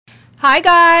Hi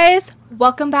guys,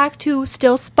 welcome back to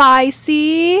Still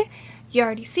Spicy. You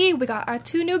already see we got our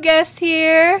two new guests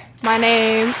here. My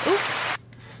name,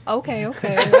 okay.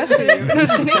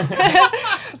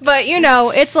 But you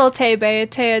know, it's Lil Tebe,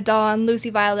 Taya Dawn, Lucy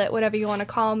Violet, whatever you want to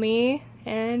call me.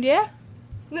 And yeah.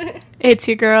 It's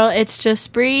your girl, it's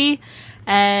just Bree.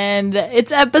 And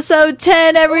it's episode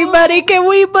 10, everybody. Can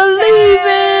we believe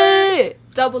it?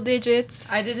 Double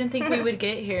digits. I didn't think we would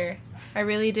get here. I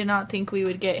really did not think we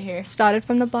would get here. Started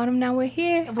from the bottom, now we're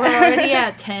here. We're already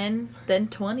at 10, then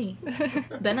 20,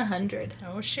 then 100.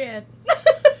 Oh, shit.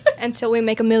 Until we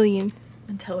make 1 million.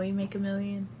 Until we make 1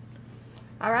 million.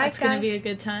 All right, It's guys. going to be a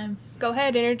good time. Go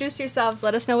ahead, introduce yourselves.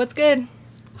 Let us know what's good.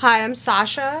 Hi, I'm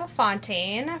Sasha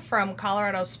Fontaine from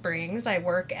Colorado Springs. I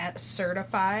work at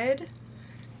Certified.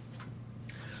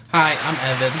 Hi,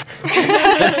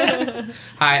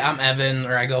 I'm Evan,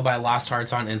 or I go by Lost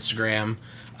Hearts on Instagram.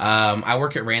 I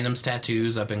work at Randoms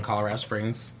Tattoos up in Colorado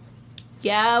Springs.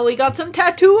 Yeah, we got some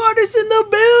tattoo artists in the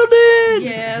building.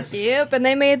 Yes. Yep, and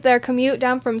they made their commute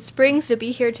down from Springs to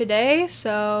be here today,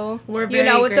 so We're you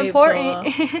know it's grateful.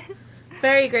 important.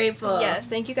 Very grateful. Yes,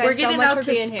 thank you guys We're so getting much out for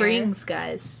to being Springs,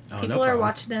 guys. Oh, no People are problem.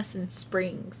 watching us in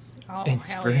Springs. Oh, In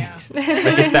hell Springs. yeah.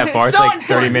 Like it's that far. It's So like 30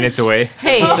 important. minutes away.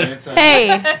 Hey, hey,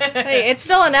 here. Hey, it's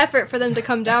still an effort for them to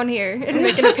come down here and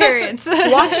make an appearance.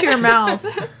 watch your mouth.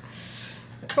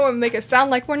 Or make it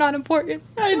sound like we're not important.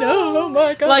 I know. Oh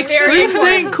my god. Like Very Springs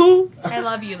important. ain't cool. I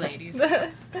love you, ladies.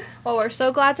 Well, we're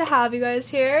so glad to have you guys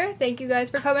here. Thank you guys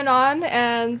for coming on.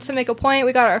 And to make a point,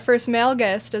 we got our first male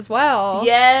guest as well.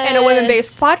 Yes. And a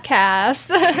women-based podcast.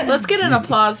 Let's get an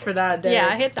applause for that, Derek.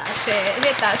 Yeah, hit that shit.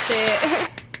 Hit that shit.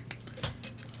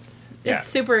 Yeah. It's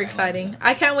super exciting.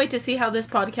 I can't wait to see how this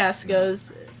podcast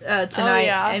goes tonight.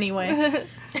 yeah. Anyway,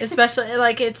 especially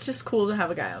like it's just cool to have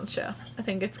a guy on the show. I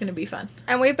think it's gonna be fun.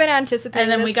 And we've been anticipating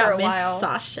And then this we got for a Miss while.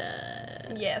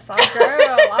 Sasha, Yes, our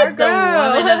girl, our the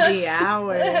girl. woman of the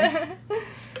hour.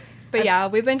 But yeah,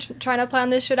 we've been trying to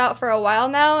plan this shit out for a while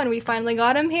now, and we finally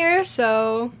got him here.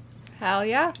 So, hell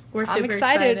yeah, We're I'm super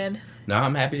excited. No,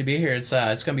 I'm happy to be here. It's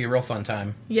going to be a real fun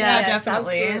time. Yeah, Yeah,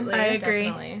 definitely. absolutely. I agree.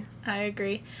 Definitely. I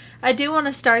agree. I do want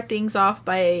to start things off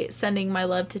by sending my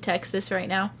love to Texas right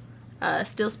now.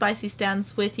 Still Spicy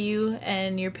stands with you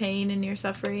and your pain and your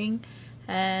suffering,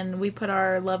 and we put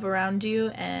our love around you.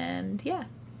 And yeah,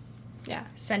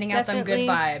 Sending out them Definitely.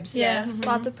 good vibes. Yeah. Yes,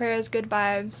 lots of prayers, good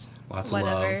vibes, Lots of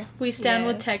whatever. love. we stand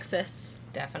with Yes. Texas.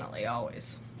 Definitely,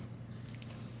 always.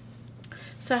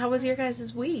 So how was your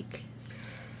guys' week?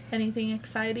 Anything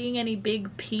exciting? Any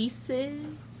big pieces?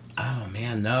 Oh,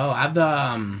 man, no.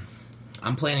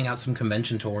 I'm planning out some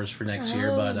convention tours for next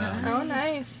year, but Oh,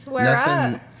 nice. Where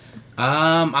nothing. at?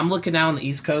 I'm looking out on the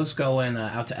East Coast, going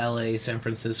out to LA, San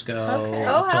Francisco, Okay. Oh,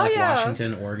 up to hell like yeah.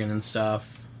 Washington, Oregon, and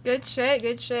stuff. Good shit,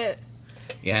 good shit.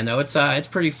 Yeah, no, it's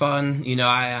pretty fun. You know,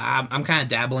 I'm kind of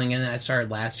dabbling in it. I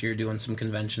started last year doing some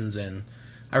conventions, and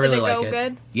I really Did it like go it.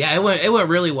 good? Yeah, it went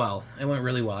really well. It went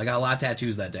really well. I got a lot of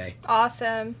tattoos that day.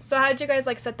 Awesome. So how'd you guys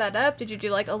like set that up? Did you do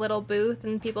like a little booth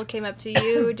and people came up to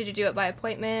you? Did you do it by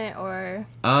appointment or?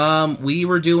 We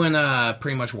were doing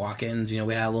pretty much walk-ins. You know,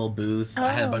 we had a little booth.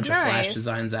 I had a Oh, bunch of flash nice.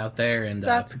 designs out there, and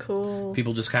That's cool.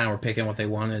 people just kind of were picking what they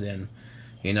wanted. And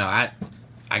you know, I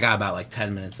got about like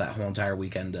 10 minutes that whole entire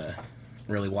weekend to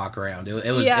really walk around.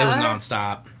 It was Yeah.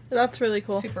 nonstop. That's really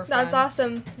cool. Super fun. That's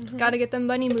awesome. Gotta get them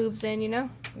bunny moves in, you know?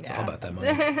 It's all Yeah. about that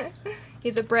money.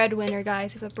 He's a breadwinner,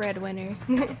 guys. He's a breadwinner.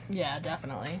 Yeah,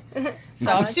 definitely. So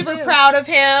How I'm about super you? proud of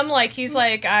him. Like, he's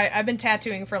like, I've been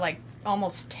tattooing for like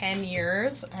almost 10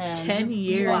 years. And 10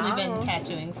 years. You've only Wow. been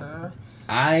tattooing for...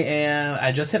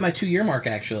 I just hit my 2-year mark,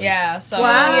 actually. Yeah, so...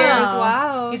 Wow. Years,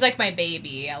 wow. He's like my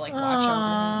baby. I like watch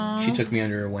over him. She took me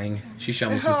under her wing. She showed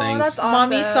me some Oh, things. that's awesome.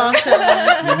 Mommy Sasha.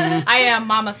 I am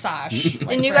Mama Sash.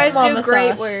 Like, And you for guys real. do Mama great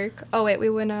Sash. work. Oh wait, we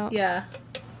went out. Yeah,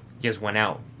 You guys went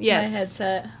out. Yes. my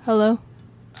headset. Hello.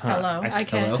 Huh. Hello. I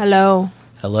can't. Hello.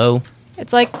 Hello.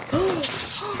 It's like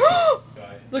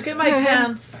Look at my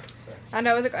pants. I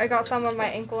know I got some on my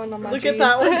ankle and on my Look jeans. at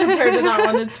that one compared to that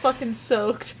one. It's fucking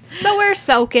soaked. So we're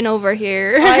soaking over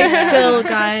here. I spill,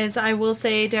 guys. I will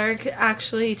say, Derek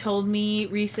actually told me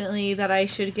recently that I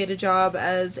should get a job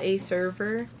as a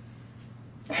server.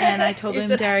 And I told You him,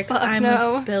 said, Derek, "Fuck I'm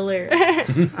no." a spiller.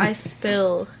 I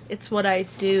spill. It's what I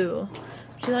do.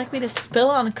 Would you like me to spill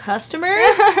on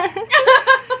customers?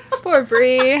 Poor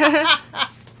Bree.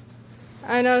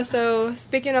 I know, so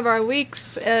speaking of our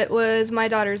weeks, it was my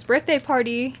daughter's birthday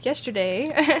party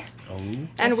yesterday. Oh.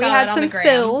 And we saw had it on some the gram.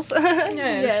 spills.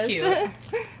 Yeah, it was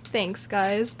cute. Thanks,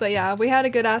 guys. But yeah, we had a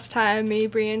good ass time. Me,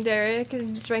 Bree, and Derek,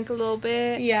 and drank a little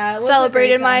bit. Yeah, it was a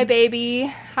Celebrated great my time. baby.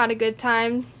 Had a good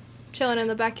time. chilling in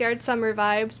the backyard, summer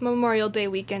vibes. Memorial Day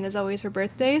weekend is always her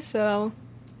birthday, so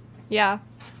yeah.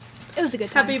 It was a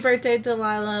good time. Happy birthday,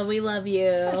 Delilah. We love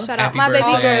you. Shout Happy out my baby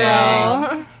birthday.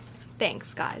 girl.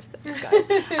 Thanks, guys.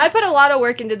 I put a lot of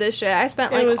work into this shit. I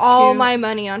spent, It like, was all cute. my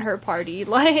money on her party.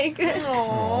 Like,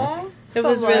 Aww. It So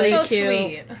was lovely. really So cute.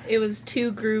 sweet. It was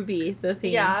too groovy, the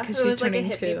theme. yeah, because it was like a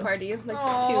turning hippie 2. party. Like,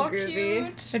 Aw, too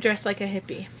groovy. I dressed like a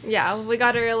hippie. Yeah, we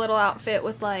got her a little outfit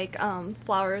with, like,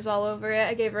 flowers all over it.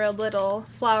 I gave her a little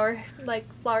flower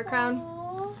crown.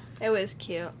 Aww. It was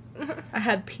cute. I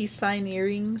had peace sign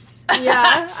earrings.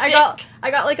 Yeah, Sick.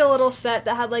 I got like a little set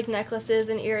that had like necklaces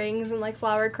and earrings and like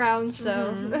flower crowns.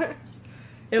 So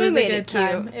It We was made a it good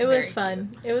time. cute. It was Very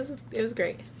fun. It was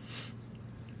great.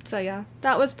 so yeah,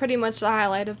 that was pretty much the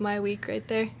highlight of my week right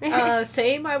there.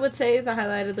 Same, I would say the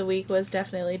highlight of the week was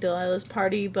definitely Delilah's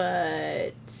party,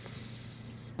 but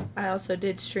I also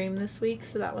did stream this week,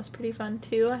 so that was pretty fun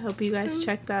too. I hope you guys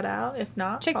check that out. If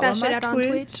not, Check follow that shit my out on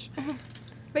Twitch.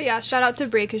 But yeah, shout out to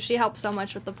Brie because she helped so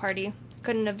much with the party.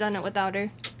 Couldn't have done it without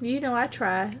her. You know, I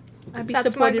try. I be That's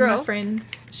my supporting my, girl.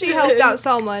 friends. She helped out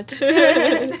so much to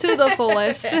the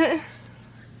fullest.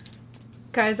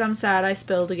 Guys, I'm sad. I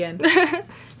spilled again.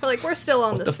 We're like, we're still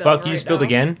on What this the film fuck? You right spilled now.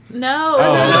 again? No.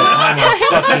 Oh,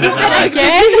 I was like,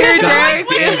 Again? God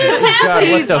damn it.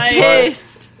 God, what the fuck?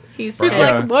 pissed. He's Bro,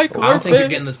 pissed. like, I don't think you're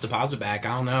getting this deposit back.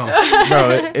 I don't know.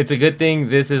 Bro, it's a good thing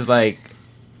this is like...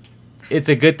 It's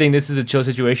a good thing this is a chill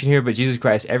situation here, but Jesus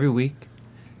Christ, every week...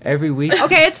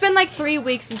 Okay, it's been like 3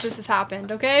 weeks since this has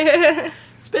happened, okay?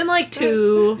 It's been like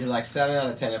 2. You're like 7 out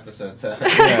of 10 episodes. Huh?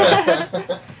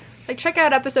 Yeah. Like, check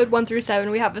out episode 1 through 7.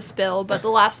 We have a spill, but the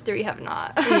last 3 have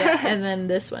not. Yeah, and then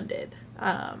this one did. So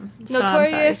I'm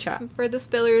Notorious sorry, chat. for the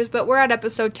spillers, but we're at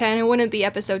episode 10. It wouldn't be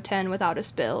episode 10 without a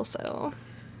spill, so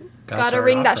gotta start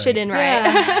ring off that right. shit in right.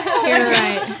 Yeah, you're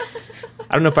right.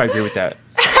 I don't know if I agree with that.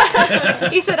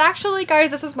 He said, actually,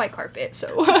 guys, this is my carpet,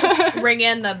 so. Bring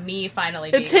in the me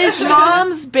finally being It's his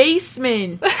mom's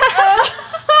basement.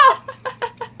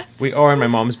 We are in my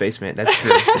mom's basement. That's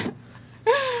true.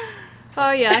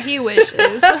 Oh, yeah, he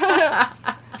wishes.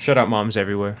 Shout out moms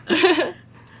everywhere.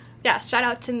 Yeah, shout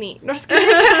out to me. No, just kidding.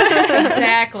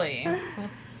 Exactly.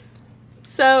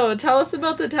 So, tell us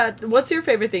about the what's your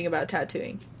favorite thing about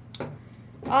tattooing?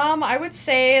 I would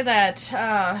say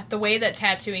that the way that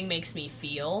tattooing makes me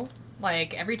feel,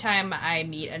 like every time I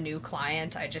meet a new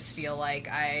client, I just feel like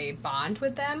I bond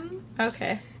with them,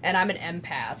 Okay. and I'm an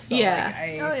empath, so Yeah.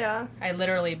 like Oh, yeah. I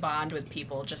literally bond with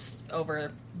people just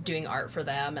over doing art for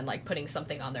them and like putting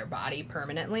something on their body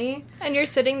permanently. And you're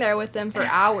sitting there with them for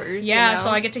hours. Yeah, you know? so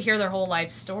I get to hear their whole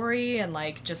life story and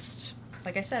like just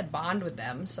like I said, bond with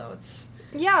them. So it's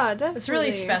Yeah, definitely. It's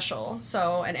really special.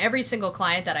 So, and every single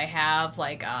client that I have,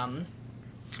 like,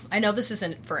 I know this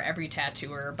isn't for every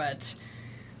tattooer, but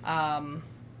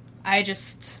I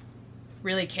just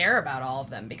really care about all of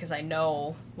them because I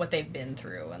know what they've been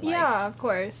through and, like, Yeah, of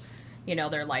course. you know,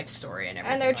 their life story and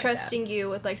everything. And they're like that. trusting you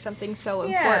with like something so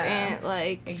Yeah. important.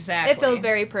 Like, Exactly. it feels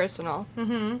very personal.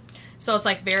 Mm-hmm. So it's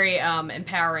like very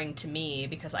empowering to me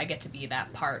because I get to be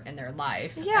that part in their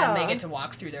life. Yeah. And they get to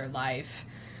walk through their life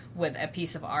with a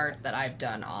piece of art that I've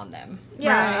done on them.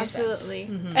 Yeah, Right. absolutely.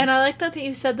 Mm-hmm. And I like that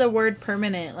you said the word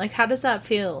permanent. Like, how does that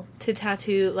feel to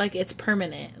tattoo? Like, it's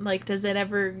permanent. Like, does it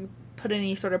ever put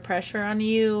any sort of pressure on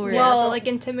you? Or Well, Well- like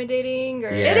intimidating or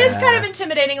Yeah. It is kind of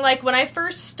intimidating. Like when I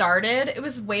first started, it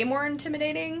was way more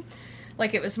intimidating.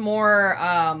 Like it was more,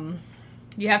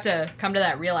 you have to come to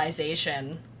that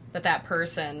realization that that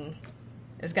person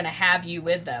is going to have you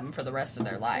with them for the rest of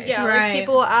their life. Yeah, Right. like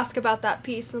people will ask about that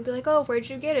piece and they'll be like, "Oh, where'd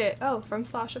you get it?" "Oh, from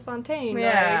Sasha Fontaine."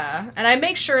 Yeah. And I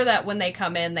make sure that when they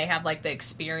come in, they have like the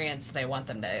experience they want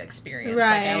them to experience. Like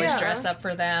Right. I always Yeah. dress up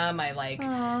for them. I like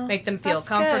Aw. make them feel That's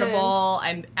comfortable.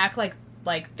 I act like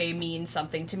they mean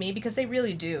something to me because they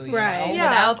really do. You Right. know?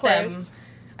 Yeah, of Without them, course.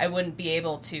 I wouldn't be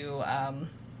able to,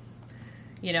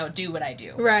 do what I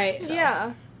do. Right. Like,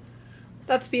 yeah.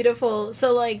 That's beautiful.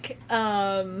 So, like,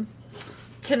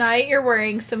 tonight you're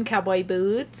wearing some cowboy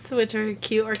boots, which are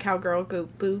cute, or cowgirl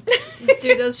boots.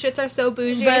 Dude, those shits are so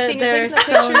bougie. But I seen you they're taking the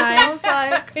so pictures and I nice. was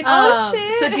like, "Oh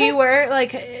shit!" So do you wear,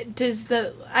 like,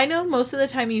 I know most of the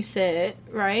time you sit,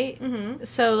 right? Mhm.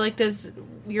 So, like, does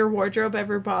your wardrobe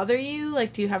ever bother you?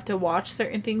 Like, do you have to watch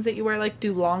certain things that you wear? Like,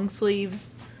 do long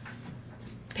sleeves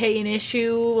pay an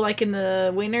issue, like, in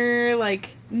the winter? Like,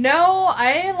 No,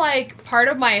 I like part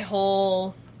of my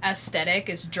whole aesthetic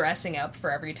is dressing up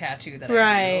for every tattoo that I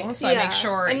Right. do. So I make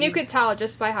sure and you could tell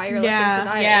just by how you're Yeah. looking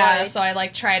tonight. Yeah, like, so I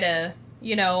like try to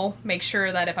you know, make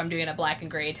sure that if I'm doing a black and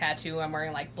gray tattoo, I'm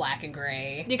wearing like black and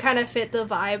gray. You kind of fit the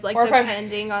vibe, like Or if I'm-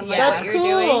 depending on like Yeah. what That's you're cool.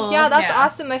 doing. Yeah, that's Yeah.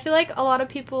 awesome. I feel like a lot of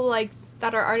people like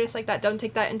that are artists like that don't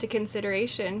take that into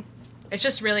consideration. It's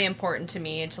just really important to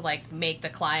me to like make the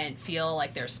client feel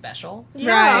like they're special.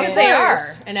 Yeah, Right. Because they are,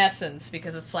 course. in essence,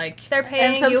 because it's like They're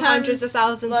paying you sometimes, hundreds of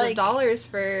thousands like- of dollars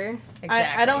for.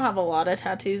 exactly. I don't have a lot of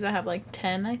tattoos. I have like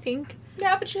 10, I think.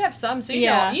 Yeah, but you have some, so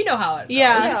Yeah. you know how it goes.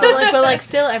 Yeah. Yeah. So like, but like,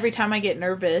 still, every time I get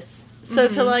nervous. So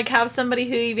to like have somebody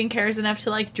who even cares enough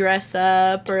to like dress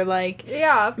up or like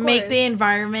Yeah, of course. make the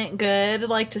environment good,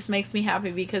 like just makes me happy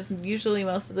because usually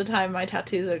most of the time my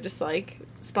tattoos are just like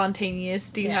spontaneous.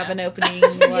 Do you Yeah. have an opening?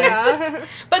 Like, Yeah.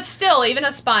 But still, even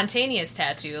a spontaneous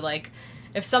tattoo, like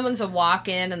if someone's a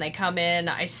walk-in and they come in,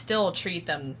 I still treat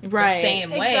them the Right.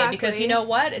 same way because Exactly. you know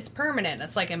what? It's permanent.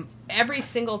 It's like every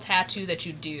single tattoo that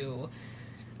you do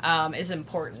is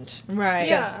important. Right.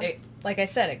 Yeah. Because like I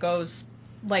said, it goes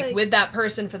like Like- with that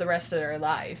person for the rest of their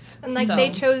life. And like So- they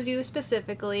chose you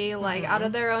specifically, like out Mm-hmm.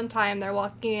 of their own time. They're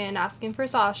walking in asking for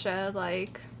Sasha.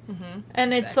 Like,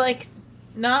 And it's Exactly. like,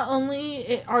 not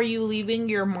only are you leaving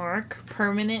your mark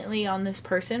permanently on this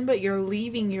person, but you're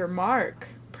leaving your mark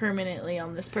permanently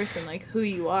on this person, like who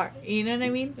you are. You know what I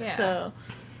mean? Yeah. So,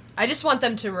 I just want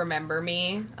them to remember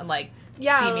me and like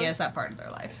Yeah. see me as that part of their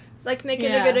life. like make it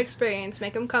Yeah. a good experience.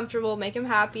 Make them comfortable. Make them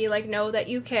happy. Like know that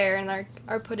you care and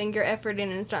are putting your effort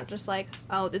in. And it's not just like,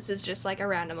 oh, this is just like a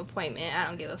random appointment. I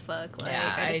don't give a fuck. Like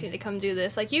Yeah, I just I- need to come do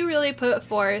this. Like you really put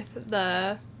forth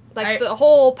the I- the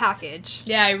whole package.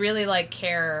 Yeah, I really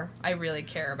care. I really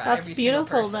care about that's every single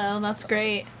beautiful, person. though. That's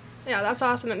great. Yeah, that's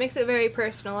awesome. It makes it very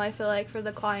personal. I feel like for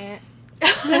the client.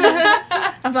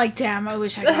 I'm like, damn, I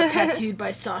wish I got tattooed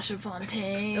by Sasha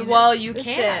Fontaine. Well, you Shit.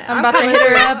 can. I'm about to hit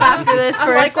her up after this I'm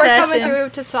for like, a we're session. coming through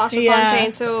to Sasha Yeah.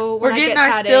 Fontaine, so We're when getting I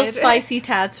our get still tatted, spicy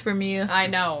tats from you. I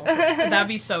know. That'd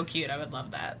be so cute. I would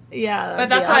love that. Yeah. But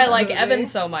that's why I like Absolutely. Evan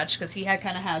so much because he kind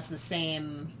of has the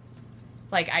same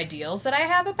like ideals that I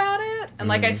have about it. And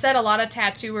like I said, a lot of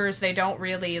tattooers they don't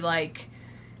really like.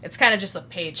 It's kind of just a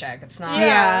paycheck. It's not.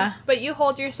 Yeah. But you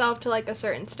hold yourself to like a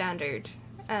certain standard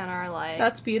and are like,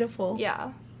 That's beautiful.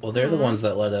 yeah. Well, they're the ones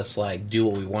that let us like do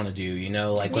what we want to do. You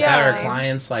know, like without Yeah. our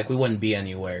clients, like we wouldn't be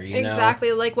anywhere. You know,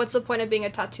 Exactly. Like, what's the point of being a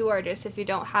tattoo artist if you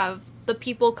don't have the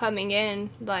people coming in,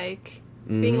 like,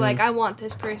 being like, I want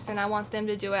this person, I want them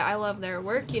to do it, I love their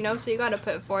work, you know? So you gotta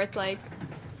put forth, like,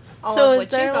 all So of what is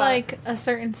there you got. like a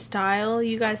certain style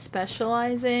you guys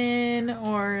specialize in,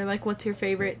 or like what's your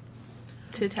favorite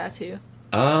to tattoo?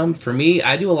 For me,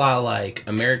 I do a lot of like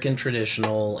American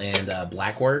traditional and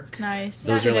black work. Nice.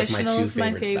 Those are like my two Traditional's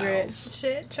my favorite styles.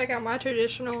 Shit, check out my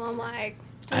traditional. I'm like,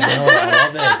 I know, I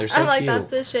love it. They're so I'm like, cute. that's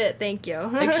the shit. Thank you.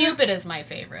 The Cupid is my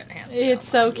favorite, hands down. It's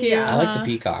so cute. Yeah. I like the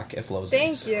peacock. It flows.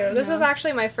 Thank you. This was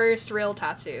actually my first real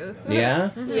tattoo.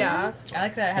 Yeah. Yeah. I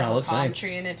like that it has Oh, it a looks palm nice.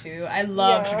 tree in it too. I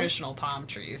love Yeah. traditional palm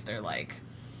trees. They're like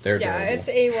They're Yeah, adorable. it's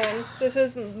A1. This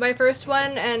is my first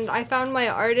one, and I found my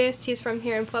artist. He's from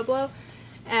here in Pueblo,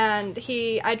 and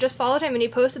I just followed him, and he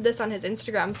posted this on his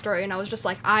Instagram story, and I was just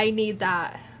like, I need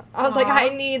that. I was like, Aw. I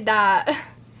need that.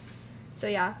 So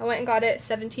yeah, I went and got it.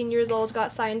 17 years old,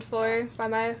 got signed for by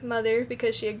my mother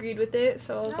because she agreed with it.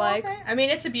 So I was like, okay. I mean,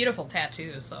 it's a beautiful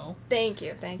tattoo, so thank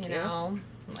you. you know,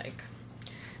 like.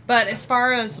 But as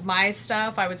far as my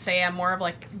stuff, I would say I'm more of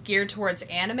like geared towards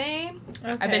anime.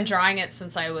 I've been drawing it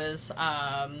since I was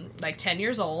like 10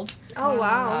 years old. Oh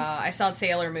wow. I saw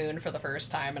Sailor Moon for the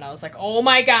first time, and I was like, "Oh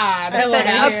my god!" I said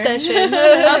love it. obsession.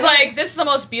 I was like, "This is the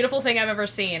most beautiful thing I've ever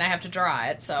seen. I have to draw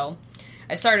it." So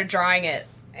I started drawing it,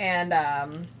 and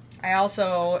I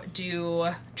also do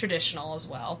traditional as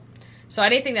well. So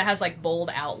anything that has like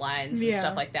bold outlines and Yeah.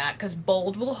 stuff like that, because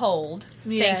bold will hold.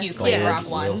 Thank Yes. you, Clay Yes.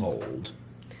 Rock Will One. hold.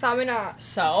 So I'm not.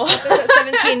 So At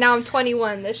 17, now I'm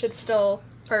 21. This shit's still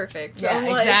perfect. So yeah, I'm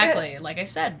like- exactly. Like I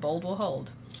said, bold will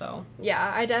hold. So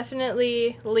Yeah, I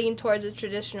definitely lean towards a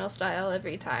traditional style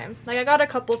every time. Like, I got a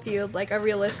couple few, like a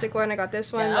realistic one. I got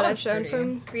this one Yeah, that that I've one's shown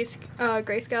pretty. from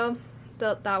Grayscale.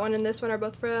 That one and this one are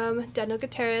both from Daniel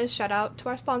Gutierrez. Shout out to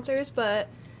our sponsors. But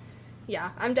yeah,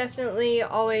 I'm definitely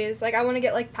always, like, I want to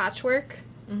get, like, patchwork.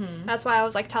 mm-hmm. That's why I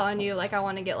was, like, telling you, like, I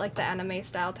want to get, like, the anime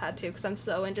style tattoo because I'm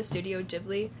so into Studio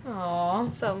Ghibli.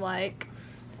 Aww. So I'm like,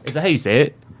 Is that how you say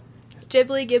it?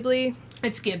 Ghibli.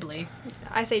 It's Ghibli.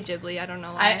 I say Ghibli. I don't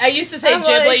know why. I used to say I'm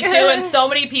Ghibli like- too, and so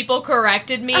many people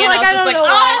corrected me, I'm and like, I was I just don't like, know why.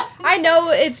 ah! I know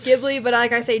it's Ghibli, but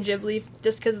like I say Ghibli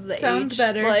just because of the Sounds H.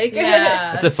 better. Like,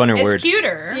 Yeah, That's a funner it's word.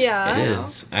 cuter. yeah. It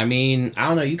is. I mean, I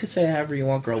don't know. You could say however you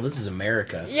want, girl. This is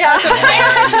America. Yeah.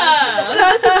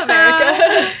 America. This is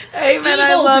America. Hey man, I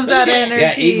Eagles love and that shit. energy.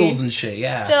 Yeah, eagles and shit.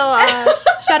 Yeah. Still,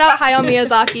 shout out Hayao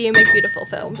Miyazaki. You make beautiful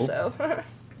films. So,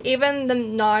 even the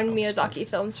non-Miyazaki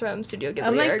films from Studio Ghibli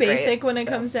I'm like are basic great, when it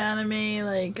so. comes to anime.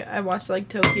 Like I watch like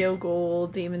Tokyo Ghoul,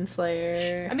 Demon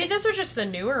Slayer. I mean, those are just the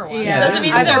newer ones. yeah, Doesn't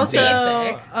mean I've that they're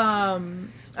also- basic.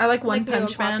 I like One Like new and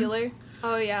Punch Man. popular.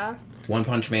 Oh yeah. One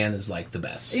Punch Man is like the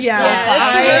best. Yeah,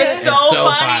 Yeah, It's so It's so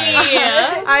funny.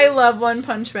 I love One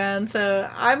Punch Man, so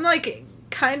I'm like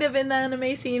kind of in the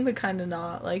anime scene, but kind of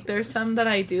not. Like there's some that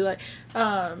I do like.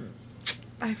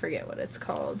 I forget what it's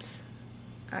called.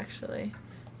 Actually,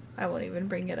 I won't even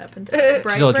bring it up until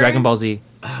She's all Dragon Ball Z.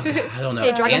 Oh, God, I don't know.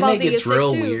 Hey, Dragon Ball Anime Z gets is sick,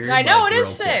 real too. weird. I know, like, it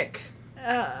is real quick. sick.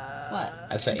 What?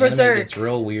 I say Berserk. anime gets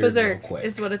real weird Berserk real quick.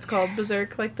 is what it's called.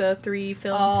 Berserk, like the 3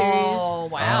 film Oh,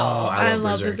 series. wow. Oh, I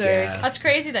love Berserk. Yeah. That's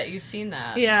crazy that you've seen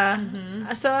that. Yeah.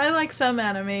 Mm-hmm. So I like some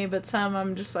anime, but some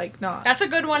I'm just like not. That's a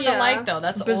good one to Yeah. like, though.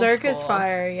 That's Berserk old is school.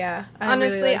 fire. Yeah.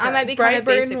 Honestly, I might be kind kind of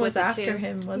basic was with it after too.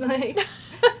 him, wasn't it? Like,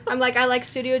 I'm like I like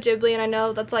Studio Ghibli, and I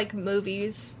know that's like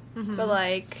movies, Mm-hmm. but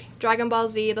like Dragon Ball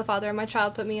Z, the father of my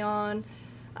child, put me on.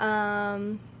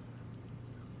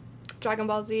 Dragon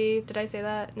Ball Z. Did I say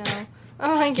that? No.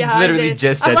 I'm like, yeah, Literally I did.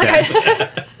 just I'm said like,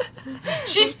 that.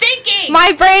 She's thinking!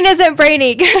 my brain isn't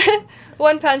braining.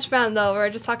 One Punch Man, though,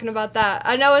 we're just talking about that.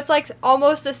 I know it's like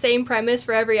almost the same premise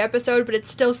for every episode, but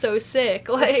it's still so sick.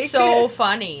 Like It's so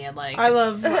funny. And like, I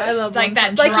love like One that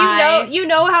Punch like dry. you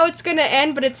know how it's gonna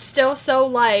end, but it's still so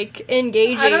like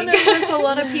engaging. I don't know if a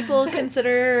lot of people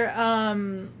consider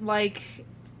like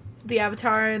the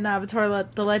Avatar and the Avatar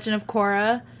the Legend of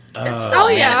Korra. Oh,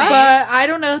 yeah. But I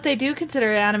don't know if they do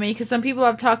consider it anime because some people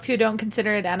I've talked to don't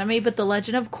consider it anime. But the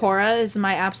Legend of Korra is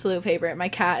my absolute favorite. My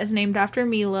cat is named after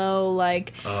Milo.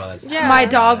 Like Oh, that's Yeah. my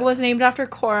dog was named after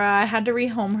Korra. I had to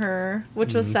rehome her,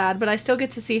 which was Mm-hmm. sad. But I still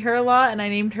get to see her a lot, and I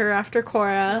named her after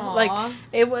Korra. Aw. Like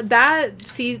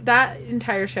that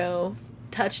entire show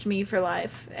touched me for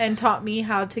life and taught me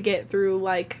how to get through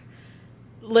like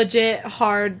legit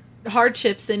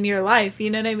hardships in your life,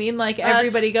 you know what I mean? Like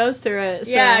everybody goes through it.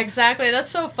 So. Yeah, exactly. That's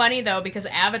so funny though because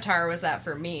Avatar was that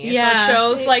for me. Yeah. So it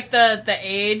shows like the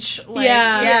age. Like,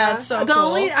 Yeah. it's so the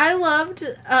cool. I loved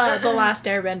the Last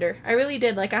Airbender. I really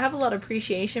did. Like I have a lot of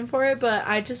appreciation for it, but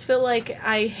I just feel like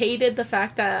I hated the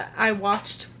fact that I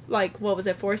watched like what was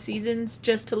it 4 seasons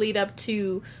just to lead up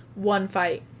to one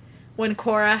fight. When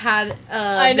Korra had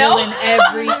I know. villain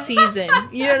every season.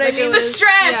 You know what I mean? the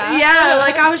stress. Yeah,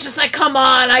 like I was just like, come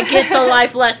on, I get the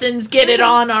life lessons, get it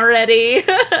on already.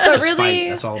 But Just really, fight.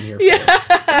 That's all I'm here for.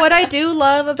 what I do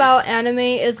love about anime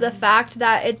is the fact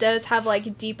that it does have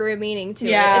like deeper meaning to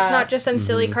it. Yeah. It's not just some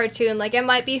silly Mm-hmm. cartoon. Like it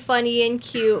might be funny and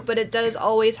cute, but it does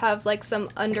always have like some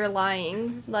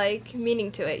underlying like meaning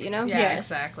to it, you know? Yeah,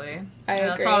 Yes. exactly. I Yeah,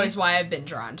 that's agree. always why I've been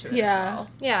drawn to it Yeah. as well.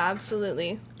 Yeah,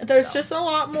 absolutely. There's So. just a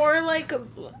lot more like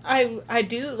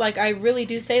I really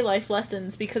do say life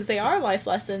lessons because they are life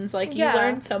lessons. Like Yeah. you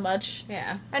learn so much.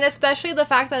 Yeah. And especially the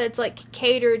fact that it's like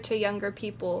catered to younger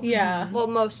people. Yeah. Well,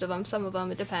 most of them. Some of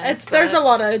them it depends. There's a but-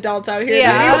 lot of adults out here.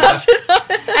 Yeah. that you watch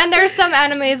it on. And there's some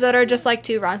animes that are just like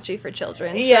too raunchy for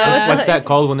children. So Yeah. it's What's like, that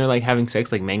called when they're like having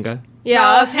sex, like manga? Yeah,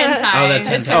 No, it's hentai. Oh, that's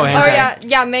It's hentai. Oh, Or hentai.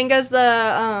 yeah, manga's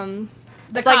the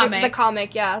The it's like comic. the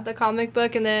comic, yeah, the comic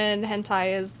book, and then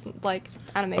hentai is like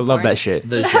anime. I love porn. that shit.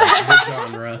 The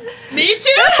genre. Me too.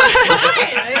 It's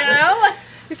fine, you know?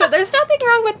 He said, "There's nothing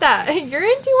wrong with that. You're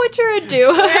into what you're into."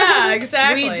 Yeah,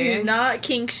 exactly. We do not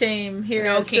kink shame here.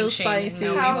 No at Still kink shaming. Spicy.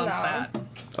 Nobody Hell wants no. that.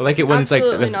 I like it when it's like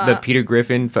Absolutely the not. Peter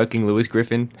Griffin, fucking Lewis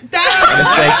Griffin.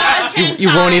 That's You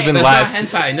won't even That's laugh. not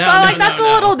hentai. No, Well, no, like no, that's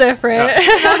no. a little different.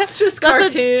 That's just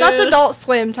cartoon. that's Adult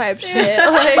Swim type shit.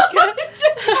 Like,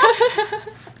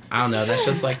 I don't know. That's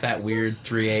just like that weird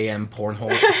 3 a.m.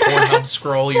 Pornhub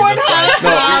scroll. You're just like, No,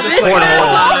 you're just like, Pornhub.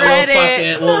 oh, we'll Reddit. fuck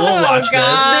it. We'll watch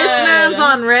God. This man's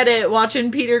on Reddit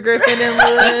watching Peter Griffin and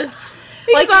Lewis.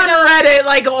 He's Like, you on know- Reddit,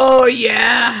 like, oh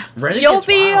yeah. this. Reddit you'll gets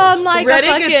be wild. on like Reddit a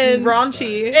fucking. gets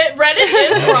raunchy. Reddit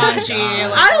is raunchy.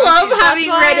 Like, I love having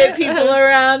why- Reddit people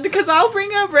around because I'll bring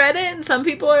up Reddit and some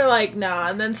people are like, nah,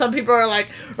 and then some people are like,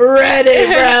 Reddit,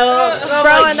 bro. And I'm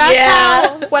Bro, like, and that's yeah.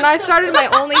 how when I started my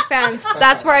OnlyFans,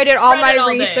 that's where I did all Reddit my all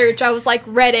day. research. I was like,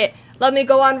 Reddit. Let me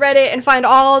go on Reddit and find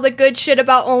all the good shit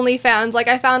about OnlyFans. Like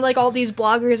I found like all these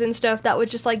bloggers and stuff that would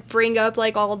just like bring up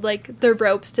like all like the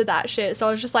ropes to that shit. So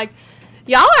I was just like,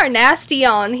 y'all are nasty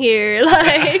on here.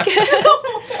 Like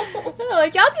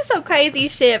Like, y'all do some crazy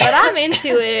shit, but I'm into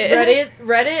it.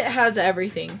 Reddit has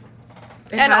everything.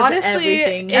 It And has honestly,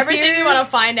 everything. if Everything you you're- want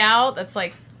to find out that's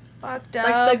like fucked up.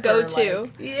 Like the or, go-to.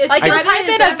 like- Like, you'll Reddit type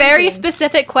is in a very everything.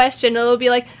 specific question. It'll be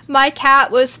like, my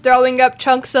cat was throwing up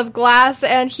chunks of glass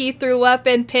and he threw up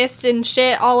and pissed and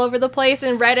shit all over the place.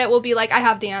 And Reddit will be like, I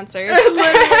have the answer.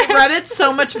 Literally, Reddit's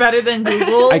so much better than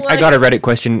Google. I got a Reddit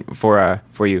question for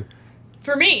you.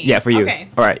 For me. Yeah, for you. Okay.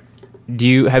 All right.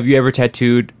 Have you ever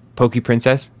tattooed Pokey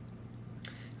Princess?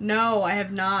 No, I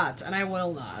have not, and I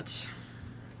will not.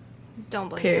 Don't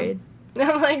blame Period. you.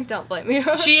 I'm like, don't blame me.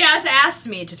 She has asked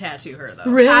me to tattoo her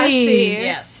though. Really? Has she?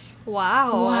 Yes.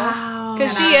 Wow. Wow.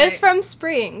 Because And she I- is from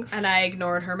Springs. And I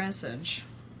ignored her message.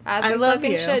 As I you love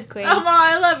fucking you. should, Queen.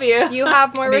 I love you. You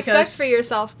have more respect Because- for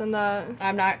yourself than that.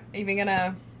 I'm not even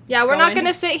gonna. Yeah, we're Go not in.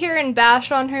 gonna sit here and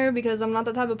bash on her because I'm not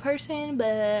the type of person,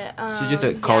 but She's just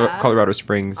a yeah. Colorado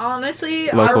Springs. Honestly,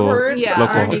 Local- our words yeah.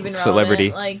 aren't local even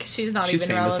celebrity. relevant. Like, she's not She's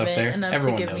even famous up relevant there. enough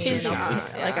Everyone to give knows me who an she opinion.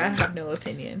 is. Like, Yeah. I have no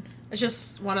opinion. It's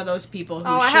just one of those people who.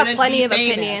 Oh, I have shouldn't plenty be of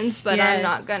famous. opinions, but Yes. I'm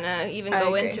not gonna even I go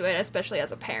agree. into it, especially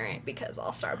as a parent, because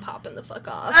I'll start popping the fuck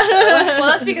off. Well,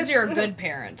 that's because you're a good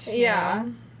parent. you Yeah.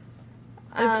 know?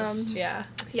 It's yeah.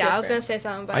 It's Yeah, I was gonna different. say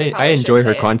something, but I probably enjoy shouldn't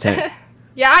her say it. content.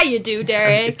 Yeah, you do,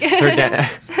 Derek. Her da-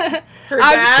 Her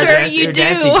I'm dad- sure dance- you her do.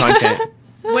 dancing content.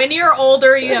 When you're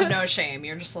older, you have no shame.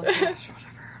 You're just like, "Yeah,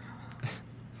 whatever.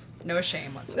 No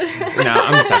shame whatsoever. No,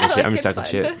 I'm just talking shit. I'm Like, just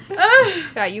talking it's shit.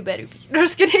 Yeah, you better be. No,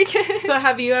 just kidding. So,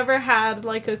 have you ever had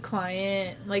like a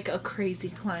client, like a crazy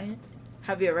client?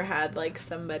 Have you ever had like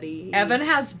somebody? Evan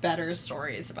has better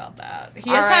stories about that. He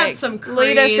All has right, had some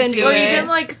lead us crazy. into Or it. even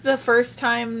like the first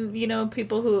time,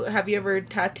 people who have you ever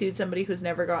tattooed somebody who's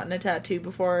never gotten a tattoo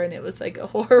before and it was like a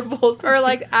horrible Or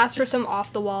like ask for some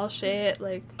off the wall shit.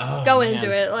 Like Oh, go man.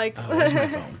 into it. Like Oh, where's my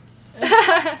phone?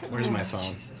 Where's my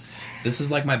phone? This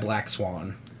is like my black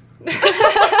swan.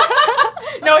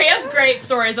 No, he has great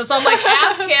stories. So I'm like,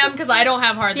 ask him because I don't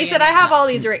have hardly. he said, any. I have all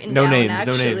these written No down. names, no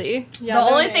Actually, names. Yeah, The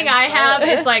no only thing names, I have but-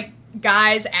 is like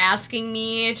guys asking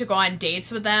me to go on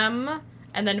dates with them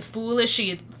and then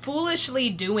foolishly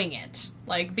doing it.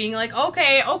 Like being like,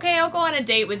 okay, I'll go on a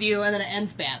date with you, and then it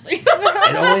ends badly.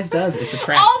 It always does. It's a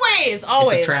trap. always. It's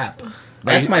a trap.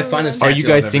 That's my funnest. Are you tattoo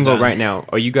guys I've ever single done. right now?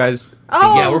 Are you guys?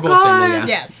 Oh, Yeah, we're both single, yeah.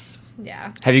 Yes.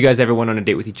 Yeah. Have you guys ever went on a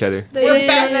date with each other? We're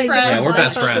best friends. Yeah, we're Like,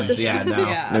 best friends. Yeah, no.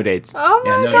 Yeah. No dates. Oh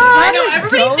Yeah, my no, god! I know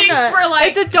everybody Donut. thinks we're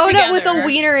like It's a donut with together. a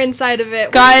wiener inside of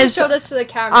it. Guys, show this to the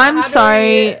camera. I'm How do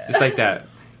sorry. we- Just like that.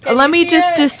 Can Let you me see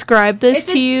just it? describe this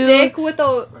It's to a you. dick with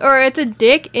it's a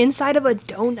dick inside of a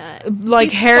donut, Like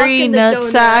He's hairy fucking the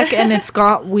nutsack, donut. and it's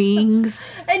got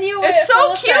wings. and you. It's so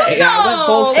full cute set. Yeah, I went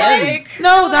full though. send. Like,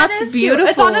 No, That that's is cute. beautiful.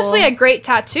 It's honestly a great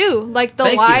tattoo. Like the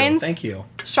Thank lines, you. Thank you.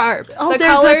 sharp. Oh, the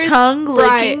there's colors, a tongue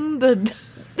bright. licking the.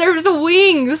 There's the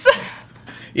wings.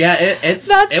 Yeah, it's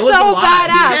That's it was so a lot.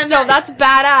 badass. No, that's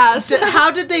badass.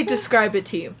 How did they describe it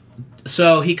to you?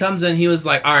 So he comes in, he was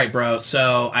like, all right, bro,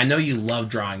 so I know you love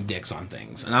drawing dicks on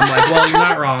things. And I'm like, well, you're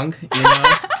not wrong, you know?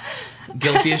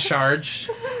 Guilty as charged.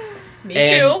 me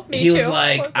And too. Me he too. was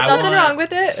like, Nothing wrong with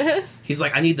it. He's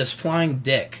like, I need this flying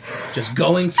dick just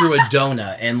going through a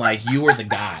donut, and like, you were the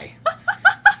guy.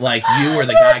 Like, you were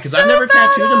the guy. Because I've never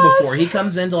tattooed him before. He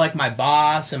comes into like my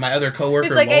boss and my other coworker,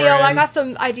 He's like, hey, yo, Lauren. I got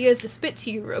some ideas to spit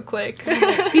to you real quick.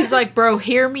 He's like, bro,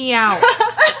 hear me out.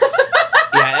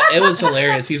 Yeah, it was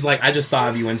hilarious. He's like, I just thought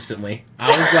of you instantly.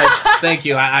 I was like, thank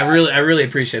you. I really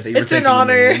appreciate that you It's were an thinking of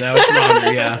me, honor. you know, it's an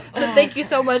honor, yeah. So thank you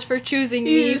so much for choosing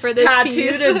You me just for this tattooed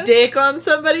piece. a dick on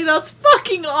somebody. That's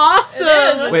fucking awesome.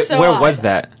 It is. Wait, so where odd. was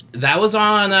that? That was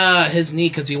on his knee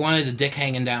because he wanted a dick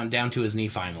hanging down to his knee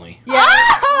finally.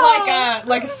 Yeah,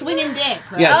 like a swinging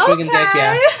dick. Right? Yeah, swinging dick,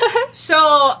 yeah.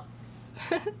 So,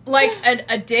 like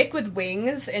a dick with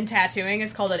wings in tattooing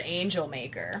is called an angel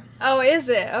maker. Oh, is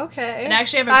it? Okay. And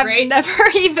actually, I have a I've great. never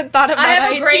even thought about I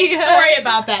have a great idea. story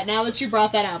about that. Now that you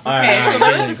brought that up, All okay? right, So all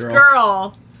there right, was get this it,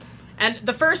 girl, and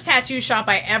the first tattoo shop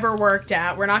I ever worked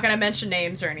at. We're not going to mention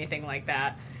names or anything like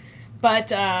that, but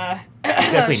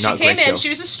Definitely she not came in. grayscale. She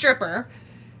was a stripper.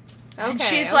 Okay, And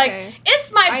she's okay. like,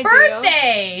 it's my I do.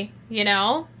 birthday, you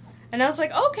know? And I was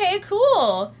like, okay,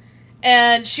 cool.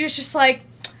 And she was just like,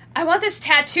 I want this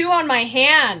tattoo on my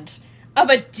hand of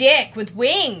a dick with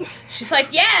wings. She's like,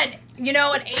 yeah, you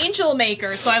know, an angel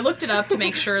maker. So I looked it up to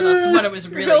make sure that's what it was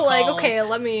really You're called. like, okay,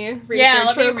 let me research Yeah,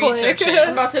 let me real quick. research it.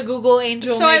 I'm about to Google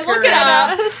angel So I maker. look it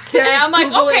up, and I'm like,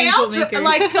 Google okay, angel I'll maker.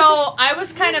 like. So I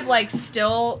was kind of like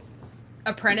still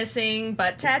apprenticing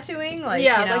butt tattooing, like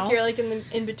yeah, you know? like you're like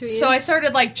in between. So I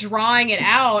started like drawing it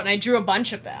out, and I drew a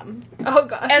bunch of them. oh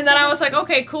god. And then I was like,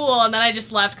 okay, cool. And then I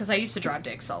just left because I used to draw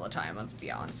dicks all the time, let's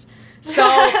be honest. So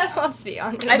Let's be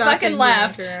honest. I That's fucking Angel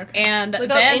left, Maker, okay. and Look up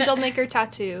then Angel Maker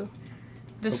tattoo.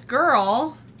 this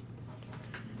girl,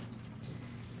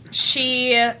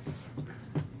 she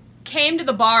came to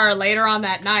the bar later on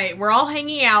that night. We're all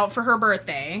hanging out for her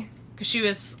birthday because she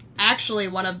was actually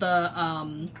one of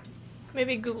the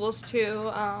Maybe Google's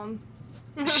too.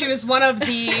 she was one of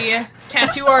the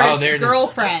tattoo artist's there it is.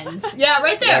 girlfriends. Yeah,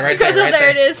 right there. Yeah, right Because there, of there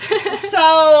right it is.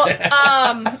 So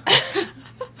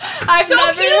I've so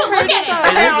never cute. heard Look at of it.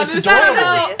 that. It is, it's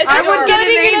adorable. It's I would get an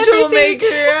Getting angel everything.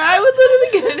 maker. I would literally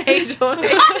get an angel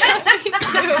maker.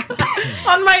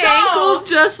 On my So- ankle,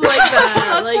 just like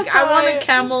that. That's Like, I want a tight.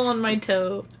 camel on my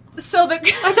toe. So the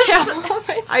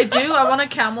I do. I want a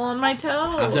camel on my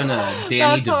toe. I've done a Danny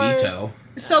That's hard. DeVito.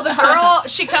 So the girl,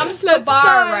 she comes to the bar,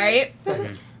 time. right?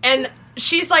 And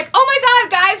she's like, "Oh my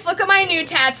god, guys, look at my new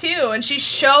tattoo!" And she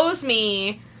shows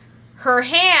me her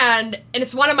hand, and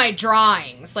it's one of my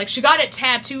drawings. Like, she got it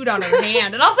tattooed on her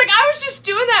hand, and I was like, "I was just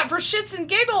doing that for shits and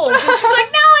giggles." And she's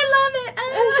like, "No, I love it."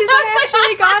 She's like, I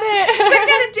actually got it. She's like, "I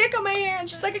got a dick on my hand."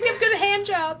 She's like, "I give good hand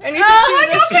jobs." And you said she was a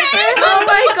okay. stripper? Oh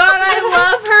my god, I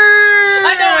love her.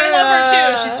 I know, I love her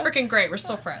too. She's freaking great. We're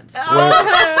still friends.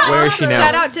 Where is she now?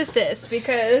 Shout out to Sis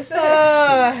because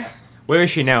Where is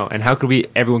she now? And how could we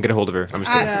everyone get a hold of her? I'm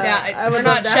just kidding. I we're would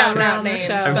not love to have shouting her out on the names,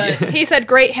 show. but he said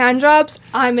great hand jobs.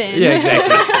 I'm in. Yeah,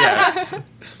 exactly. Yeah.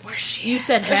 where's she? You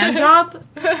said hand job?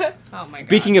 Oh my god.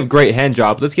 Speaking of great hand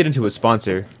job, let's get into a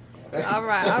sponsor. All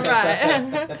right, all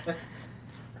right.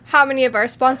 How many of our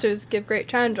sponsors give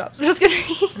great hand jobs? I'm just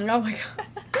kidding. Oh my god.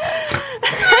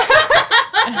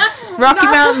 Rocky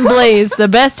Mountain Blaze, the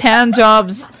best hand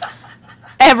jobs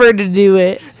ever to do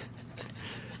it.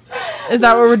 Is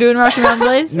that what we're doing, Rocky Mountain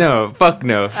Blaze? No, fuck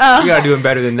no. Oh. We gotta do it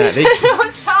better than that. They,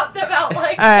 Don't shout them out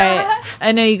like All right.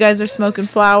 I know you guys are smoking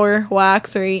flour,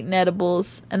 wax, or eating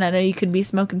edibles, and I know you could be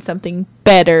smoking something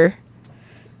better.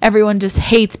 Everyone just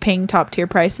hates paying top tier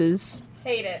prices.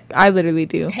 Hate it. I literally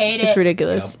do. Hate It's it.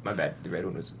 ridiculous. my bad. The red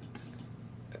one was.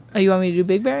 Oh, you want me to do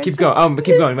Big Bear? Keep going.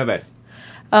 Keep going. My bad.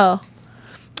 Oh.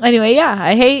 Anyway, yeah,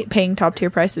 I hate paying top tier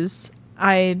prices.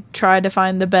 I try to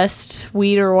find the best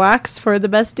weed or wax for the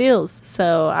best deals.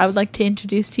 So I would like to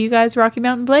introduce to you guys Rocky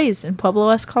Mountain Blaze in Pueblo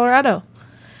West, Colorado.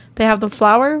 They have the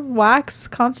flour, wax,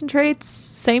 concentrates,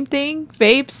 same thing,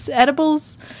 vapes,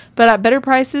 edibles, but at better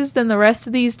prices than the rest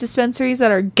of these dispensaries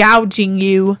that are gouging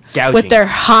you Gouging. with their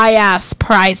high ass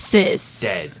prices.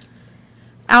 Dead.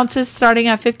 Ounces starting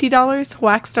at $50,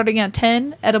 wax starting at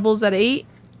 $10, edibles at $8,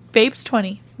 vapes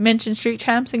 $20. Mention Street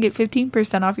Champs and get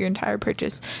 15% off your entire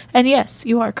purchase. And yes,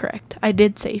 you are correct. I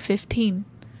did say 15.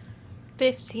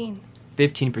 15.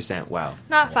 15%. Wow.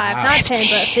 Not 5, Wow. not 10,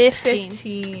 but 15.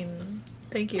 15.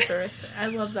 Thank you for I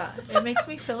love that. It makes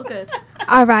me feel good.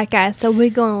 All right, guys. So we're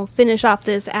going to finish off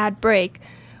this ad break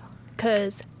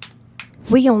because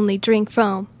we only drink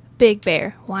from Big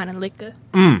Bear Wine and Liquor.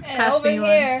 Mm. Pass me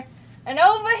one. And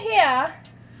over here.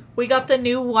 We got the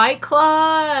new White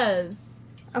Claws.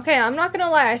 Okay, I'm not going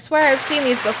to lie. I swear I've seen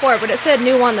these before, but it said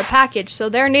new on the package, so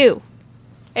they're new.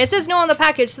 It says new on the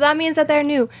package, so that means that they're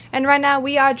new. And right now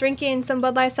we are drinking some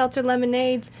Bud Light Seltzer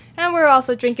Lemonades, and we're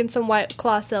also drinking some White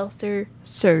Claw Seltzer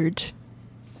Surge.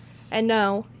 And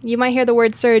no, you might hear the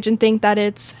word Surge and think that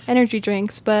it's energy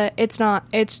drinks, but it's not.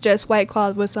 It's just White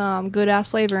Claw with some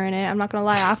good-ass flavor in it. I'm not going to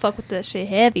lie, I fuck with this shit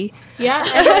heavy. Yeah.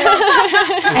 Let's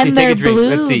see, And take they're a drink. blue,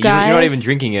 Let's see. guys. You're not even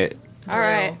drinking it. All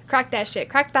right, crack that shit.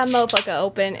 Crack that motherfucker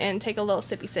open and take a little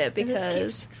sippy sip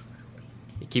because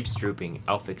It keeps drooping.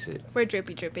 I'll fix it. we're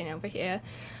dripping over here.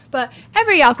 But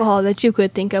every alcohol that you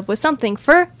could think of was something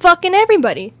for fucking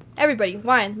everybody. Everybody,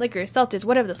 wine, liquor, seltzers,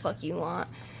 whatever the fuck you want.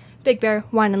 Big Bear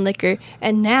Wine and Liquor.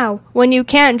 And now, when you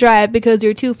can't drive because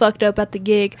you're too fucked up at the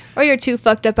gig or you're too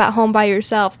fucked up at home by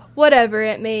yourself, whatever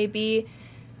it may be,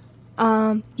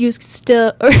 use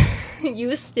code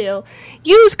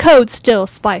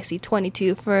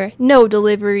STILLSPICY22 for no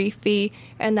delivery fee,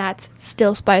 and that's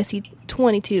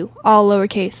STILLSPICY22, all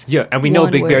lowercase. Yeah, and we know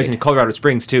one Big Bear's word. in Colorado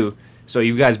Springs too. So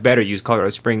you guys better use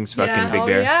Colorado Springs fucking Big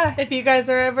Bear. Yeah. If you guys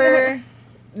are ever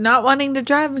not wanting to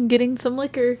drive and getting some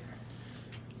liquor,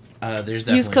 There's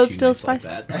definitely Use code a few still nights like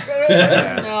spicy.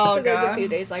 that. Oh There's a god. few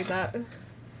days like that.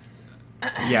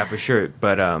 Yeah, for sure.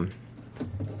 But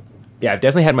yeah, I've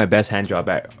definitely had my best hand job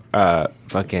at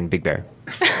fucking Big Bear.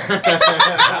 God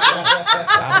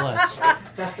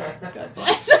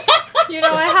bless. You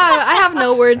know, I have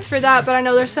no words for that, but I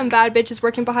know there's some bad bitches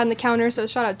working behind the counter, so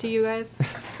shout out to you guys.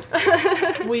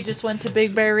 we just went to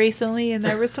Big Bear recently and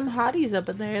there were some hotties up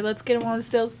in there. Let's get them on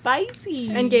Still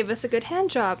Spicy. And gave us a good hand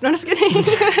job. No, just kidding.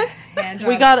 Hand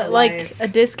we job got for like life. a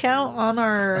discount on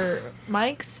our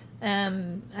mics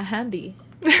and a handy.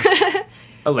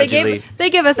 Allegedly. They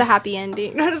give us a happy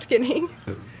ending. No, just kidding.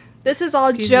 This is all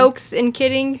Excuse me. jokes and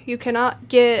kidding. You cannot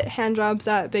get hand jobs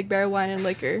at Big Bear Wine and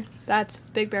Liquor. That's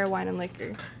Big Bear Wine and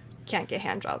Liquor. Can't get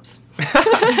hand jobs.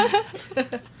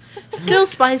 Still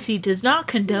Spicy does not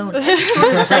condone any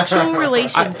sort of sexual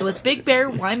relations with Big Bear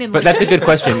Wine and But Liquor. that's a good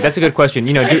question. That's a good question.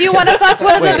 You know, If you want to fuck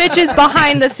one of the bitches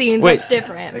behind the scenes, Wait. it's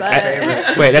different.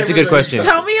 But wait, that's a good question.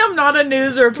 Tell me I'm not a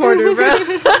news reporter,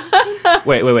 bro.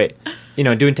 Wait. You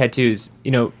know, doing tattoos.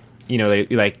 You know,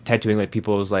 like tattooing like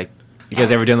people's like. You guys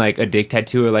ever done like a dick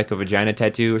tattoo or like a vagina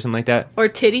tattoo or something like that? Or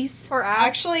titties. or ass.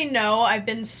 Actually, no. I've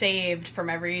been saved from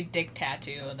every dick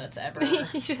tattoo that's ever.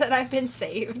 You said I've been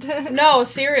saved. No,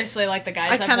 seriously. Like the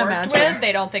guys I I've can't worked imagine. with,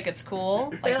 they don't think it's cool.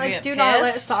 They're they like, get do not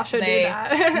let pissed. Sasha do They-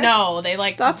 that. No, they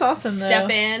like That's awesome, step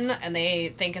though. in and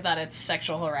they think that it's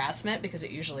sexual harassment because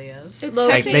it usually is. It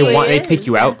Like technically they is. pick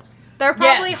you out. They're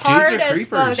probably Yes. hard Dudes are as creepers.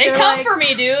 fuck. They They're come like, for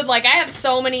me, dude. Like I have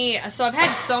so I've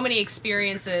had so many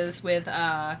experiences with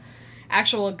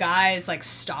actual guys like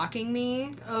stalking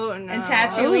me Oh no. and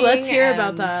tattooing. Ooh, let's hear and-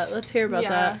 about that. Let's hear about Yeah.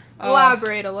 that.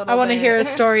 Elaborate a little I want to bit. hear a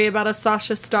story about a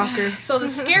Sasha stalker. So the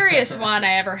scariest one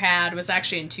I ever had was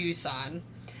actually in Tucson,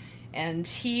 and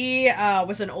he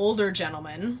was an older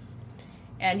gentleman,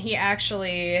 and he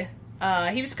actually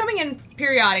he was coming in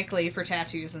periodically for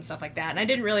tattoos and stuff like that, and I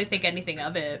didn't really think anything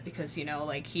of it because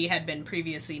like he had been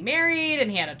previously married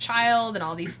and he had a child and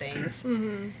all these things,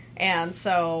 and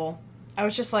so I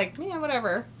was just like, yeah,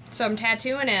 whatever. So I'm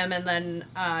tattooing him, and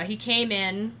then he came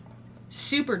in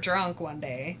super drunk one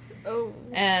day. Oh.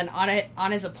 And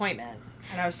on his appointment,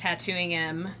 and I was tattooing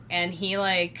him, and he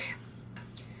like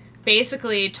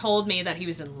basically told me that he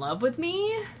was in love with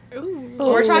me. Ooh.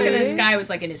 We're talking Okay. this guy was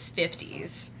like in his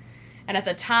 50s, and at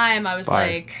the time I was Fire.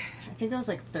 like, I think I was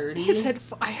like 30, He said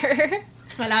fire.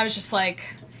 and I was just like,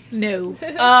 No.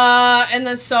 and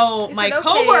then so He my said, "Okay,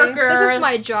 coworker, This is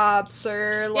my job,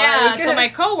 sir. Like, yeah, so my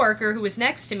coworker who was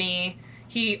next to me,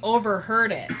 he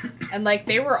overheard it, and like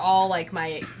they were all like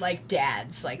my like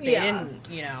dads, like they Yeah. didn't,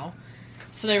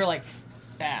 so they were like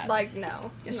bad. Like, no.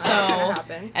 So, Not gonna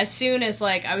happen. as soon as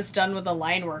like I was done with the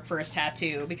line work for his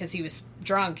tattoo, because he was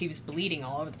drunk, he was bleeding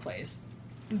all over the place,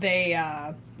 they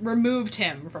removed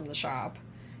him from the shop.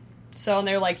 So, and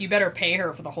they're like, you better pay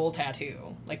her for the whole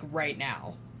tattoo, like right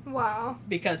now, Wow.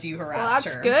 because you Well, harassed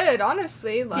that's her. good,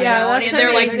 honestly. Like, Yeah, And that's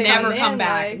they're like, amazing. never in, come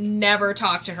back, like- never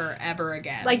talk to her ever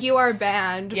again. Like, you are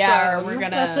banned. yeah, or from- we're gonna.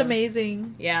 That's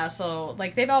amazing. Yeah, so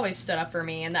like they've always stood up for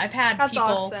me, and I've had That's people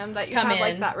awesome that you come have,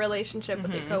 like, in. that relationship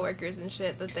with your coworkers and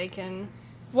shit that they can...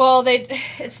 Well,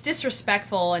 it's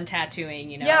disrespectful in tattooing,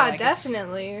 yeah, like, it's-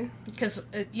 definitely. Because,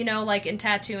 like in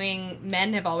tattooing,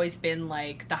 men have always been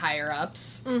like the higher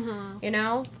ups,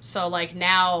 Mm-hmm. So, like,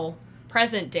 now,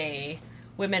 present day,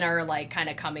 women are like kind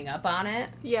of coming up on it.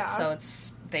 Yeah. So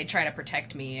they try to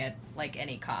protect me at like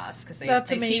any cost because they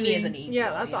That's see me as amazing. an equal. Yeah,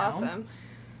 that's awesome.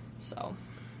 So,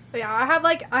 But yeah, I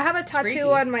have a tattoo freaky.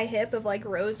 on my hip of like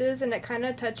roses, and it kind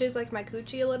of touches like my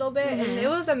coochie a little bit. And it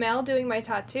was a male doing my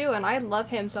tattoo, and I love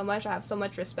him so much. I have so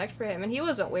much respect for him, and he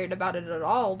wasn't weird about it at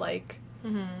all. Like,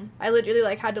 I literally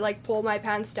like had to like pull my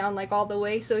pants down like all the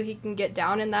way so he can get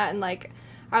down in that, and like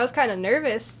I was kind of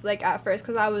nervous like at first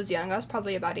because I was young. I was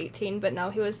probably about 18, but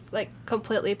no, he was like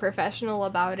completely professional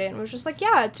about it and was just like,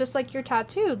 yeah, it's just like your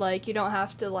tattoo. Like you don't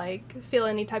have to like feel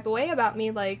any type of way about me.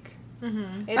 Like.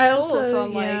 It's I cool, also, so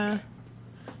I'm yeah. like,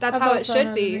 that's I've how it also should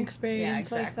had be. an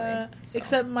experience Yeah, like exactly. that. So-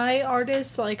 Except my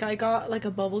artist, like I got like a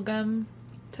bubblegum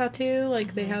tattoo.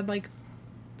 Like they had like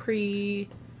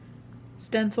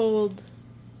pre-stenciled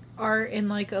art in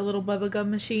like a little bubblegum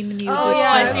machine, and you would Oh, just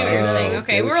yeah, I press see what it. you're saying.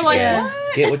 Okay, we were like, Yeah.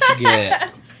 what? Get what you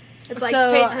get. It's like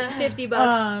So, pay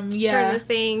 $50 yeah. for the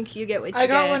thing, you get what you I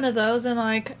got get. one of those, and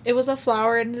like it was a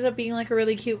flower. It ended up being like a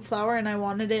really cute flower, and I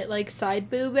wanted it like side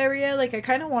boob area. Like I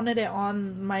kind of wanted it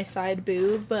on my side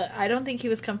boob, but I don't think he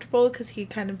was comfortable because he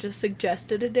kind of just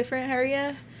suggested a different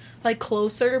area, like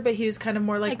closer. But he was kind of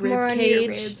more like rib more under cage. your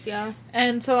ribs, yeah.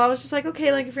 And so I was just like,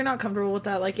 okay, like if you're not comfortable with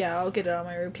that, like yeah, I'll get it on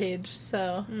my rib cage.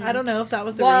 So I don't know if that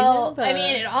was the Well, reason. But I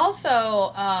mean, it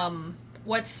also,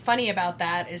 what's funny about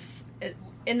that is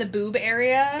in the boob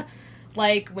area,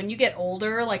 like when you get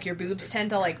older, like your boobs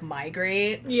tend to like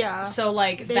migrate. Yeah. So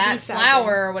like They be that sagging.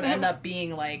 flower would end up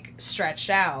being like stretched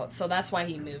out. So that's why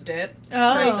he moved it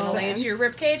personally sense. into your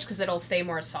rib cage because it'll stay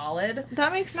more solid.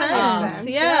 that makes sense. That makes sense,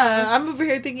 Yeah. I'm over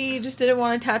here thinking he just didn't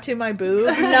want to tattoo my boob.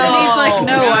 And he's No, like,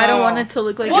 no, I don't no. want it to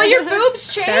look like. Well, your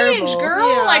boobs change, Terrible. girl.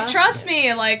 Yeah. Like trust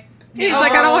me, like. He's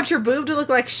like, I don't want your boob to look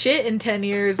like shit in 10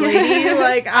 years, lady.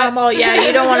 Like, I'm all, yeah,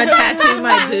 you don't want to tattoo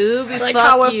my boob. Like, Fuck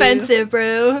how you. offensive,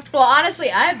 bro. Well,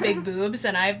 honestly, I have big boobs,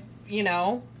 and I've,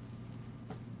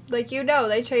 Like, you know,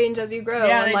 they change as you grow.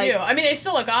 Yeah, and, they like, do. I mean, they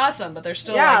still look awesome, but they're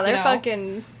still yeah, like, you they're know,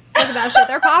 fucking. Look at that shit.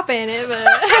 They're popping it,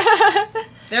 but.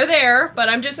 they're there. But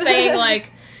I'm just saying,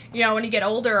 like, you know, when you get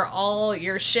older, all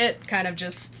your shit kind of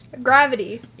just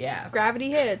Gravity. yeah.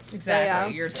 Gravity hits. Exactly. So, yeah.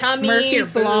 Your tummy,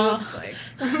 Murphy's your Law. boobs, like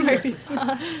Murphy's Law.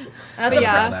 that's But a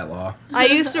yeah. That law. I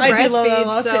used to I do love that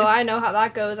law, breastfeed, so too. I know how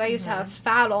that goes. I used to have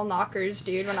fat all knockers,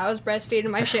 dude. When I was breastfeeding,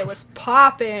 my shit was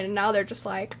popping, and now they're just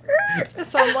like,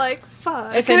 so I'm like,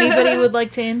 fuck. If anybody would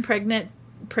like to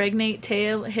impregnate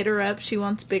Tail, hit her up. She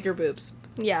wants bigger boobs.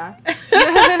 yeah,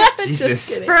 Jesus. Just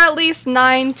kidding. for at least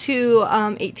 9 to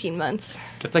 18 months.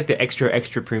 That's like the extra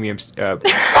premium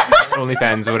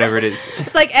OnlyFans, whatever it is.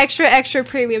 It's like extra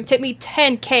premium. Tip me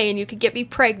 $10K, and you could get me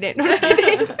pregnant. I'm just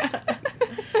kidding.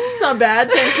 It's not bad.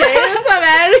 10K. That's not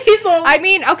bad. He's all I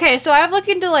mean, okay, so I've looked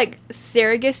into like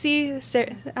surrogacy,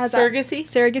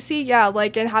 surrogacy. yeah,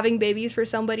 like and having babies for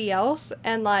somebody else,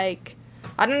 and like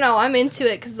I don't know, I'm into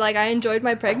it because like I enjoyed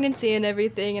my pregnancy and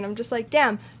everything, and I'm just like,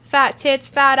 damn, fat tits,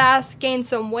 fat ass, gain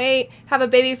some weight, have a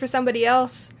baby for somebody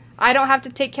else. I don't have to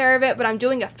take care of it, but I'm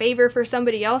doing a favor for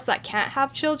somebody else that can't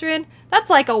have children. That's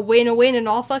like a win-win in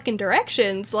all fucking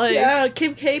directions. Like, Yeah,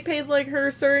 Kim K paid like her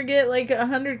surrogate like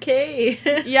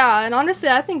 $100K. yeah, and honestly,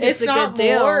 I think it's a not good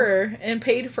deal. more, and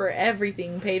paid for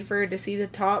everything. Paid for her to see the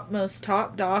most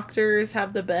top doctors,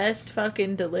 have the best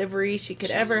fucking delivery she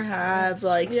could ever Jesus have. Christ.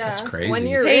 Like, Yeah, That's crazy. when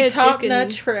you're paid rich, top you can...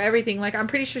 notch for everything. Like, I'm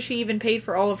pretty sure she even paid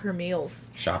for all of her meals.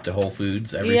 Shop to Whole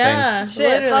Foods, everything. Yeah,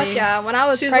 Shit, literally. fuck yeah. When I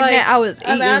was She's pregnant, like, I was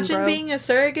eating, imagine bro. being a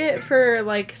surrogate for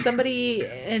like somebody,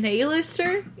 an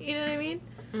A-lister. You know what I mean?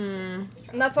 And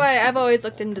that's why I've always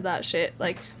looked into that shit.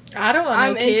 Like, I don't want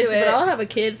I'm no into kids, but it. I'll have a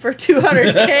kid for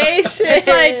 $200K. Shit. it's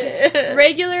like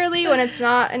regularly when it's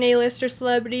not an A-lister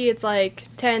celebrity, it's like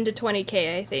 10 to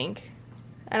 20K, I think.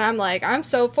 And I'm like, I'm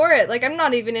so for it. Like, I'm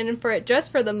not even in for it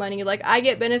just for the money. Like, I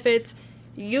get benefits,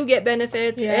 you get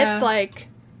benefits. Yeah. It's like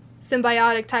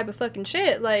symbiotic type of fucking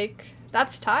shit. Like,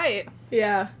 that's tight.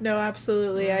 Yeah, no,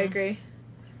 absolutely, I agree.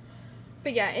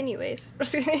 But yeah, anyways.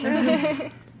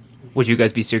 Would you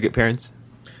guys be surrogate parents?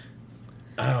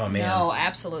 Oh man. no,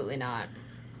 absolutely not.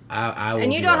 I will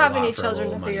And you do don't a have lot any for a children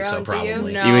little of money, your so own, do you?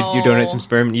 probably. No. You donate some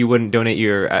sperm. You wouldn't donate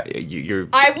your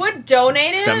I would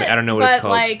donate it. Stomach- I don't know what but it's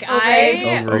called. Like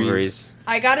Ovaries? ovaries.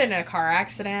 I got in a car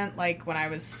accident like when I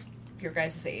was your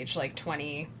guys' age, like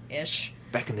 20-ish.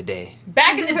 Back in the day.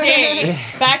 Back in the day.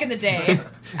 Back in the day.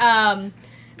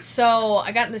 So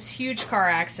I got in this huge car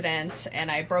accident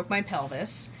and I broke my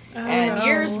pelvis. And no.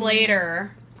 years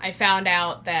later, I found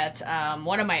out that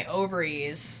one of my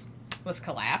ovaries was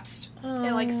collapsed. It,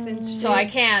 like, cinched So it. I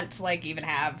can't, like, even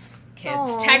have kids,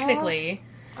 Aw. technically.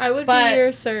 I would But- be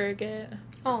your surrogate.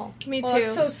 Oh, me Well, too.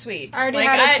 it's so sweet. I already Like,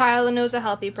 had a child and it was a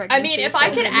healthy pregnancy. I mean, if so I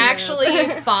could hit me up. actually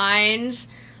find,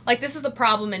 like, this is the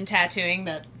problem in tattooing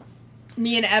that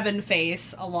me and Evan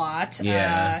face a lot.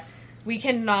 Yeah. We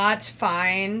cannot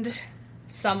find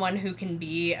someone who can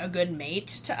be a good mate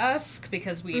to us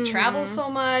because we travel so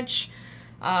much.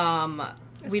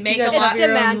 We make You a guys lot. have your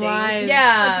own demanding. lives.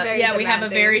 Yeah, It's very yeah, we have a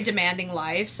demanding. very demanding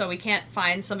life, so we can't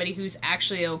find somebody who's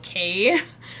actually okay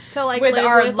So, like, with live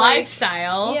our with, like-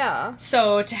 lifestyle. Yeah.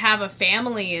 So to have a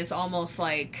family is almost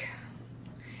like,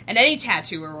 and any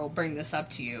tattooer will bring this up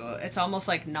to you, it's almost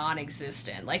like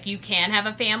non-existent. Like, you can have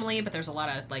a family, but there's a lot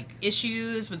of, like,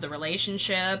 issues with the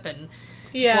relationship and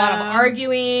just a lot of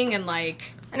arguing and,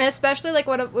 like... And especially, like,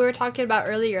 what we were talking about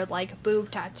earlier, like,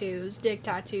 boob tattoos, dick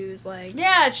tattoos, like...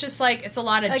 Yeah, it's just, like, it's a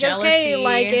lot of Like, jealousy. okay,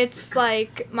 like, it's,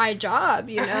 like, my job,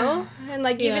 you know? And,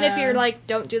 like, even if Yeah. you're, like,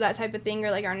 don't do that type of thing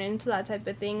or, like, aren't into that type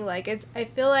of thing, like, it's... I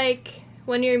feel like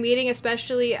when you're meeting,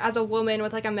 especially as a woman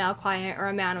with, like, a male client or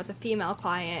a man with a female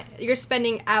client, you're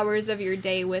spending hours of your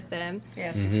day with them.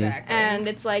 Yes, exactly. And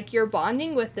it's, like, you're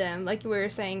bonding with them, like we were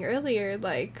saying earlier,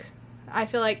 like... I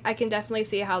feel like I can definitely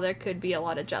see how there could be a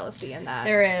lot of jealousy in that.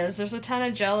 There is. There's a ton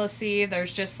of jealousy.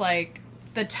 There's just, like,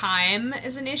 the time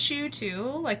is an issue, too.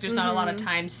 Like, there's not a lot of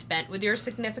time spent with your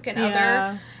significant Yeah.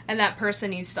 other. And that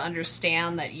person needs to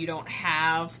understand that you don't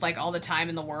have, like, all the time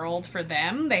in the world for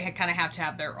them. They kind of have to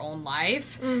have their own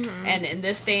life. And in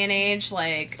this day and age,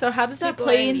 like... So how does that People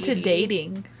play are into needy.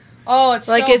 dating? Oh, it's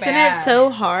Like, so isn't bad. it so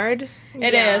hard?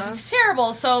 It Yeah. is. It's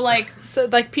terrible. So, like... So,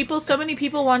 like, so many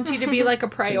people want you to be, like, a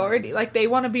priority. Like, they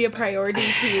want to be a priority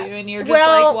to you, and you're just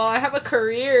Well- like, well, I have a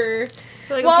career.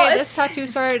 Like, Well, okay, it's- this tattoo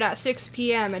started at 6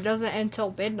 p.m. It doesn't end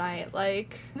till midnight.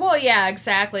 Like, Well, yeah,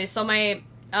 exactly. So my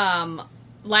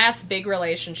last big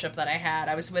relationship that I had,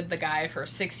 I was with the guy for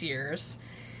 6 years,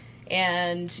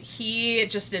 and he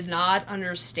just did not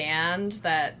understand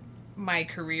that my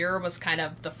career was kind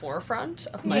of the forefront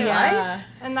of my life.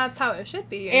 and that's how it should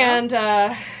be. You know? And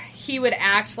he would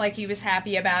act like he was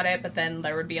happy about it, but then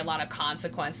there would be a lot of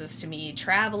consequences to me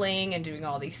traveling and doing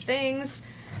all these things.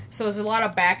 So it was a lot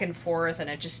of back and forth, and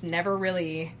it just never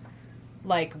really,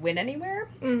 like, went anywhere.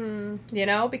 Mm-hmm. You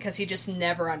know, because he just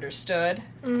never understood.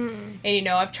 Mm-hmm. And, you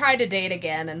know, I've tried to date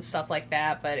again and stuff like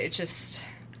that, but it just...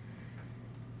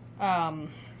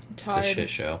 It's It's a hard. shit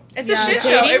show. It's Yeah, a shit show.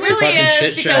 dating It is really a fucking is.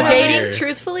 shit show Because out Dating, here.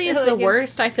 truthfully, is Like, the it's-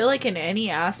 worst, I feel like, in any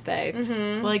aspect.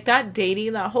 Mhm. Like,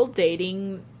 that whole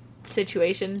dating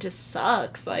situation just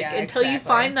sucks. Like, Yeah, until you exactly.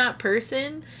 find that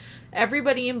person,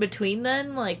 everybody in between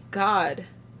then, like, God,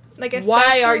 Like,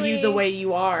 why are you especially- the way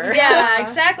you are? Yeah,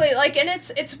 exactly. Like, and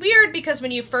it's weird because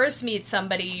when you first meet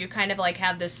somebody, you kind of like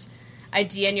have this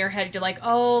idea in your head. You're like,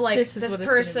 oh, like This this, is what it's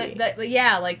gonna person, be. that,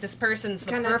 yeah, like this person's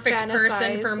the Kinda perfect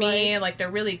person fantasize, for me. Like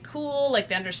they're really cool. Like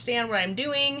they understand what I'm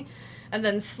doing. And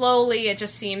then slowly, it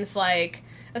just seems like,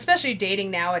 especially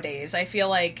dating nowadays, I feel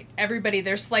like everybody,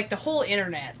 there's like the whole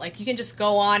internet. Like you can just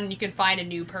go on and you can find a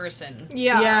new person.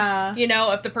 Yeah. Yeah. You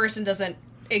know, if the person doesn't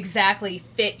exactly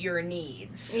fit your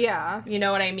needs. Yeah. You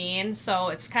know what I mean? So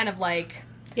it's kind of like,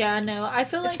 Yeah, no, I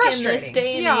feel It's like in this frustrating.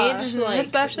 day and Yeah, age, mhm, like,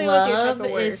 especially with your type love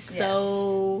of work. is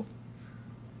so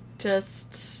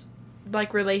just,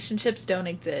 like, relationships don't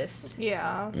exist.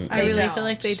 Yeah. I They really don't. feel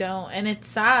like they don't. And it's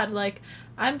sad. Like,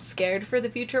 I'm scared for the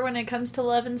future when it comes to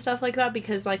love and stuff like that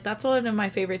because, like, that's one of my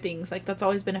favorite things. Like, that's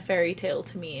always been a fairy tale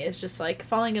to me. Is just, like,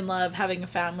 falling in love, having a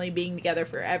family, being together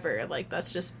forever. Like,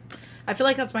 that's just... I feel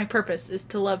like that's my purpose, is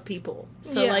to love people.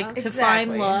 So, Yeah, like, to exactly.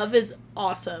 find love is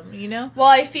awesome, you know? well,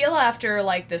 I feel after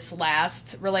like this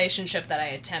last relationship that I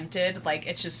attempted, like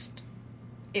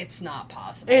it's not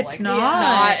possible. It's like,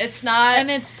 not. It's not. And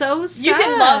it's so sad. you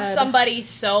can love somebody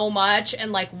so much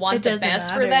and like want It the doesn't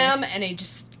best for matter. them, and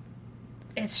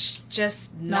it's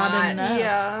just Not not. enough.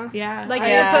 Yeah. Yeah. Like,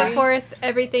 Yeah. you put forth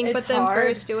everything, It's put them hard.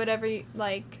 first, do whatever you,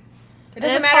 like... It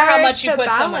doesn't And it's matter how hard much you to put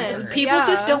someone balance. first. People Yeah.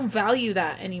 just don't value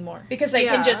that anymore. Because they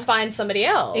Yeah. can just find somebody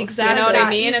else. Exactly. You know what I That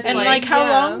mean? easy. It's And like, like, how yeah.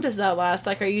 long does that last?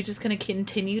 Like, are you just going to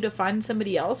continue to find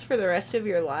somebody else for the rest of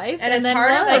your life? and it's then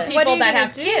harder what? for Like, what are people you that gonna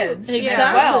have do? kids as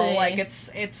Exactly. well. Like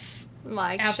it's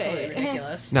Like, absolutely shit.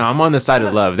 ridiculous. No, I'm on the side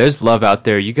of love. There's love out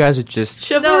there. You guys are just.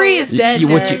 Chivalry No. is dead.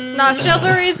 What Derek. you- Nah,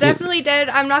 chivalry is definitely dead.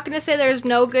 I'm not gonna say there's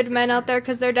no good men out there,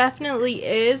 because there definitely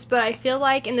is, but I feel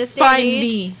like in this day and Find age,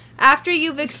 me. after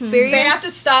you've experienced... They have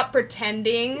to stop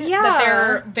pretending Yeah.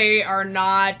 that they are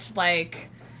not like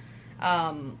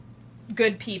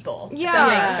good people. If Yeah.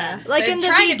 that makes sense. Like, They're in the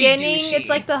trying to be beginning, douchey. it's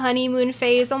like the honeymoon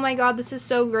phase. Oh my god, this is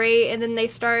so great. And then they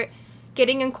start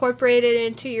getting incorporated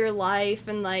into your life,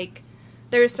 and like,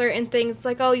 there's certain things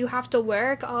like, oh, you have to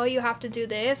work, oh, you have to do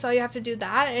this, oh, you have to do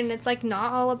that, and it's like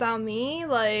not all about me.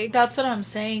 Like, That's what I'm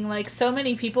saying. Like, so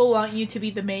many people want you to be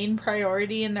the main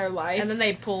priority in their life. and then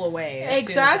they pull away. As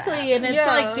Exactly. soon as And it it's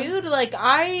Yeah. like, dude, like,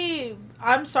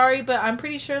 I'm sorry, but I'm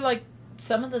pretty sure, like,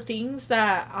 some of the things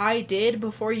that I did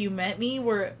before you met me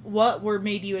were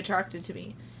made you attracted to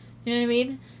me. You know what I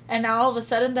mean? And now all of a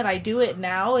sudden that I do it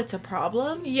now, it's a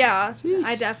problem. yeah, Jeez.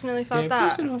 I definitely felt Damn that.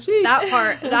 personal. Jeez. That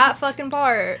part, that fucking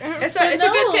part. It's a But it's a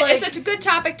good no, like- it's a good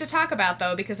topic to talk about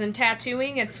though, because in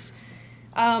tattooing it's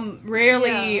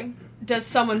rarely Yeah. does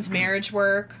someone's marriage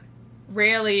work.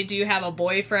 Rarely do you have a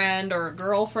boyfriend or a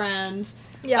girlfriend.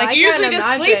 Yeah, like I you're usually can't just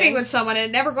imagine. sleeping with someone and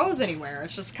it never goes anywhere.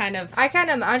 It's just kind of I can't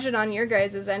imagine on your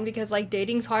guys' end, because like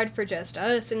dating's hard for just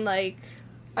us, and like,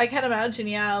 I can imagine,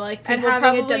 yeah, like, And people having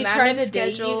a probably trying to demanding date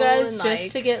you schedule guys and, just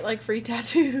like- to get, like, free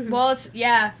tattoos. well, it's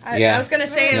Yeah. I was gonna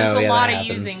say there's No, a yeah, lot that of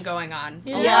happens. using going on. A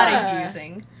lot Yeah. of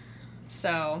using.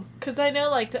 So Because I know,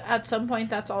 like, at some point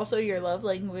that's also your love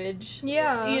language.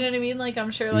 Yeah. You know what I mean? Like,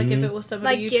 I'm sure, like, if Mhm. it was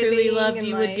somebody Like, you truly giving loved, and,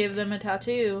 you would like- give them a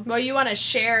tattoo. well, you want to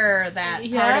share that part of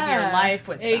your Yeah. life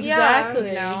with someone. Exactly.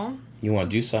 You know. You want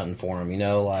to do something for them, you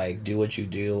know, like do what you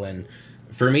do. And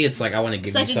for me, it's like I want to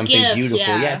give It's you like a something gift, beautiful.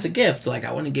 yeah. Yeah, it's a gift. Like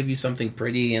I want to give you something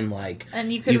pretty and like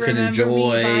And you could You can remember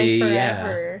enjoy- me by yeah.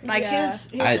 forever. Like Yeah. his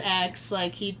I- ex,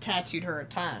 like he tattooed her a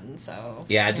ton. So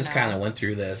yeah. I you just know. kind of went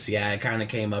through this. Yeah, it kind of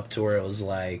came up to where it was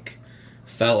like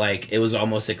felt like it was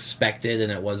almost expected,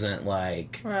 and it wasn't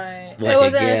like Right. like it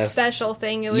wasn't a a, gift. special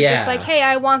thing. It was Yeah. just like, hey,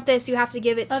 I want this. You have to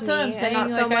give it to That's me. what I'm saying, And not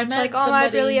so like, I much met like, oh, I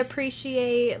somebody- really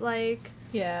appreciate, like...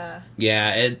 Yeah.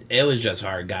 Yeah, it was just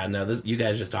hard. God, no, this you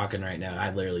guys just talking right now.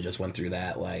 I literally just went through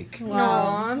that. Like,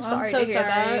 Wow. I'm sorry so to hear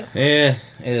that. it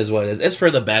is what it is. It's for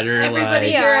the better. Everybody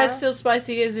like, Yeah. here at Still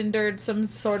Spicy has endured some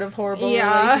sort of horrible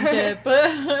Yeah. relationship. But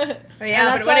And yeah,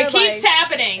 that's but when why, it keeps like-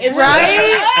 happening, It's it's just right?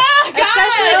 like, oh, God!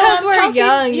 Especially No, 'cause I'm we're talking-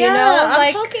 young, you yeah, know? I'm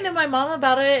Like- talking to my mom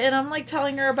about it, and I'm like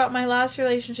telling her about my last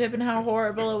relationship and how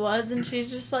horrible it was, and she's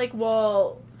just like,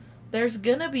 "Well, there's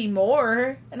gonna be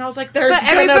more. And I was like, there's But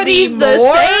gonna everybody's be the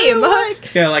more? same.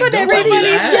 Like, Yeah, like, But don't tell me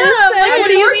everybody's that. yeah, like, what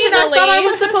do you mean? I thought I Unfortunately-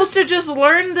 was supposed to just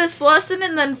learn this lesson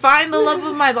and then find the love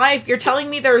of my life. You're telling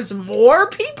me there's more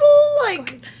people?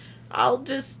 Like, I'll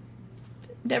just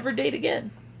never date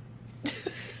again.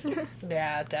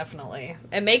 Yeah, definitely.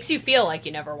 It makes you feel like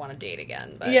you never want to date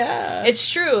again. But Yeah. it's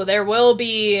true. There will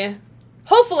be,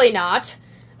 hopefully not,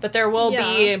 but there will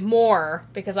be Yeah. more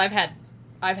because I've had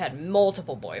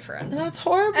multiple boyfriends. That's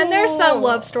horrible. And there's some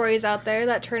love stories out there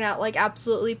that turn out like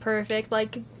absolutely perfect,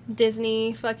 like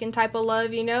Disney fucking type of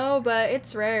love, you know, but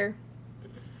it's rare.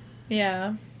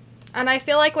 Yeah. And I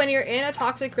feel like when you're in a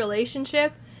toxic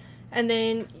relationship and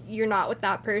then you're not with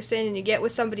that person and you get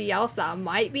with somebody else that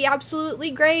might be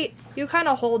absolutely great, you kind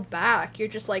of hold back. You're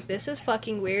just like, this is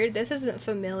fucking weird. This isn't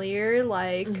familiar.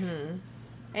 Like,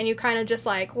 and you kind of just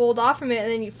like hold off from it and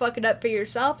then you fuck it up for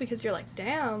yourself because you're like,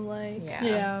 damn, like.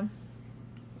 Yeah.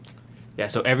 Yeah,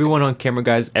 so everyone on camera,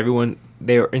 guys, everyone,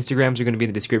 their Instagrams are going to be in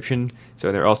the description.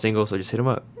 So they're all single, so just hit them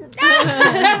up.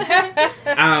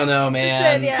 I don't know, man.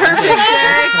 Said, yeah.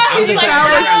 I'm just,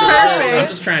 That I'm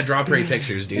just trying to draw pretty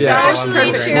pictures, dude. Yeah. That's all I'm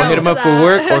doing Absolutely right true. We'll now. hit them up to for that.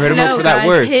 work or hit them No, up for that guys,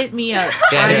 work. hit me up.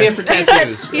 Yeah, hit me up for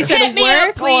tattoos. You said Hit me work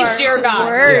up, please, or dear God.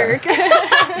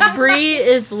 work. Bree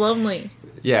is lonely.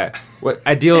 Yeah. What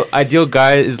ideal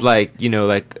guy is like, you know,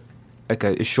 like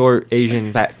a short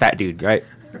Asian fat dude, right?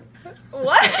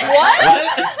 What?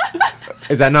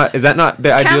 Is that not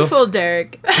the ideal? Cancel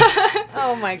Derek.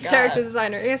 Oh my god. Character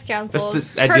designer is canceled.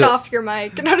 That's the Turn ideal- off your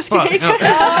mic. No, just Fuck, kidding. no.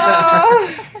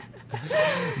 Oh.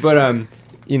 But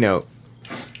you know,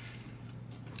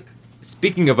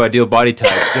 speaking of ideal body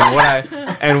types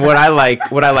and what I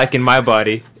like in my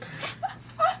body.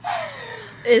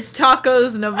 Is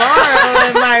tacos Navarro,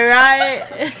 am I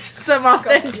right? Some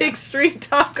authentic street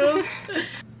tacos.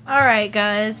 All right,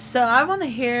 guys. So I want to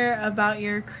hear about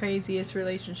your craziest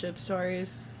relationship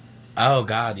stories. Oh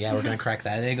God, yeah, we're gonna crack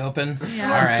that egg open. Yeah.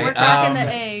 All right. We're cracking the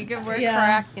egg. We're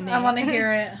cracking it. I want to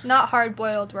hear it. Not hard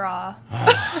boiled raw.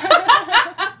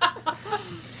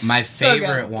 My So good.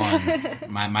 favorite one,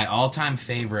 my all-time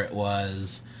favorite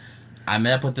was, I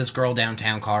met up with this girl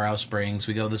downtown Colorado Springs.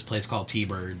 We go to this place called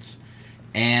T-Birds,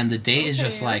 and the date is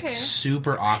just like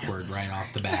super awkward right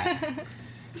off the bat.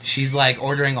 She's like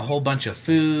ordering a whole bunch of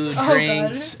food, Oh,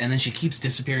 drinks, and then she keeps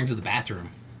disappearing to the bathroom.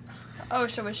 Oh,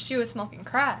 so she was smoking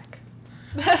crack.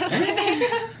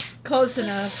 Close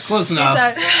enough. Close She enough.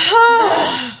 said,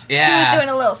 Yeah. She was doing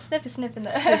a little sniff in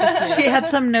the She had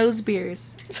some nose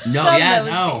beers. No, some yeah, nose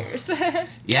no. beers.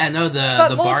 Yeah, no, But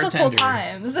the multiple bartender.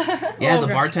 times. Yeah, Oh, the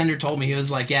gosh. bartender told me, he was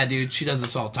like, yeah, dude, she does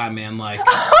this all the time, man. Like,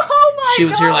 Oh my she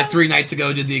was here God. like 3 nights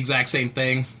ago, did the exact same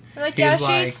thing. Like, He yeah, was she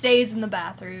like- stays in the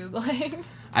bathroom. Like,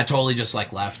 I totally just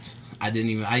like left. I didn't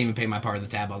even pay my part of the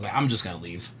tab. I was like, I'm just gonna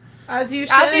leave. As you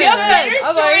should. As you You have better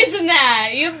I'm stories than that.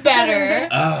 You better.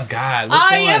 Oh God, which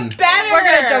Oh, you one? better. we're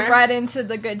gonna jump right into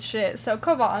the good shit. So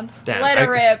come on, Damn, let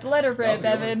her I- rip,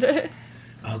 Evan.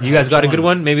 Oh, God, You guys which got a good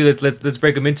ones? one? Maybe let's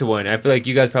break them into one. I feel like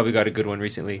you guys probably got a good one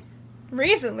recently.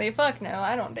 Recently, fuck no,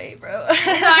 I don't date, bro.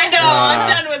 I know. I'm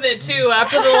done with it too.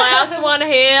 After the last one,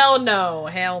 hell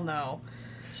no.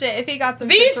 Shit, if he got some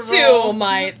These shit to two roll.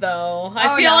 might though.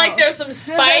 I Oh, feel no. like there's some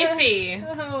spicy,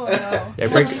 Oh no. Yeah,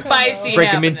 some break spicy. them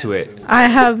happening. into it. I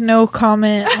have no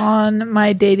comment on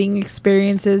my dating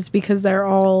experiences because they're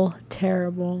all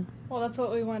terrible. Well, that's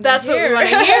what we want. That's to what hear. we want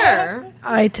to hear.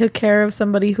 I took care of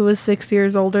somebody who was 6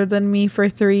 years older than me for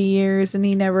 3 years and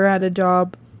he never had a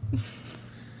job.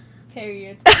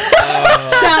 Period.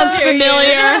 Sounds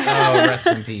familiar. Oh, rest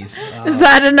in peace. Oh. Is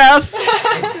that enough?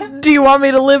 Do you want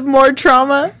me to live more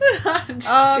trauma?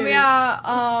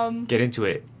 Yeah. Get into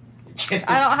it.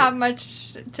 I don't have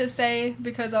much to say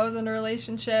because I was in a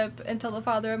relationship until the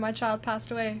father of my child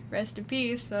passed away. Rest in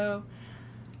peace. So.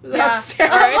 That's yeah.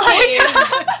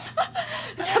 terrible.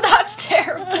 So that's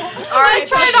terrible. I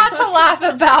try not to laugh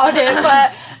about it,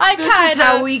 but I This is how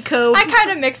kind of we cope. I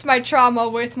kind of mix my trauma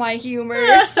with my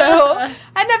humor. So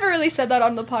I never really said that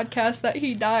on the podcast that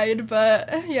he died,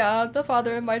 but yeah, the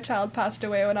father of my child passed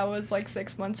away when I was like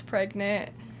 6 months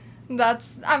pregnant.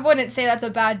 I wouldn't say that's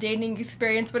a bad dating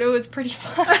experience, but it was pretty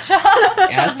fucked up.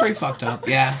 Yeah, it's pretty fucked up.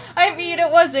 Yeah. I mean, it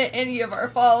wasn't any of our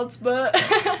faults, but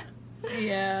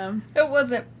Yeah. it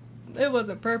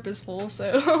wasn't purposeful,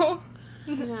 so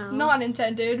not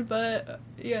intended, but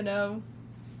you know.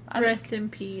 Rest in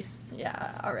peace.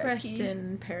 Yeah, R.I.P. Rest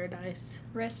in paradise.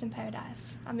 Rest in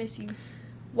paradise. I miss you.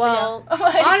 Well, Yeah.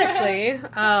 Like- honestly,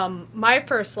 my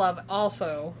first love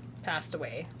also passed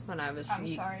away when I was I'm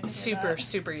sorry to hear super, that.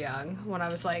 super young. When I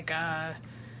was like, I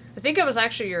think I was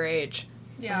actually your age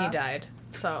when Yeah. he died.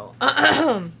 So,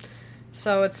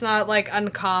 So it's not like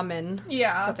uncommon for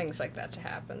Yeah. things like that to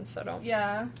happen. So don't.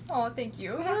 Yeah. Oh, thank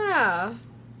you. Yeah.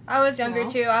 I was younger Aw.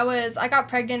 too. I got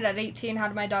pregnant at 18,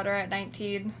 had my daughter at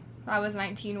 19. I was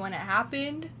 19 when it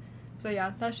happened. So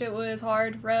yeah, that shit was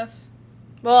hard, rough.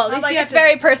 Well, at Not least like you have it's to.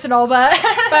 very personal, but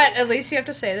But at least you have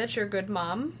to say that you're a good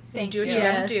mom. Thank you do what you. you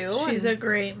gotta Yes, do. she's and- a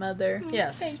great mother.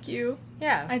 Yes. Thank you.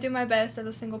 Yeah. I do my best as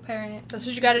a single parent. That's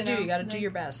what you gotta do. know, You gotta do like,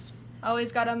 your best.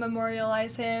 Always gotta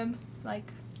memorialize him.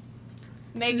 Like,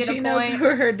 make it She a knows point. who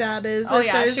her dad is. Oh if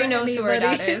yeah, there's she knows who her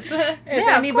anybody- dad is. If Yeah,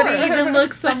 of anybody course. even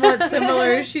looks somewhat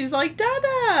similar, she's like, Dada!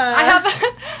 I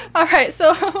have. All right,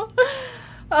 so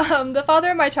the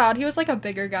father of my child, he was like a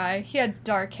bigger guy. He had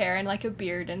dark hair and like a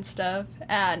beard and stuff.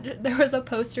 And there was a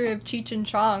poster of Cheech and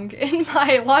Chong in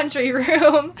my laundry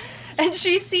room, and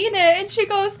she seen it and she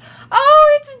goes,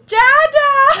 "Oh, it's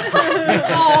Dada!"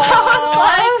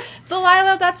 I was like,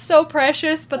 Delilah, that's so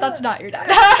precious, but that's not your dad.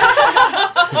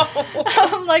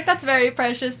 I'm like, that's very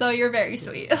precious, though. You're very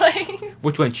sweet. Like,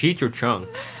 Which one, Cheech or Chung?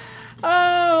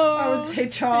 oh, I would say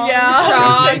Chong. yeah,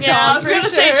 I Chong. Yeah, I was gonna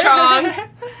say Chong.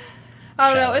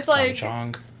 I don't know. Shout It's out to like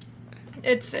Chong.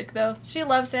 it's sick though. She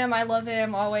loves him. I love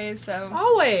him always. So,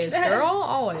 Always, girl.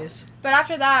 Always. but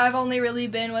after that, I've only really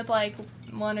been with like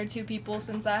one or two people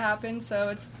since that happened. So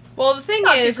it's Well, the thing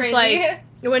not too is, crazy. like,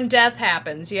 when death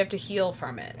happens, you have to heal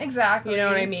from it. exactly. You know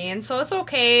what I mean? So it's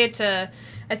okay to,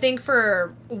 I think,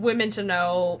 for women to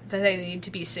know that they need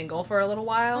to be single for a little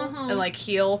while and, like,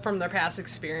 heal from their past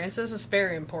experiences is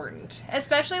very important.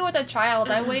 Especially with a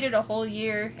child, I waited a whole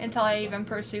year until I even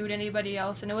pursued anybody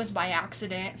else, and it was by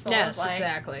accident. So I Yes, was like,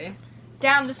 exactly.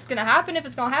 damn, this is gonna happen. If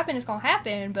it's gonna happen, it's gonna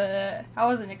happen. But I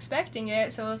wasn't expecting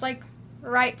it, so it was like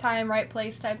right time, right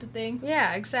place type of thing.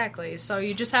 Yeah, exactly. So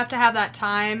you just have to have that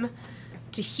time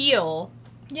to heal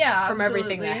Yeah, from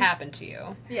everything that absolutely. happened to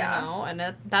you. Yeah. You know?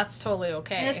 And that's totally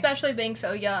okay. And especially being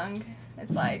so young,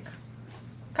 it's like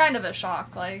kind of a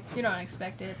shock. Like, you don't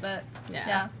expect it, but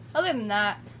yeah. Other than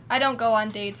that, I don't go on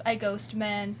dates. I ghost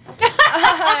men.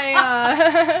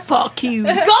 Fuck you.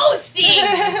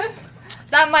 Ghosting!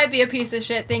 That might be a piece of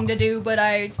shit thing to do, but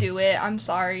I do it. I'm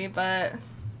sorry, but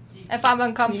if I'm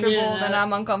uncomfortable, then I'm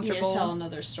You need uncomfortable. to tell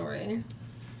another story.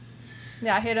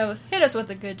 Yeah, hit us with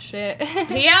the good shit.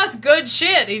 He has good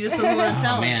shit. He just doesn't want to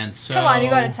tell Oh it. man, so Come on, you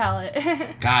gotta tell it.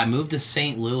 God, I moved to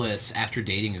St. Louis after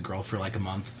dating a girl for like a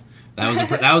month. That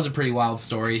was a pretty wild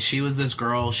story. She was this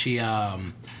girl. She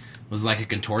was like a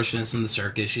contortionist in the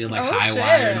circus. She had like Oh, high shit.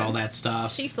 wire and all that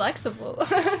stuff. She flexible.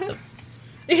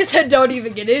 He said, "Don't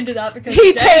even get into that because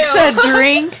He damn." takes a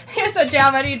drink. He said,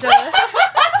 "Damn, I need to."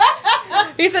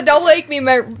 He said, "Don't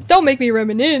make me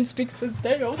reminisce because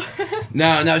damn."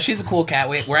 No, she's a cool cat.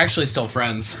 We're actually still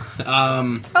friends.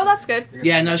 Oh, that's good.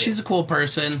 Yeah, no, she's a cool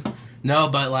person. No,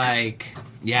 but like,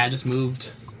 yeah, I just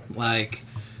moved. Like,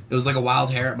 it was like a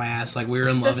wild hair at my ass. Like, we were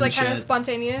in love Just like and kind of shit.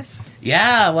 spontaneous.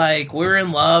 Yeah, like, we were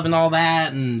in love and all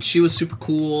that, and she was super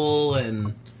cool,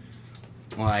 and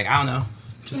like, I don't know.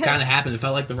 Just kind of happened. It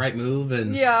felt like the right move,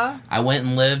 and Yeah. I went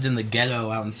and lived in the ghetto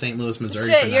out in St. Louis, Missouri.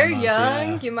 for Shit, 9 you're months, young.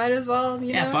 yeah. You might as well,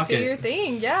 Yeah, know, fuck do it. your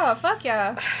thing. Yeah, fuck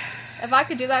yeah. If I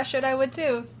could do that shit, I would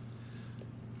too.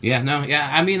 Yeah, no, yeah.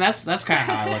 I mean, that's kind of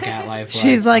how I look at life.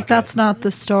 She's like, fuck that's it. not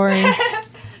the story.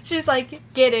 She's like,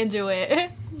 get into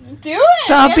it. Do it.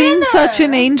 Stop get being in such there.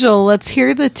 an angel. Let's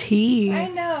hear the tea. I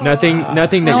know. Nothing that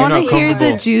I you're want not to hear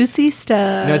comfortable. the juicy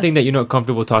stuff. Nothing that you're not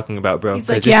comfortable talking about, bro. He's 'cause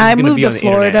like, this yeah, is I gonna moved be to on the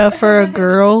Florida internet. for a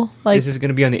girl. Like, This is going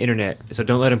to be on the internet, so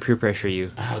don't let him peer pressure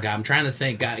you. Oh god, I'm trying to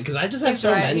think, because I just have He's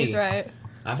so right. many. He's right.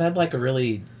 I've had like a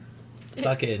really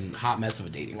fucking hot mess of a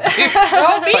dating life.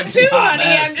 Oh, me Fucking too, hot honey.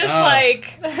 mess. I'm just Oh.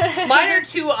 like, mine are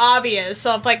too obvious.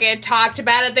 So if like I talked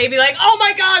about it, they'd be like, "Oh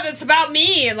my god, it's about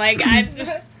me," and like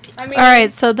I. I mean, all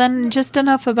right, so then just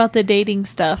enough about the dating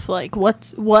stuff. Like,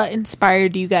 what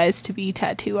inspired you guys to be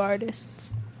tattoo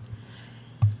artists?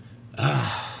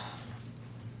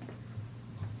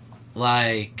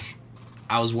 Like,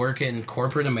 I was working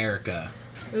corporate America,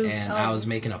 Ooh, and oh. I was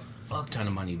making a fuck ton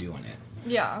of money doing it.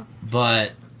 Yeah.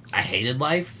 But I hated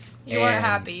life. You weren't and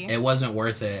happy. It wasn't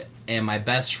worth it. And my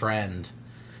best friend,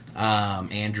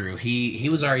 Andrew, he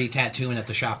was already tattooing at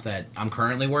the shop that I'm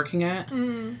currently working at.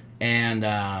 Mm-hmm. And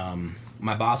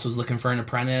my boss was looking for an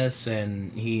apprentice,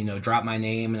 and he, dropped my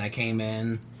name, and I came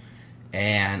in.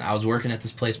 And I was working at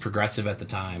this place, Progressive, at the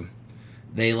time.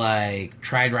 They,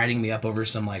 tried writing me up over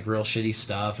some, real shitty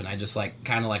stuff, and I just,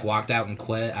 kind of, walked out and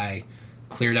quit. I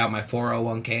cleared out my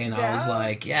 401k, and I was Yeah.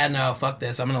 like, yeah, no, fuck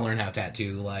this. I'm going to learn how to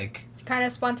tattoo. It's kind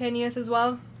of spontaneous as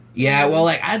well. Yeah, well,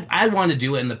 like, I wanted to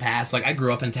do it in the past. Like, I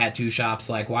grew up in tattoo shops,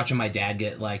 like, watching my dad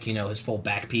get, like, you know, his full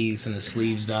back piece and his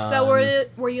sleeves done. So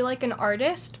were you, like, an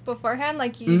artist beforehand?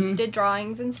 Like, you did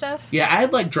drawings and stuff? Yeah, I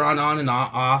had, like, drawn on and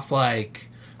off, like,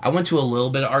 I went to a little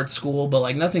bit of art school, but,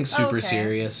 like, nothing super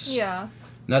serious. Yeah.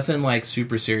 Nothing, like,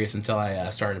 super serious until I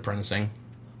started apprenticing.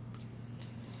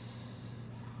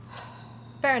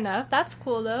 Fair enough. That's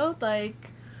cool, though. Like...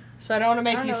 So I don't want to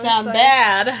make I you know, sound it's like-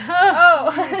 bad.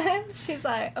 Oh. She's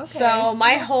like, okay. So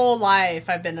my whole life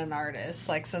I've been an artist,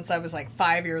 like since I was like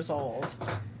 5 years old.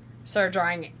 Started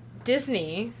drawing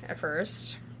Disney at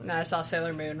first, and then I saw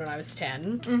Sailor Moon when I was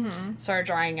 10. Mm-hmm. Started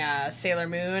drawing Sailor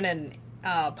Moon and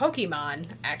Pokemon,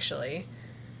 actually.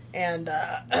 And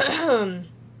I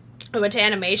went to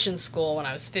animation school when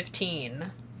I was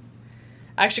 15.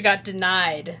 I actually got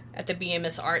denied at the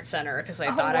BMS Art Center because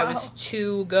I thought I was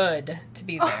too good to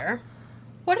be there.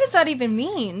 What does that even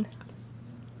mean?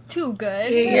 Too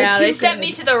good? Yeah, too they sent good.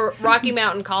 me to the Rocky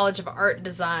Mountain College of Art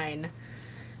Design,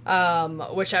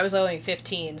 which I was only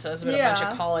 15, so it was with a bunch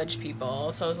of college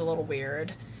people, so it was a little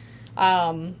weird.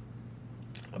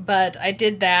 But I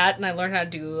did that, and I learned how to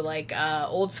do, like,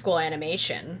 old school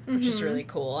animation, which is really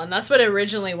cool. And that's what I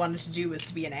originally wanted to do, was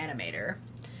to be an animator.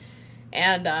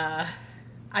 And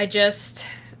I just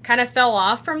kind of fell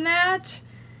off from that,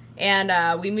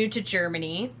 and we moved to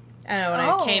Germany. And when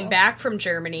I came back from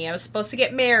Germany, I was supposed to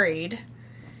get married,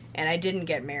 and I didn't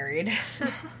get married.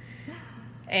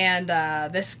 And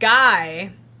this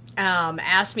guy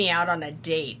asked me out on a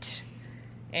date.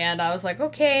 And I was like,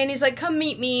 okay. And he's like, come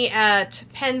meet me at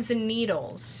Pens and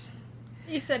Needles.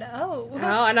 You said, oh.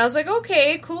 Oh, and I was like,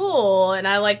 okay, cool. And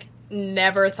I, like,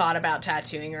 never thought about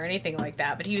tattooing or anything like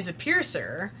that. But he was a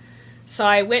piercer. So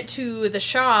I went to the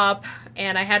shop,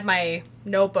 and I had my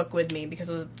notebook with me because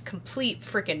I was a complete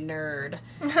freaking nerd.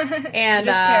 And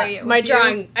Just carry it my with you.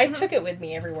 drawing, I took it with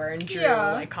me everywhere and drew,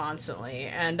 like, constantly.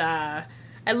 And I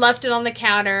left it on the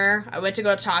counter. I went to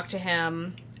go talk to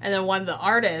him. And then one of the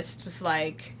artists was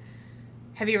like,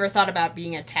 have you ever thought about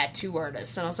being a tattoo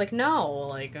artist? And I was like, no.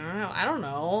 Like, I don't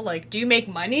know. Like, do you make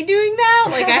money doing that?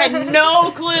 Like, I had no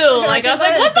clue. Like, I was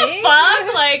like, what the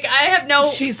fuck? Like, I have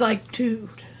no... She's like, dude.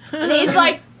 And he's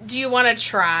like, do you want to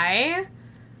try,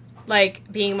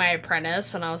 like, being my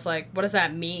apprentice? And I was like, what does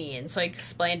that mean? So he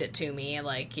explained it to me,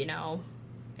 like, you know,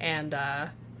 and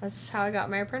that's how I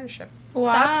got my apprenticeship.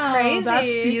 Wow, That's crazy.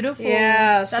 That's beautiful.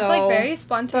 Yeah, That's, so... like, very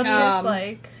spontaneous,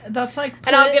 like... That's like.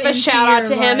 And I'll give a put shout out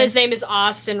into to your him. His life. name is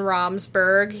Austin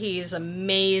Romsberg. He's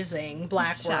amazing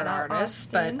blackboard Shout out,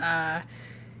 artist. Austin. But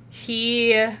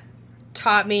he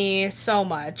taught me so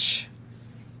much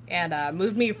and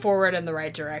moved me forward in the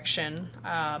right direction.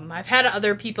 I've had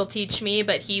other people teach me,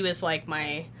 but he was like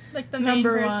my... Like the main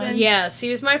Number person. one. Yes, he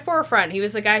was my forefront. He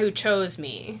was the guy who chose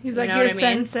me. He's You like know your what I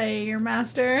mean? sensei, your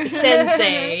master.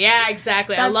 Sensei. Yeah,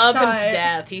 exactly. I That's love him tight. to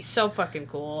death. He's so fucking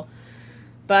cool.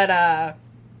 But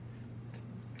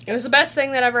it was the best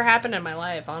thing that ever happened in my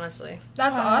life, honestly.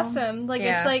 That's Wow. awesome. Like,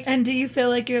 Yeah. it's like... And do you feel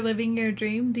like you're living your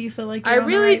dream? Do you feel like I you're on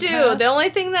the really right do. path? The only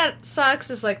thing that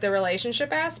sucks is like the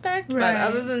relationship aspect. Right. But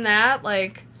other than that,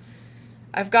 like,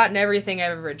 I've gotten everything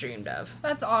I've ever dreamed of.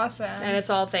 That's awesome. And it's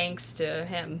all thanks to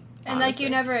him. And, like, you honestly.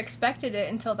 never expected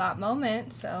it until that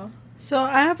moment, so... So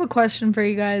I have a question for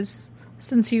you guys.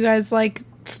 Since you guys like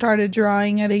started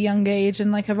drawing at a young age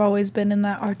and like have always been in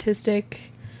that artistic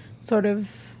sort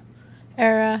of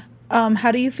era,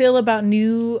 how do you feel about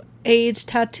new age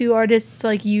tattoo artists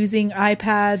like using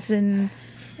iPads and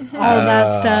all of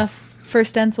that stuff for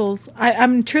stencils?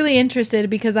 I'm truly interested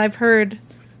because I've heard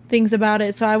things about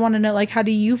it, so I want to know, like, how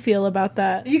do you feel about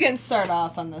that? You can start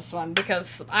off on this one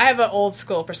because I have an old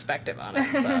school perspective on it.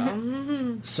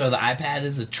 So So the iPad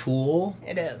is a tool,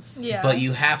 it is. Yeah. but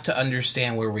you have to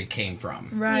understand where we came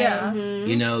from. Right. Yeah.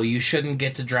 You know, you shouldn't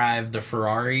get to drive the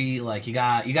Ferrari. Like, you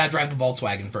got to drive the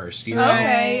Volkswagen first. You know,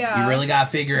 Okay, yeah. you really got to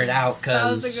figure it out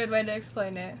That was because, a good way to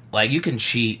explain it. like, you can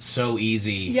cheat so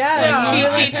easy. Yeah, like, cheat,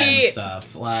 on cheat, iPad and cheat.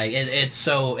 stuff. Like,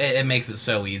 it makes it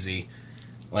so easy.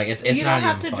 Like, it's You not don't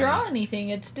have even to funny. draw anything.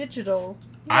 It's digital.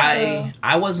 I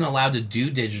wasn't allowed to do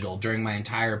digital during my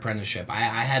entire apprenticeship. I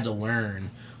had to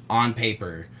learn on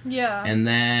paper. Yeah. And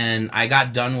then I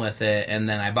got done with it, and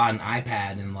then I bought an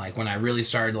iPad, and, like, when I really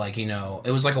started, like, you know,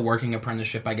 it was like a working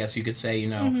apprenticeship, I guess you could say, you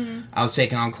know. I was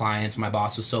taking on clients, my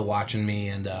boss was still watching me,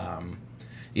 and,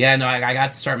 yeah, no, I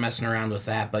got to start messing around with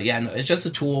that. But, yeah, no, it's just a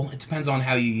tool. It depends on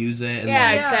how you use it. And, Yeah,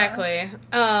 like, exactly.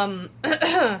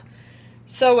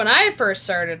 So when I first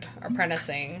started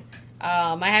apprenticing,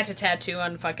 I had to tattoo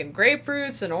on fucking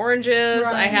grapefruits and oranges.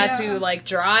 Right. I had Yeah. to, like,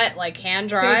 draw it, like, hand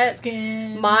draw Fake it.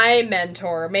 skin. My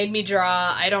mentor made me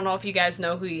draw, I don't know if you guys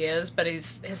know who he is, but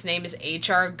his name is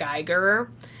H.R. Geiger.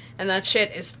 And that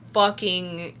shit is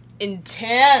fucking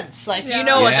intense. Like, you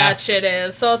know what Yeah. that shit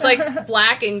is. So it's, like,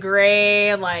 black and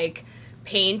gray, like,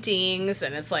 paintings,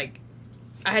 and it's, like,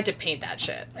 I had to paint that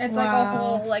shit. It's like a Wow.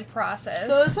 whole like process.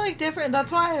 So it's like different.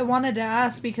 That's why I wanted to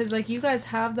ask, because like you guys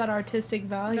have that artistic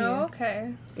value. no,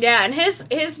 okay. Yeah, and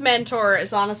his mentor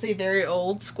is honestly very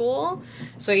old school,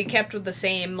 so he kept with the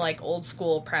same like old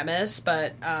school premise.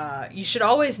 But you should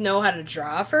always know how to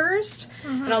draw 1st.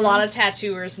 And a lot of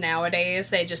tattooers nowadays,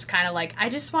 they just kind of like, I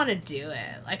just want to do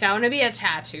it. Like I want to be a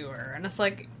tattooer, and it's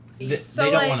like, So, they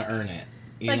don't like- want to earn it.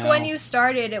 You Like know? when you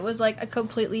started, it was like a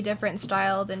completely different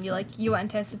style than you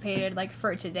anticipated like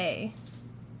for today.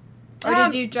 Or Um,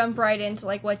 did you jump right into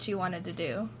like what you wanted to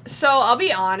do? So I'll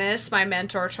be honest, my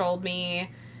mentor told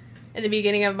me in the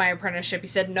beginning of my apprenticeship, he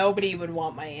said nobody would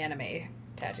want my anime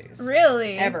tattoos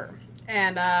Really? ever,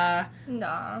 and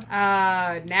Nah.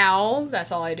 now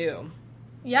that's all I do.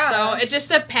 Yeah. So it just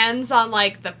depends on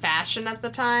like the fashion at the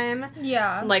time.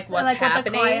 yeah. like, And, what's like what the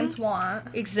happening. clients want.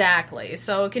 Exactly.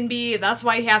 So it can be, that's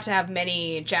why you have to have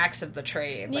many jacks of the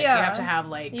trade. Like Yeah. you have to have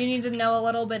like, You need to know a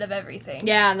little bit of everything.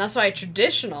 yeah, and that's why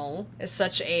traditional is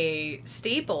such a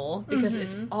staple because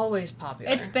it's always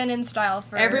popular. It's been in style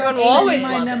for Everyone will It's always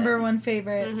my love it. number one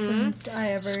favorite since I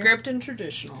ever. script and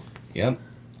traditional. Yep.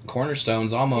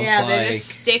 Cornerstone's almost Yeah, like they just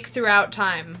stick throughout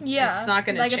time. Yeah. It's not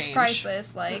going to like change. it's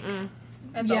priceless. Like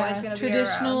it's always gonna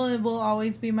traditional be around. it will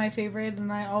always be my favorite,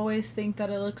 and I always think that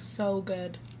it looks so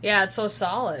good. Yeah, it's so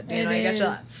solid. You It know, you got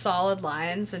your is. solid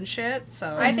lines and shit.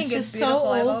 So I think it's beautiful.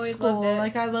 I've always loved it.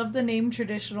 Like I love the name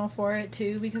traditional for it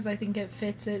too, because I think it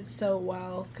fits it so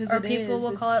well. Because Or people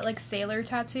will call it like sailor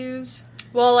tattoos.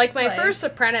 well, like my Like- first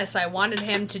apprentice, I wanted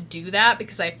him to do that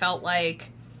because I felt like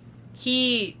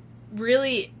he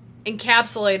really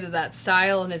encapsulated that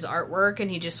style in his artwork, and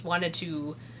he just wanted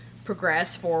to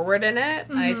progress forward in it.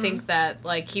 And I think that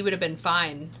like he would have been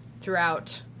fine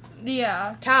throughout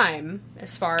Yeah. time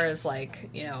as far as like,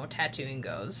 you know, tattooing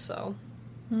goes. So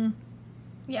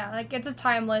Yeah, like it's a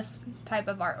timeless type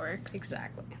of artwork.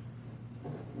 exactly.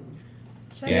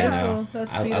 So yeah, yeah. no,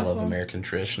 that's I love beautiful. American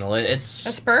traditional. It's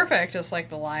That's perfect. Just like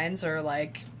the lines are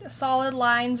like, Solid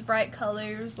lines, bright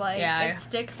colors, like Yeah. it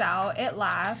sticks out, it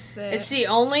lasts. it's the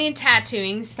only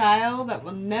tattooing style that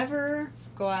will never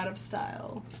go out of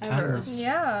style. It's Ever. timeless.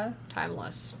 yeah.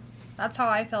 Timeless. That's how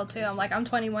I feel too. I'm like, I'm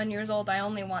 21 years old. I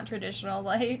only want traditional.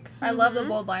 Like, I love the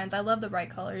bold lines. I love the bright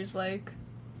colors. Like,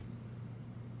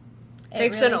 it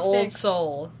Takes really an old sticks.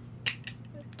 soul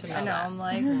to know I know. that. I'm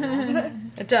like,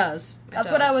 It does. It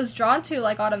that's what I does. was drawn to,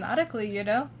 like automatically. You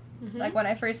know, like when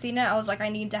I first seen it, I was like, I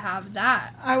need to have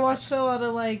that. I watched a lot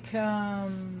of like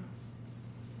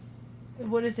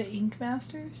what is it, Ink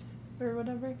Masters or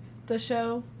whatever, the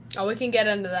show. Oh, we can get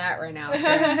into that right now.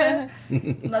 Too.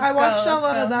 Let's I watched go, a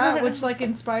lot let's of go. that, which like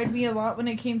inspired me a lot when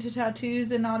it came to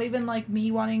tattoos, and not even like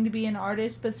me wanting to be an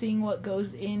artist, but seeing what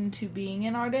goes into being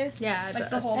an artist. Yeah, it Like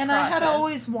the does. whole- And I had process.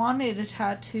 always wanted a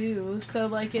tattoo, so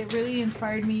like it really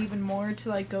inspired me even more to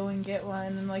like go and get one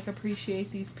and like appreciate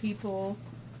these people.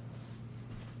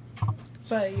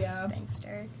 But yeah, Thanks,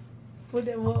 Derek.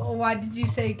 why did you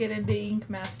say get into Ink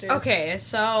Masters? Okay,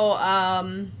 so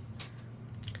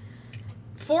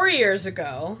 4 years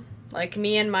ago, like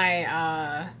me and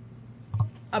my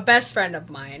a best friend of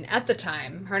mine at the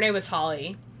time, her name was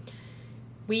Holly.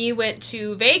 We went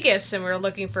to Vegas and we were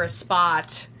looking for a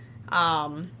spot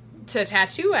to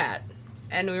tattoo at,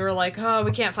 and we were like, oh,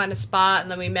 we can't find a spot,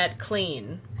 and then we met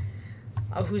Clean,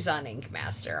 who's on Ink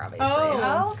Master, obviously. Oh.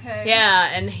 Oh, okay. Yeah,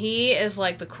 and he is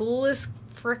like the coolest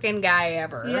freaking guy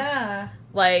ever. Yeah.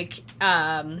 Like,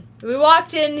 we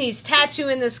walked in, he's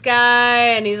tattooing this guy,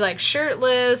 and he's like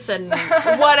shirtless and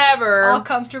whatever. All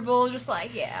comfortable, just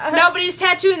like, yeah. No, but he's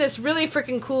tattooing this really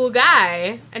freaking cool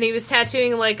guy, and he was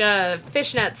tattooing like a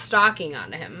fishnet stocking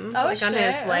on him. Oh, like on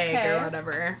his shit, leg okay. or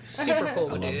whatever. Super cool,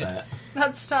 I love dude. that.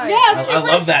 That's tight. Yeah, I super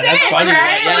love that. That's sick, funny.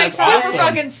 right? Yeah, Like that's super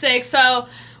awesome. fucking sick. So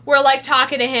we're like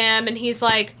talking to him, and he's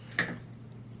like,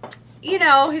 you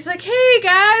know, he's like, hey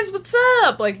guys, what's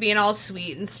up? Like being all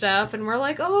sweet and stuff, and we're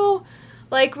like, oh,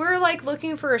 like we're like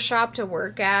looking for a shop to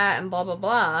work at and blah blah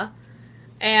blah.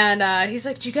 And he's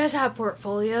like, do you guys have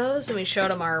portfolios? And we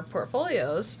showed him our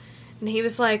portfolios, and he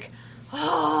was like,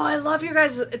 oh, I love your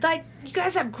guys. Like, you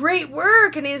guys have great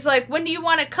work. And he's like, when do you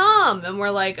want to come? And we're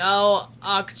like, oh,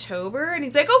 October. And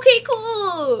he's like, okay,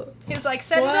 cool. He's like,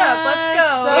 set it up, let's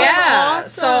go. That's Yeah. awesome.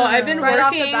 So I've been Right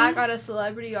off working. the bat, got a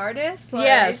celebrity artist. Like,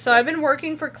 Yeah, so I've been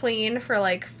working for Clean for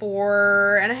like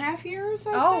 4.5 years.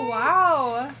 I'd Oh say.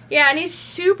 wow. Yeah, and he's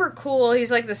super cool.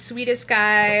 He's like the sweetest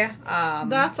guy.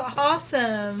 That's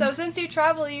awesome. So since you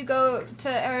travel, you go to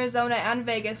Arizona and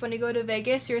Vegas. When you go to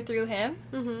Vegas, you're through him.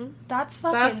 mhm. That's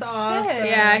fucking That's awesome. sick.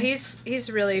 Yeah,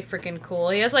 he's really freaking cool.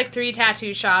 He has like 3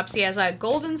 tattoo shops. He has a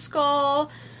Golden Skull,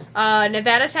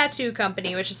 Nevada Tattoo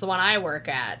Company, which is the one I work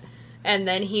at, and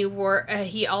then he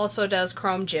also does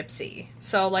Chrome Gypsy.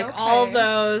 So like all of Okay.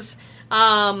 those,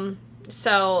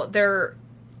 so they're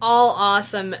all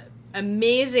awesome,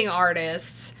 amazing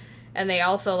artists, and they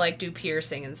also like do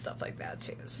piercing and stuff like that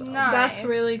too. So Nice. That's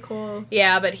really cool.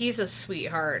 yeah, but he's a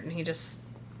sweetheart, and he just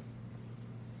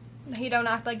He don't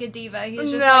act like a diva.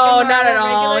 He's just no, like a not at normal,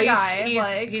 all. regular guy. He's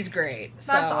like, he's great. that's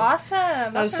so. awesome.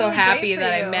 I'm That's so really happy great for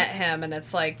that I you. met him, and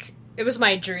it's like it was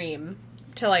my dream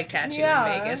to like tattoo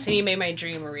Yeah. in Vegas, and he made my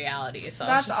dream a reality. So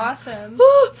I was That's awesome.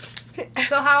 just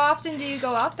So how often do you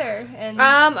go out there? And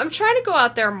I'm trying to go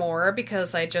out there more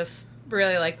because I just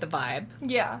really like the vibe,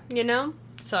 yeah, you know.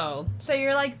 So so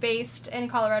you're like based in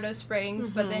Colorado Springs,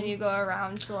 but Mm-hmm. then you go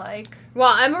around to like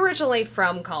well, I'm originally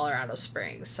from Colorado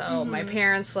Springs, so Mm-hmm. my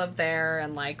parents live there,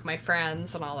 and like my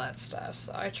friends and all that stuff.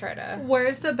 So I try to.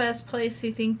 Where's the best place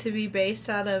you think to be based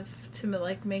out of to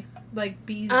like make like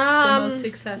be the Um, most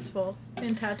successful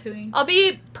in tattooing? I'll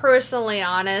be personally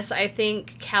honest. I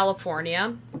think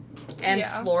California and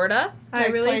Yeah. Florida. I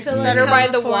like really places feel like that are by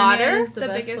the California water. is the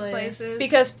best biggest place. places.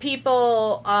 Because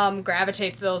people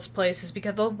gravitate to those places because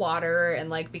of the water and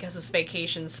like because it's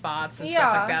vacation spots and stuff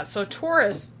Yeah. like that. So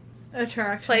tourist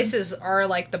Attraction places are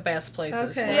like the best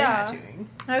places Okay. for Yeah. tattooing.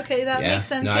 Okay, that Yeah. makes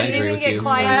sense. No, I Because you agree can with get you. I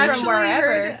clients from actually wherever.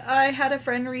 heard. I had a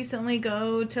friend recently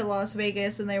go to Las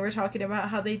Vegas, and they were talking about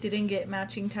how they didn't get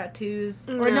matching tattoos.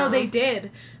 Or no, No. they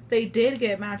did. They did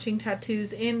get matching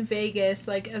tattoos in Vegas,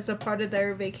 like as a part of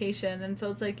their vacation. And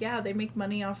so it's like, yeah, they make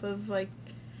money off of like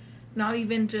not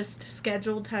even just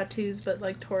scheduled tattoos, but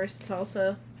like tourists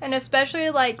also. And especially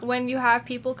like when you have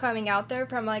people coming out there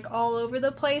from like all over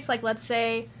the place, like let's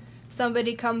say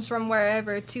somebody comes from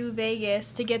wherever to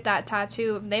Vegas to get that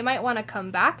tattoo, they might want to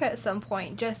come back at some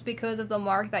point just because of the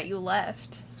mark that you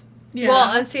left. Yeah.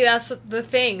 Well, and see that's the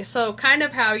thing. So kind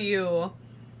of how you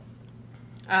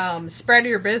spread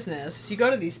your business. You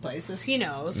go to these places. He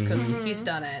knows because he's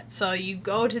done it. So you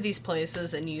go to these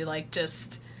places and you like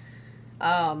just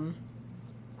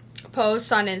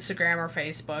post on Instagram or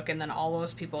Facebook, and then all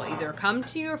those people either come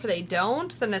to you, or if they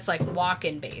don't, then it's like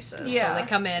walk-in basis. Yeah. So they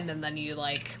come in and then you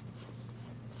like,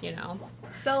 you know.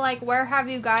 So like where have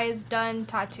you guys done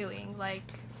tattooing? Like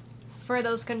for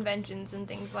those conventions and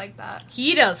things like that.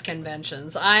 He does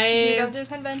conventions. Do you I go to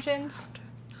conventions?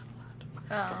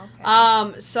 Oh,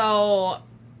 okay. so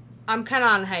I'm kind of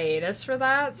on hiatus for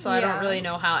that, so I Yeah. don't really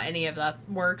know how any of that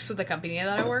works with the company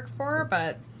that I work for,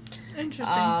 but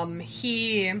Interesting.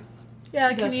 he yeah,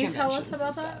 he can does you tell conventions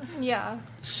us about and that? stuff. Yeah.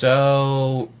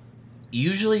 So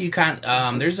usually you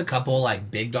there's a couple like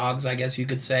big dogs, I guess you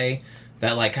could say,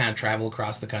 that like kind of travel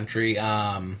across the country.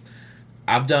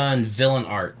 I've done Villain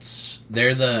Arts.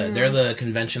 They're the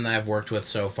convention that I've worked with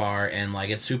so far, and like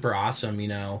it's super awesome, you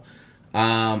know.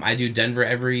 I do Denver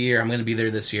every year. I'm going to be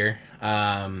there this year.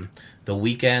 The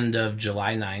weekend of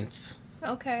July 9th.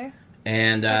 Okay.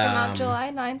 And Check them out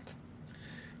July 9th.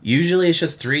 usually it's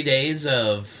just 3 days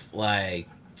of like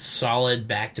solid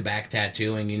back-to-back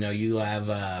tattooing. You know, you have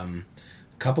a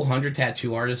couple hundred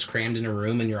tattoo artists crammed in a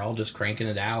room, and you're all just cranking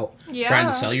it out, Yeah. trying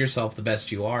to sell yourself the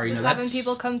best you are. You Just know, having that's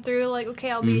people come through like,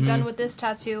 okay, I'll be done with this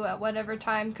tattoo at whatever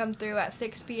time, come through at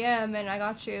 6 p.m. and I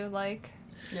got you, like,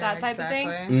 that type of thing.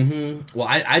 Mm-hmm. Well,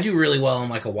 I do really well in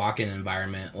like a walk-in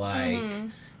environment. Like,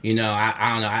 you know,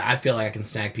 I don't know. I feel like I can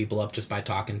snag people up just by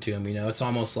talking to them. You know, it's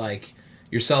almost like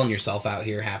you're selling yourself out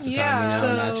here half the Yeah. time. You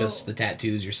know, not So- just the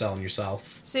tattoos. You're selling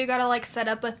yourself. So you gotta, like, set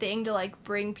up a thing to, like,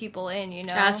 bring people in, you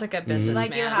know? That's like a business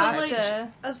Like, you man. have like- to...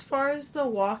 As far as the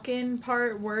walk-in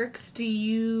part works, do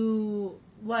you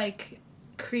like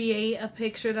create a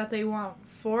picture that they want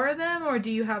for them, or do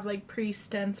you have like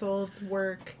pre-stenciled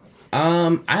work?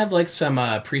 I have like some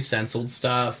pre-stenciled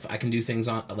stuff. I can do things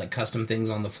on like custom things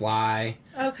on the fly.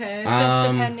 Okay. Just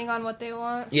Um, depending on what they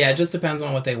want. Yeah, it just depends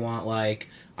on what they want. Like,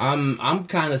 I'm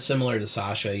kind of similar to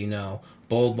Sasha, you know,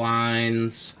 bold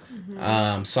lines,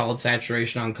 solid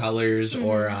saturation on colors,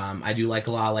 or I do like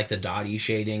a lot of like the dotty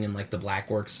shading and like the black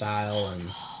work style, and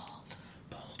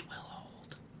bold will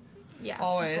hold. Yeah.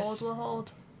 Always. Bold will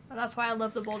hold. And that's why I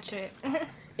love the bold shit.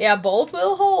 Yeah, bold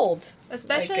will hold.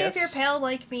 Especially Like, if you're it's- pale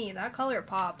like me. That color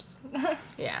pops.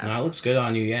 Yeah. No, it looks good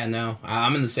on you. Yeah, no,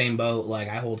 I'm in the same boat. Like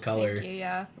I hold color Thank you,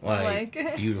 yeah.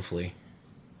 like beautifully.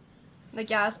 Like,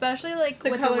 yeah, especially, like, The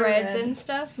with the color reds red. and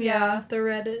stuff. Yeah, the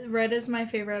red is my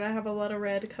favorite. I have a lot of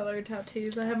red colored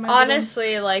tattoos. I have my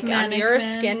Honestly, like on Manic your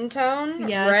Man. skin tone,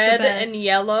 Yeah, it's red the best. and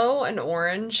yellow and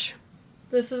orange.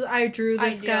 I drew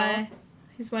this Ideal. guy.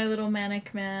 He's my little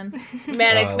manic man. Manic Oh,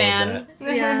 I love man.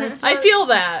 that. Yeah, it's I what- feel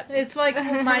that. It's like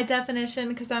my definition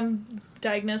because I'm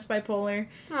diagnosed bipolar.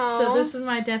 So Aw. this is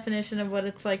my definition of what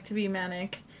it's like to be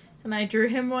manic. And I drew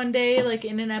him one day, like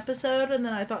in an episode, and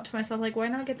then I thought to myself, like, why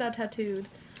not get that tattooed?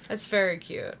 It's very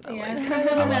cute. I Yeah, like it's it. my I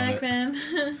little love manic it.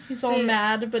 man. He's all See-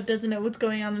 mad, but doesn't know what's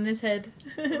going on in his head.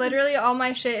 Literally, all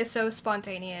my shit is so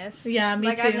spontaneous. Yeah, me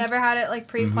like, too. I've never had it, like,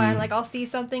 pre-planned. Mhm. Like, I'll see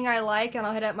something I like, and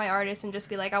I'll hit up my artist and just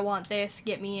be like, I want this,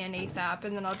 get me in ASAP,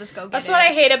 and then I'll just go get That's it. what I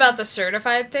hate about the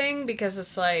certified thing because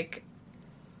it's like,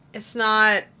 it's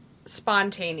not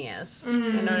spontaneous. You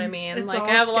know what I mean? It's like all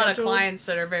I have a lot of scheduled. clients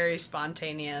that are very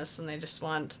spontaneous and they just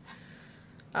want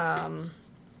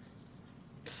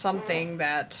something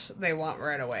that they want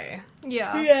right away.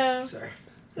 Yeah. Yeah. Sorry.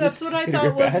 That's what I You're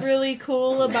thought was fast. really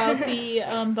cool about the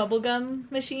bubblegum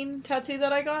machine tattoo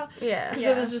that I got. Yeah. Because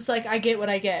Yeah. it was just like, I get what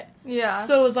I get. Yeah.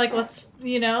 So it was like, let's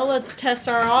test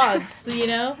our odds,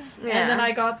 Yeah. And then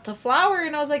I got the flower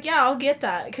and I was like, yeah, I'll get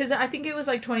that. Because I think it was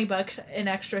like $20 an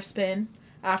extra spin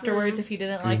afterwards if you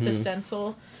didn't like the Mhm.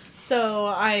 stencil. So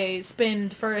I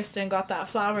spinned first and got that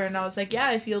flower and I was like,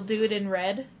 yeah, if you'll do it in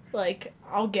red, like,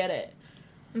 I'll get it.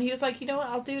 And he was like, you know what,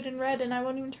 I'll do it in red and I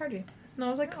won't even charge you. And I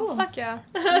was like, cool. Fuck yeah.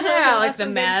 Yeah, like That's the some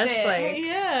good mess. shit. Like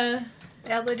Yeah.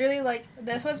 Yeah, literally, like,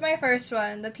 this was my first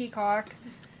one, the peacock.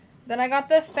 Then I got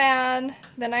the fan.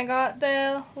 Then I got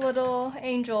the little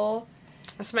angel.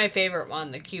 that's my favorite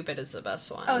one. The Cupid is the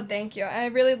best one. Oh, thank you. I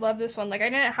really love this one. Like, I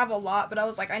didn't have a lot, but I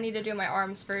was like, I need to do my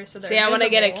arms first so they're See, I want to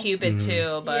get a visible. Cupid Mhm.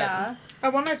 too, but Yeah. I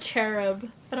want a cherub.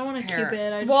 I don't want a Cherub.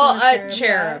 cupid. I just Well, want a cherub.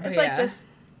 cherub. It's yeah. like this.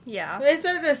 Yeah. It's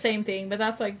the same thing, but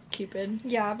that's like Cupid.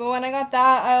 Yeah, but when I got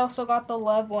that, I also got the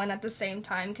love one at the same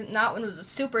time. 'Cause that one was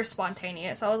super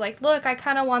spontaneous. I was like, look, I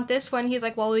kind of want this one. He's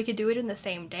like, well, we could do it in the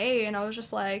same day. And I was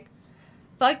just like,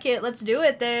 fuck it, let's do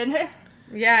it then.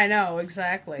 Yeah, I know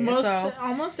exactly. So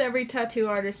Almost every tattoo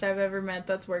artist I've ever met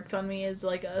that's worked on me is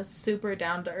like a super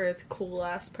down to earth, cool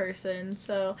ass person.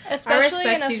 So Especially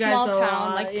in respect a you guys small a town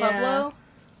lot, like yeah. Pueblo.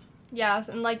 Yeah,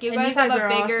 and like you And guys, you guys have a are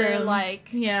bigger awesome. like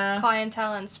yeah,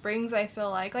 clientele in Springs, I feel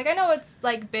like. Like I know it's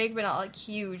like big but not like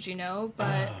huge, you know,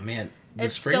 but Oh man, the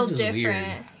it's Springs still is different.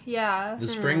 weird. Yeah. The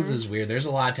Springs is weird. There's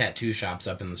a lot of tattoo shops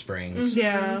up in the Springs.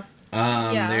 yeah.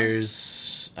 Yeah.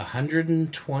 There's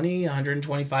 120,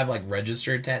 125 like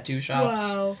registered tattoo shops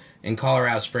Wow. in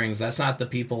Colorado Springs. That's not the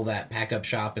people that pack up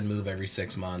shop and move every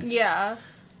 6 months. Yeah.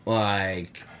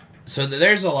 Like, so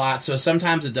there's a lot. So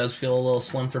sometimes it does feel a little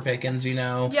slim for pickings, you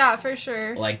know? Yeah, for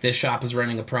sure. Like this shop is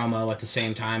running a promo at the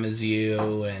same time as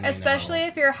you, and Especially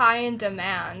if you're high in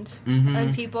demand. Mhm.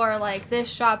 And people are like, this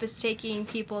shop is taking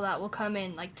people that will come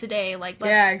in like today. Like, let's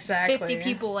Yeah, exactly. 50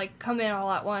 people like come in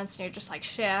all at once. And you're just like,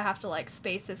 shit, I have to like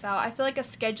space this out. I feel like a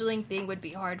scheduling thing would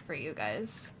be hard for you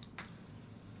guys.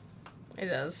 it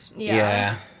is.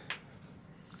 Yeah.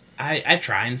 I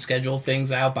try and schedule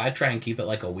things out, but I try and keep it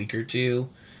like a week or two.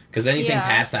 Because anything Yeah.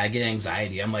 past that, I get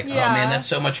anxiety. I'm like, oh Yeah. man, that's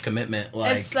so much commitment.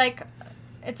 Like, It's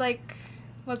like,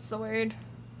 what's the word?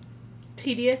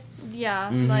 Tedious. Yeah,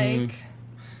 Mhm. like,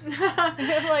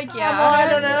 like, yeah. I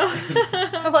don't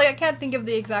know. I'm like, I can't think of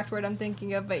the exact word I'm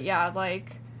thinking of, but yeah,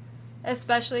 like,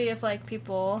 especially if, like,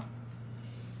 people...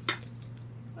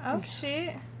 Oh,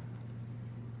 shit.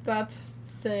 That's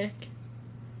sick.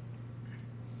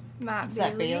 Matt Is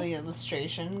that Bailey. Bailey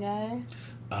illustration guy?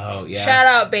 oh yeah. Shout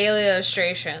out Bailey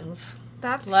Illustrations.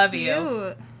 That's Love cute.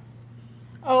 you.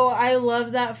 Oh, I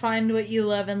love that. Find what you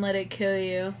love and let it kill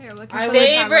you. Here, look I at would- the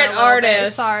Favorite camera a little bit.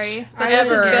 artist Sorry, but I this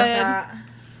would is ever. love good. that.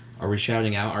 Are we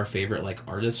shouting out our favorite like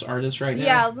artists right now?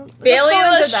 Yeah, let's Bailey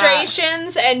go into that.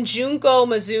 Illustrations and Junko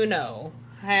Mizuno.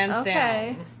 Hands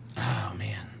Okay. down. Oh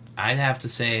man, I'd have to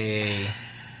say,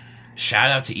 shout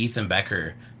out to Ethan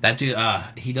Becker. That dude,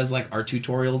 he does like art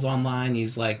tutorials online.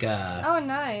 He's like, Oh,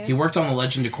 nice. he worked on the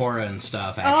Legend of Korra and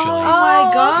stuff. Actually, Oh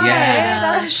my god. Yeah.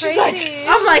 That's She's crazy.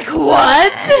 I'm like,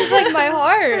 what? It's like my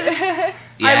heart.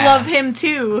 I Yeah. love him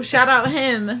too. Shout out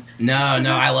him. No,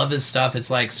 I love his stuff. It's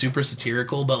like super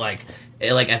satirical, but like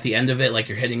at the end of it, like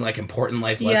you're hitting like important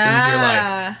life lessons. You're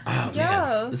like, oh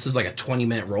Yeah. man, this is like a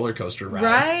 20-minute roller coaster ride.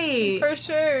 Right. For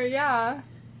sure, yeah.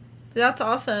 That's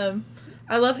awesome.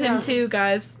 I love him Yeah. too,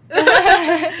 guys. You're like,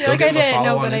 give I him a didn't know,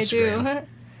 follow on but I do. Instagram.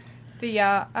 But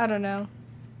yeah, I don't know.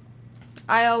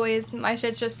 My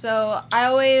shit's just so...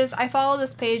 I follow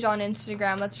this page on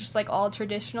Instagram that's just, like, all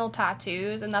traditional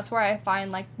tattoos, and that's where I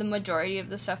find, like, the majority of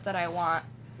the stuff that I want.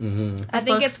 Mm-hmm. I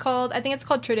think it's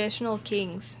called Traditional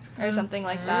Kings or something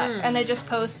like that. And they just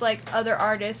post, like, other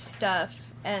artists' stuff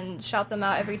and shout them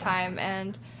out every time,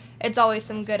 and it's always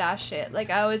some good-ass shit. Like,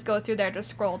 I always go through there to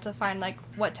scroll to find, like,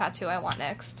 what tattoo I want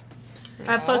next.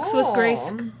 I fucks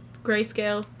with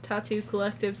Grayscale Tattoo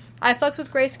Collective. I fucks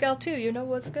with Grayscale, too. You know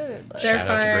what's good. Like, They're Shout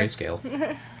out to fire.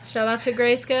 Grayscale. Shout out to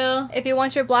Grayscale. if you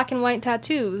want your black and white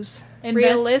tattoos, Invest-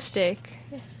 realistic.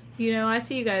 You know, I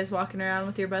see you guys walking around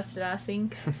with your busted ass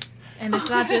ink. And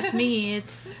it's not just me,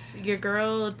 it's your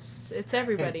girl, it's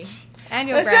everybody. And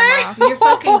your Is grandma. Your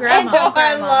fucking grandma.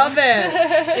 I love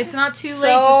it. It's not too late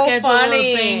So to schedule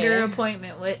funny. a banger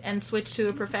appointment and switch to a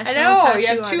I professional know, tattoo you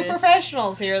have two artist.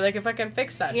 professionals here that can fucking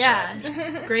fix that Yeah. shit.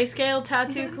 Grayscale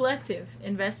Tattoo Collective.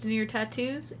 Invest in your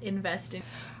tattoos, invest in...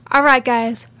 Alright,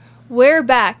 guys. We're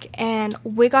back, and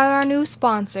we got our new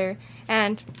sponsor.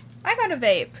 And I got a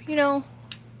vape. You know,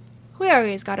 we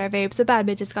always got our vapes. The bad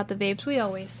bitches got the vapes. We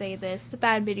always say this. The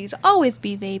bad bitches always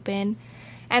be vaping.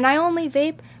 And I only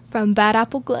vape from Bad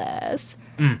Apple Glass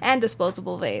and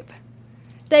disposable vape.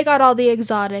 They got all the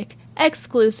exotic,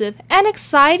 exclusive, and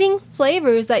exciting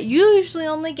flavors that you usually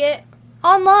only get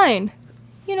online.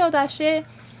 You know that shit.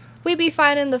 We be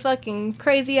finding the fucking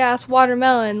crazy ass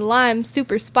watermelon, lime,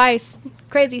 super spice,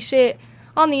 crazy shit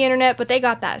on the internet, but they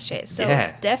got that shit. So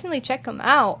Yeah. definitely check them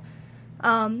out.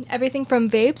 Everything from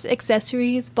vapes,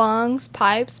 accessories, bongs,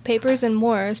 pipes, papers, and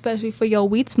more, especially for your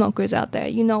weed smokers out there.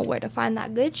 You know where to find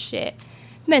that good shit.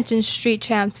 Mention Street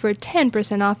Champs for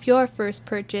 10% off your first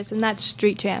purchase, and that's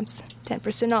Street Champs,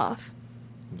 10% off.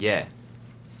 Yeah.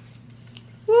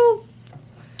 Woo!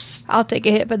 I'll take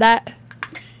a hit for that.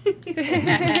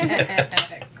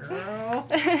 Girl.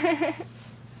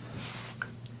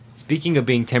 Speaking of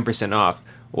being 10% off,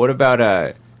 what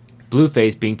about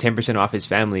Blueface being 10% off his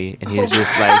family, and he's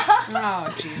just like,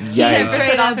 Oh, jeez. yikes.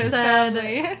 Straight up his said,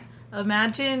 family.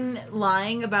 imagine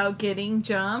lying about getting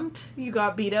jumped. You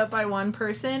got beat up by one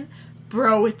person.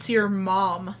 Bro, it's your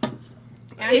mom.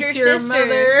 And It's your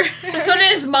mother. So did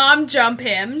his mom jump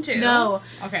him, too? No.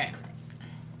 Okay.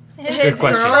 His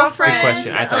question. girlfriend, Good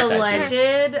question. I thought that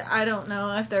alleged. I don't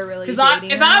know if they're really Because dating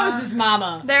if or I not. was his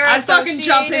mama, They're I'd fucking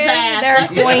jump his ass. They're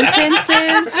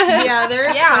acquaintances. Yeah,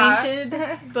 they're Yeah.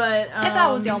 acquainted, but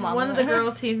that was your mama. one of the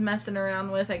girls he's messing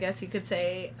around with, I guess you could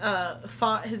say,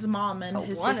 fought his mom and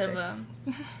his One sister. of them.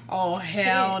 Oh,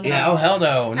 hell no. Yeah, oh hell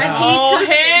no. No. And Oh, he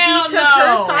hell took no.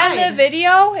 her side. And the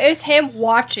video is him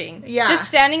watching. Yeah. Just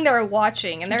standing there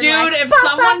watching. And they're Dude, like, if "Bah,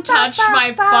 someone bah, bah, touched bah,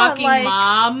 my bah," fucking like,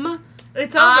 mom,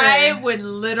 It's over. I would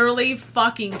literally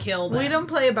fucking kill them. We don't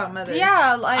play about mothers.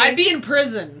 Yeah, like, I'd be in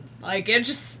prison. Like, it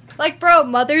just... like, bro,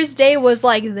 Mother's Day was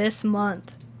like this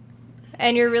month.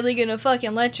 And you're really gonna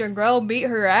fucking let your girl beat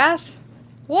her ass?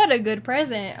 What a good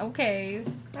present. Okay.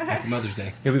 Happy Mother's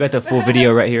Day. Here we got the full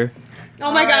video right here.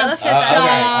 Oh my Alright, god, let's stop. get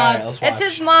that. Alright, let's watch. It's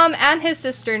his mom and his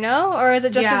sister, no? Or is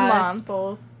it just yeah, his mom? It's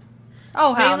both.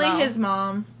 Oh, hell Mainly no. his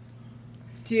mom.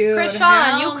 Dude, Krishan,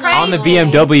 hell you no. crazy. On the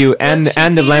BMW and Look, she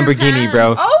the peed her Lamborghini,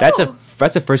 bro. pants. Oh!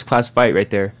 That's a first class fight right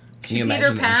there. Can you She peed imagine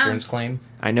her the insurance pants. claim?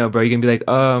 I know, bro. You're gonna be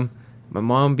like, my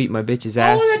mom beat my bitch's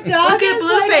ass. Oh, the dog Look at is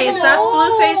Blueface. like, That's no.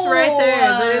 Blueface right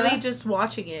there. Literally just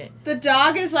watching it. The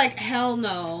dog is like, hell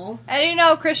no. And you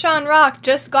know, Krishan Rock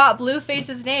just got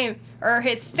Blueface's name, or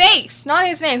his face, not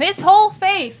his name, his whole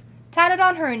face, tatted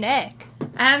on her neck.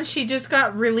 And she just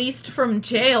got released from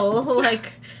jail,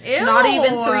 like, Ew. not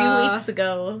even 3 weeks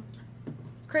ago.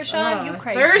 Krishan, you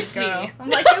crazy thirsty. girl. I'm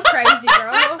like, you crazy,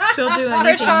 girl. She'll do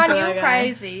anything for Krishan, that you guy.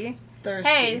 crazy. Thirsty.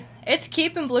 Hey, it's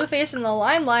keeping Blueface in the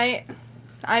limelight.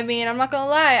 I mean, I'm not gonna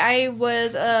lie, I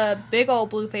was a big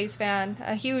old Blueface fan,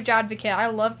 a huge advocate. I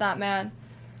love that man.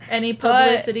 Any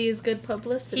publicity is good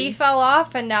publicity. He fell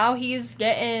off, and now he's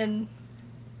getting,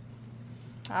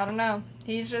 I don't know,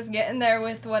 he's just getting there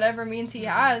with whatever means he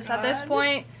has. At this God.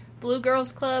 point, Blue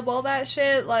Girls Club, all that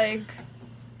shit, like,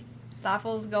 that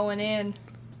fool's going in.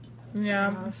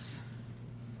 Yeah. Gross.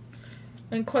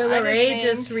 And I Coyle just Ray think-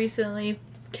 just recently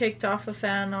kicked off a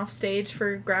fan off stage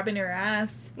for grabbing her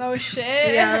ass. Oh,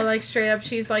 shit. Yeah, like straight up,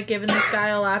 she's like giving this guy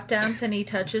a lap dance and he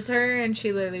touches her and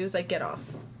she literally was like, get off.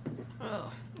 Ugh.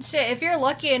 Shit, if you're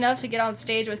lucky enough to get on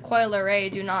stage with Coyle Ray,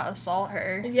 do not assault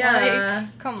her. Yeah.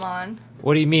 Like, come on.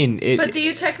 What do you mean? But do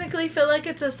you technically feel like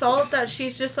it's assault that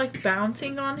she's just like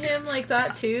bouncing on him like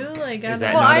that too? Like, I Is don't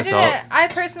that know. Well, not I assault? didn't. I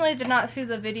personally did not see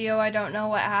the video. I don't know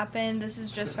what happened. This is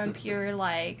just from pure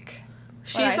like.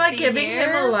 She's I like see giving him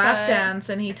here, a lap but- dance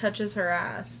and he touches her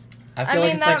ass. I feel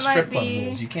like it's that like strip might club be-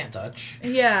 rules. You can't touch.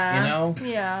 Yeah. You know?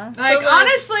 Yeah. Like, But, like-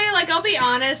 honestly, like, I'll be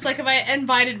honest, like, if I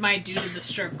invited my dude to the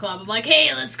strip club, I'm like,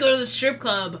 hey, let's go to the strip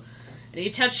club, and he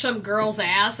touched some girl's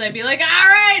ass, I'd be like,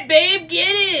 alright, babe, get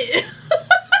it!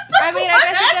 I mean, I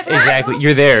guess it depends. Exactly.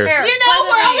 You're there. Here, You know, play the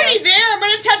we're video. already there, I'm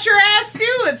gonna touch your ass,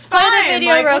 too, it's Play fine! the video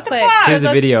like, real what the quick. fuck? Here's the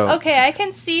Look, video. Okay, I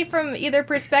can see from either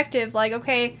perspective. Like,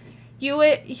 okay,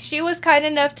 she was kind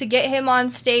enough to get him on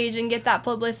stage and get that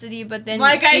publicity, but then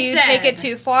Like do I you said. take it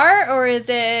too far, or is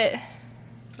it?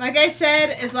 Like I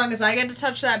said, as long as I get to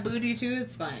touch that booty, too,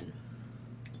 it's fine.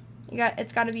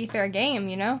 It's got to be fair game,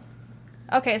 you know?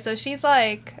 Okay, so she's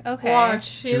like, okay. Watch.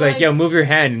 She's like, yo, move your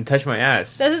hand and touch my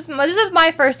ass. This is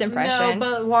my first impression. No,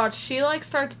 but watch. She like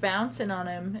starts bouncing on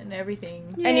him and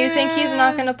everything. And you think he's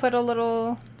not gonna put a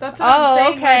little? That's what I'm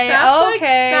saying. okay, Like, that's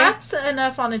okay. Like, that's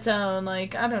enough on its own.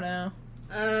 Like, I don't know.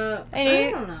 And I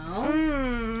you- don't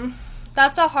know.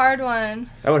 That's a hard one.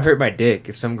 That would hurt my dick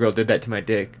if some girl did that to my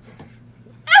dick.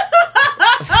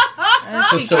 And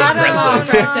That's so got it aggressive. wrong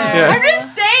right there. Yeah. I'm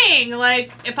just saying,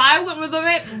 like, if I went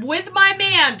with my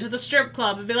man to the strip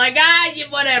club, I'd be like,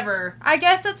 whatever. I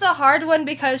guess it's a hard one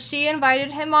because she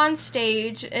invited him on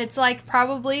stage. It's like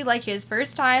probably like his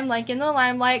first time, like in the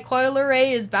limelight. Coyle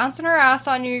Ray is bouncing her ass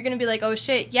on you. You're gonna be like, oh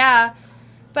shit, yeah.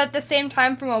 But at the same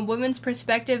time, from a woman's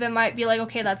perspective, it might be like,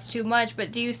 okay, that's too much.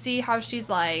 But do you see how she's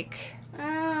like?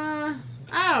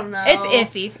 I don't know. It's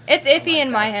iffy. It's iffy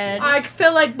in my head. I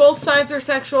feel like both sides are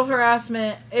sexual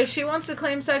harassment. If she wants to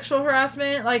claim sexual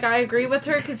harassment, like, I agree with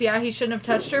her, because, yeah, he shouldn't have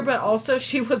touched her, but also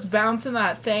she was bouncing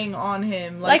that thing on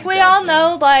him. Like we all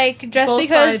know, like, just Both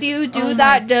because sides. you do Oh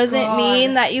that my doesn't God.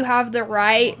 mean that you have the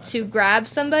right to grab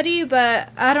somebody. But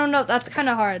I don't know. That's kind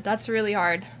of hard. That's really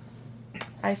hard.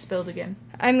 I spilled again.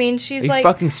 I mean, Are she's you like,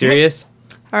 fucking serious?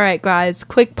 All right, guys,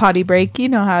 quick potty break. You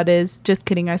know how it is. Just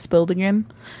kidding, I spilled again.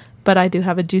 But I do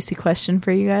have a juicy question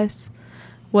for you guys.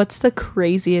 What's the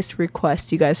craziest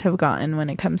request you guys have gotten when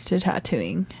it comes to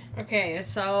tattooing? Okay,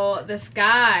 so this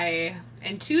guy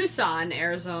in Tucson,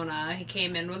 Arizona, he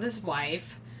came in with his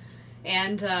wife,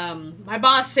 and my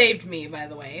boss saved me, by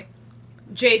the way,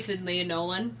 Jason Lee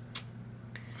Nolan.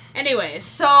 Anyway,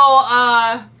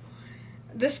 so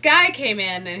this guy came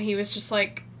in, and he was just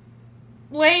like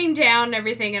laying down and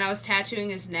everything, and I was tattooing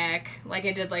his neck, like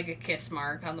I did like a kiss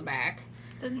mark on the back.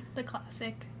 the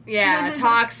classic. Yeah,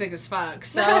 toxic as fuck.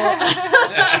 So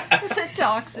Is it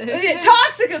toxic?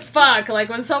 toxic as fuck. Like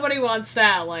when somebody wants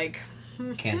that, like.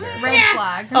 Can't verify. Red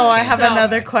flag. Oh, I have So-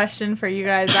 another question for you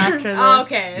guys after this.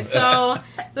 Okay, so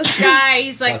this guy,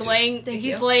 he's like Bless you. laying, Thank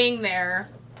he's you. laying there,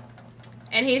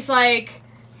 and he's like,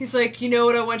 you know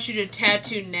what I want you to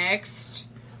tattoo next?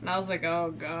 And I was like,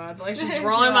 oh god, like just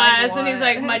rolling my Like eyes, and he's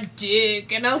what? like, my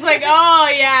dick, and I was like,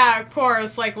 oh yeah, of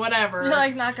course, like whatever. You're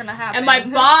like, not gonna happen. And my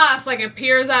boss like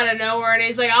appears out of nowhere, and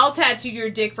he's like, I'll tattoo your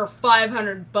dick for $500.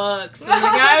 And the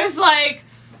guy was like,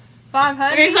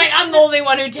 500. and he's like, I'm the only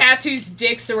one who tattoos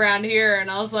dicks around here, and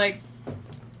I was like.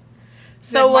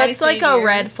 So Good what's mighty like a savior.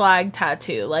 red flag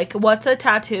tattoo? Like what's a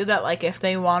tattoo that like if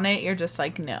they want it, you're just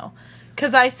like no.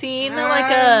 Cause I seen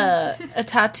like a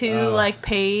tattoo like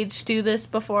page do this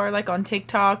before like on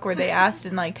TikTok where they asked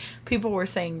and like people were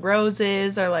saying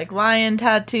roses or like lion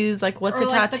tattoos. Like what's or a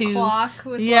like tattoo? the clock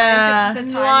with Yeah. like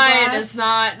the time Lion glass. is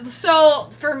not. So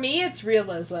for me, it's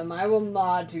realism. I will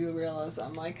not do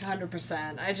realism, like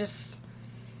 100%. I just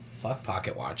Fuck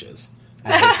pocket watches.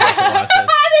 I hate pocket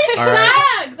watches. All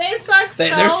right. suck. They suck.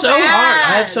 They're so bad.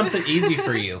 hard. I have something easy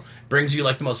for you. Brings you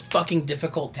like the most fucking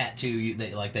difficult tattoo they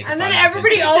can And then find on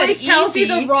everybody Pinterest. always Said tells you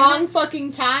the easy. wrong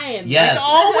fucking time. Yes. Like,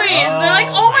 always. They're like,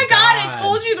 Oh oh my my god, I God.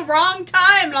 told you the wrong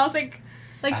time. And I was like,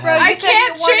 Like, bro, I you said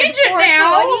can't you wanted change it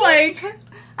now. 420. Like,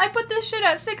 I put this shit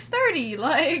at 6:30.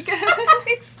 Like,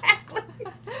 exactly.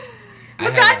 I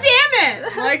But had god a- damn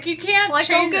it. Like, you can't like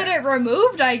go change get it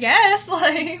removed, I guess.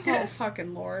 Like, Oh,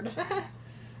 fucking lord.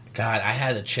 God, I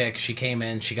had a chick. She came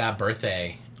in. She got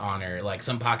birthday on her, like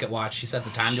some pocket watch. She set the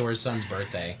time to her son's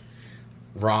birthday.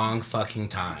 Wrong fucking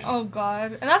time. oh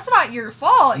god, and that's not your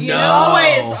fault, you No.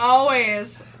 know.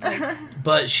 Always. Like,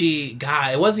 But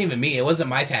it wasn't even me. It wasn't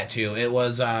my tattoo. It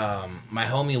was my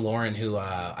homie Lauren, who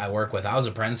I work with. I was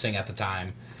apprenticing at the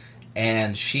time.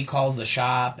 And she calls the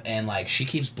shop, and, like, she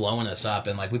keeps blowing us up.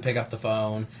 And, like, we pick up the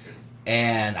phone,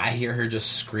 and I hear her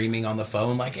just screaming on the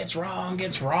phone, like, it's wrong,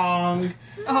 it's wrong.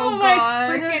 Oh, my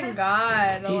god, freaking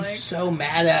god. He's Like, so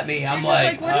mad at me. I'm You're just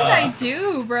like, what did I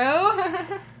do,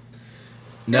 bro?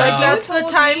 No. Like that's the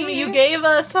told time me. you gave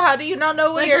us. How do you not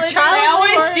know what Like, your literally, they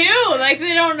child always do. Like,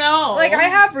 they don't know. Like, I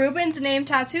have Ruben's name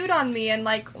tattooed on me, and,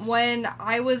 like, when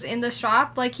I was in the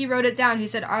shop, like, he wrote it down. He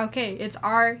said, okay, it's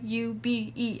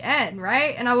R-U-B-E-N,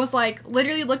 right? And I was, like,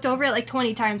 literally looked over it, like,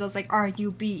 20 times. I was like,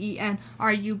 R-U-B-E-N,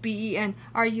 R-U-B-E-N,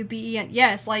 R-U-B-E-N.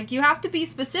 Yes, like, you have to be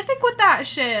specific with that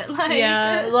shit. Like,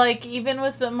 yeah, like, even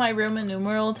with my Roman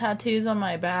numeral tattoos on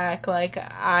my back, like,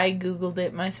 I Googled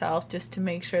it myself just to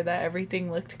make sure that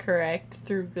everything looked correct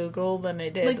through Google than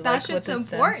it did. Like, that with shit's the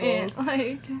important. stencils.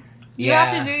 Like, you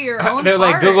have to do your own They're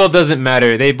like, part. Google doesn't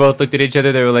matter. They both looked at each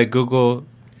other. They were like, Google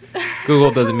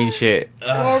doesn't mean shit.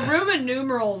 Well, Roman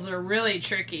numerals are really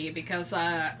tricky because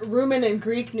Roman and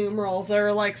Greek numerals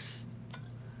are like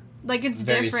it's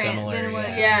Very different similar, than what.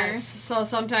 yeah. yes. So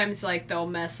sometimes like they'll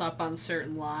mess up on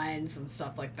certain lines and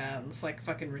stuff like that. And it's like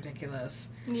fucking ridiculous.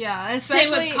 Yeah, Same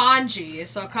especially with kanji.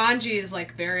 So kanji is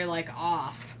like very like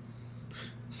off.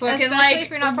 So it can Especially like if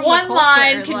you're not from one the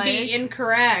line culture, can like- be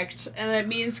incorrect and it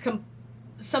means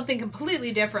something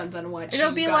completely different than what it'll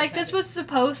you be got like, this tattooed. was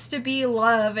supposed to be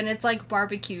love, and it's like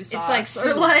barbecue sauce. It's like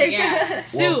or soup, like yeah.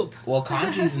 soup. Well,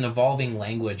 kanji's an evolving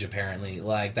language, apparently.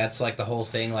 Like, that's, like, the whole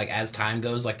thing. Like, as time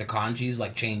goes, like, the kanjis,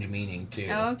 like, change meaning, too.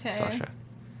 Oh, okay. Sasha,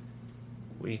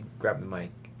 we grab the mic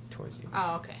towards you.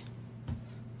 Oh, okay.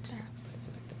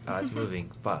 Oh, it's moving.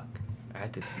 Fuck. I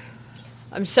have to.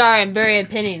 I'm sorry, I'm very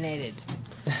opinionated.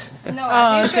 No,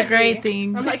 Oh, as you it's a should great be.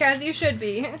 thing. I'm like, as you should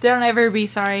be. Don't ever be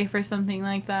sorry for something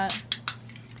like that.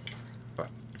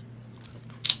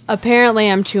 Apparently,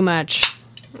 I'm too much.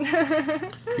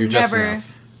 You're just Never.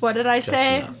 enough. What did I Just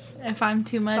say? enough. If I'm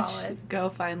too much, Solid. go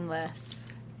find less.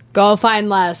 Go find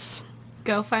less.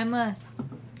 Go find less.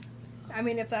 I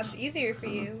mean, if that's easier for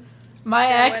you. My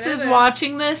Yeah, ex is whatever.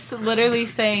 watching this, literally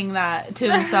saying that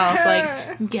to himself,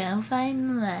 like, go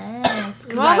find less.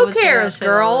 'Cause I Well, who would say that cares, shit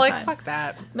all girl? the Like, time. fuck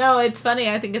that. No, it's funny.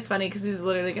 I think it's funny because he's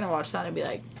literally gonna watch that and be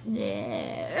like,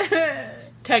 yeah.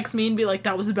 Text me and be like,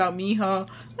 that was about me, huh?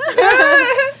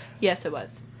 Yes, it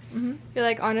was. You're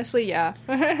like, honestly, yeah.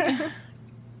 It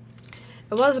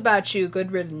was about you.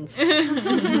 Good riddance.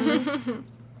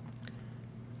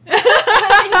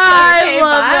 I Okay,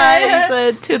 love that. bye. He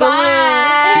said, toodaloo.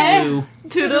 Bye. You.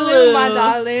 Toodaloo, my Toodaloo.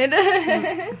 darling.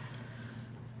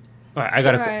 All right, So,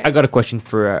 alright. I got a question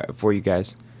for you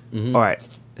guys. Mhm. All right,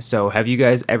 so have you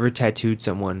guys ever tattooed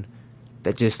someone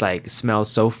that just like smells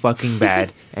so fucking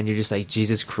bad, and you're just like,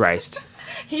 Jesus Christ?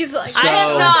 He's like, So- I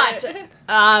have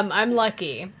not. I'm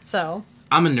lucky. So.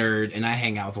 I'm a nerd, and I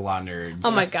hang out with a lot of nerds.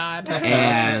 Oh my god.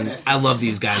 And I love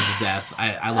these guys to death.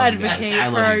 I love you guys. Advocate I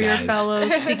for love you your guys. fellow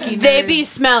sticky nerds. They be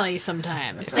smelly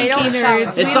sometimes. They don't Sticky shower. nerds.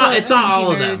 It's We not- love it's not sticky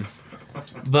all of them. nerds.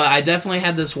 But I definitely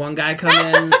had this one guy come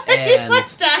in, He's and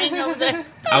like dying over there.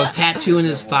 I was tattooing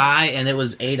his thigh, and it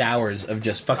was 8 hours of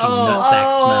just fucking Oh. nutsack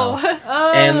smell.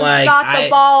 Oh, And like, not the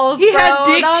balls, He bro. had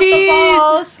dick not cheese. The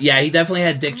balls. yeah, he definitely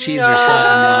had dick cheese or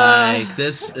something. Like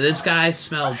this guy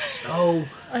smelled so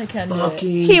I can do it.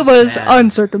 fucking. He was bad.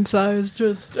 uncircumcised,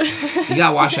 just. You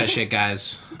gotta watch that shit,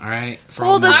 guys. All right. For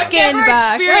Pull all the that. I've skin never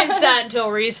back. experienced that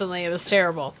until recently. It was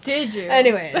terrible. Did you?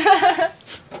 Anyways.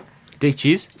 Dick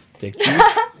cheese? Dick cheese.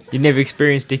 You never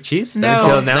experienced dick cheese No.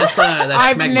 until now? That's that's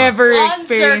I've schmegma. never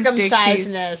experienced dick cheese.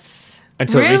 Uncircumcisedness.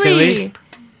 Until Really? recently?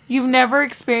 You've never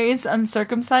experienced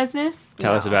uncircumcisedness?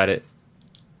 Tell us about it.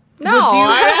 No, Would you-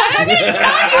 I mean, it's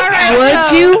kind All right, Would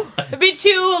so, you? it'd be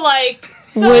too like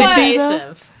Would you, though?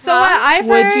 invasive. So what I've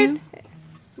Would heard. you?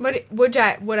 Would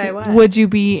I what? Would you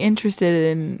be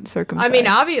interested in circumcision? I mean,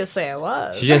 obviously I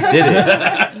was. She just did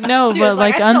it. no, She but was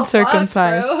like I still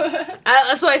uncircumcised. fucked, bro.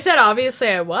 That's what I said. Obviously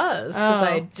I was because Oh.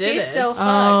 I did She it. still fucked.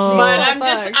 Oh. She but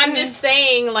still I'm fucked. just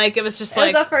saying like it was just It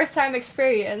like was a first time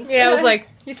experience. yeah, it was like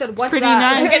You said, what's pretty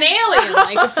that? nice. an alien,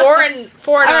 like a foreign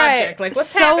All right. object. Like what's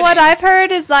so happening? what I've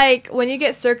heard is like when you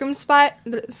get circumcised,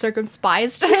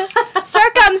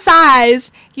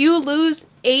 you lose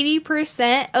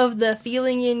 80% of the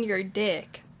feeling in your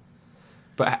dick.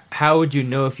 But how would you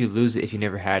know if you lose it if you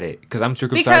never had it? Because I'm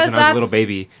circumcised Because when I was a that's- little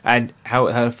baby. And how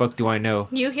the fuck do I know?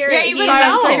 You hear Yeah, it, you he's would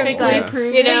know. uncircumcised. Yeah.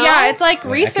 proven. You know? Yeah, it's like Yeah, I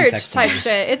can research text type him.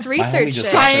 shit. It's My homie research just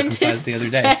shit. saw Scientists circumcised the other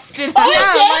day. tested. Oh,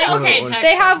 Yeah, yeah, okay, They text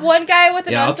They him. have one guy with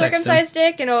an Yeah, I'll text him. uncircumcised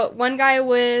dick and one guy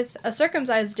with a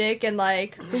circumcised dick, and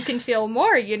like who can feel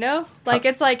more, you know? Like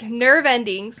it's like nerve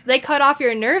endings. They cut off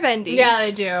your nerve endings. Yeah,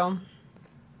 they do.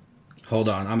 Hold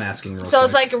on, I'm asking real So quick.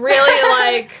 it's like really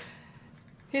like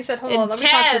He said, "Hold on, let me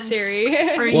talk to Intense. Siri."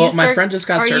 Are Well, you my friend just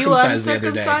got are you circumcised the other day,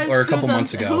 uncircumcised? or a couple Who's un-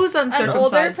 months ago. Who's uncircumcised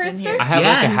older in person? here? I have yeah,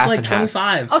 like a he's half like and half.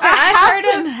 25. Okay, I've heard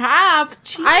and of half.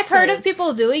 I've heard of Jesus.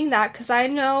 people doing that because I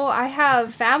know I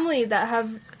have family that have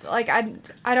like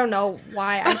I don't know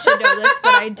why I should know this,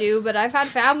 but I do. But I've had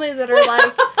family that are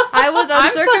like I was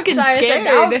I'm fucking uncircumcised and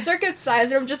now I'm scared.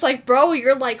 circumcised, and I'm just like, bro,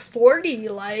 you're like 40,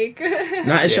 like.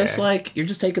 No, it's just like you're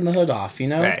just taking the hood off, you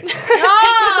know? Right.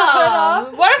 Oh,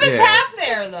 what if it's Yeah. half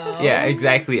there though? Yeah,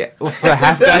 exactly. Well, for the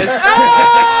half guys,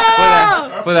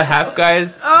 for the half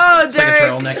guys, Oh, It's like a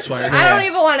Derek. turtleneck sweater. I don't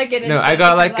even want to get into No, it. I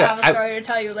got, because like, I have a I- story to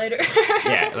tell you later.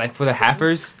 yeah, like for the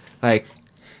halfers, like,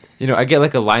 you know, I get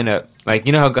like a lineup. Like,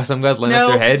 you know how some guys line up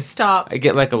their head? Stop. I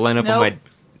get like a lineup Nope. on my.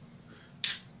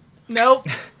 Nope.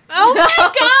 Oh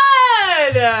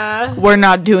my god! We're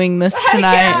not doing this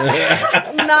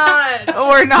tonight. Not.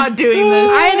 We're not doing this.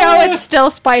 I know it's still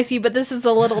spicy, but this is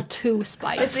a little too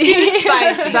spicy. Too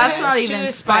spicy. That's not It's even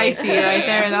too spicy right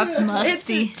there. That's It's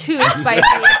musty. too spicy.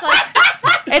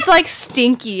 It's like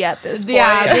stinky at this point.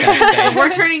 Yeah, this is,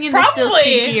 we're turning into still Probably.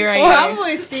 stinky right now.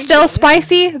 Probably stinky. Still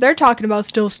spicy? They're talking about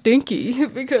still stinky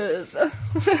because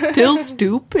Still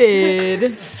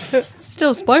stupid.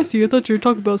 still spicy. I thought you were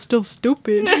talking about still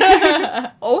stupid.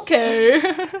 Okay.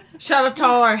 Shout out to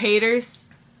all our haters.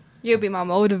 You'll be my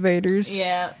motivators.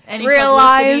 Yeah. Any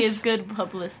Realize- publicity is good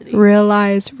publicity.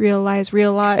 Realize. Who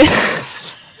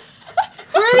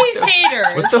are these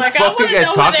haters? What the like, fuck I are you guys wanna know who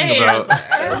the talking haters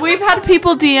about? are. We've had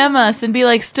people DM us and be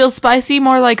like, still spicy,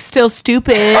 more like still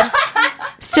stupid.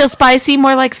 Still spicy,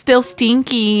 more like still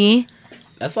stinky.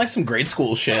 That's like some grade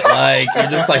school shit. Like you're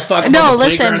just like fucking No, on the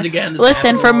listen. playground again. This Listen,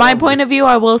 happened from my all point over. of view,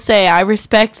 I will say I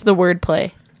respect the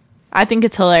wordplay. I think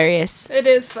it's hilarious. It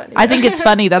is funny. I think it's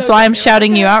funny. That's why I'm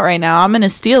shouting you out right now. I'm gonna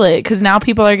steal it because now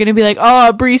people are gonna be like,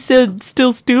 "Oh, Bree said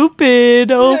still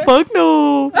stupid. Oh, fuck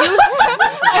no."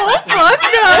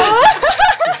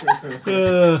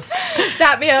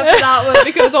 Tap me up for that one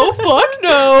because fuck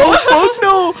no. Fuck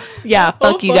no. Yeah,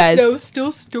 fuck you guys. No,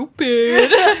 still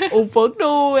stupid. Oh, fuck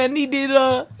no. And he did.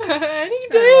 And he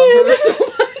did.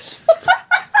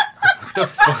 The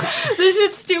fuck? This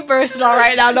shit's too personal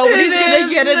right now. Nobody's It gonna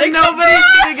is. get it. except Nobody's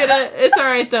gonna get it. It's all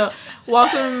right though.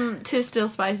 Welcome to Still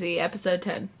Spicy, episode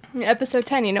 10. Episode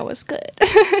 10, you know what's good.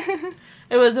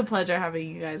 It was a pleasure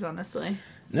having you guys, honestly.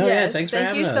 No, yeah, thanks for thank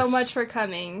having you us. so much for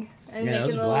coming and Yeah, that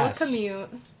was making a the little blast. commute.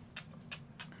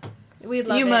 We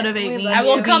love You it. motivate We me. love I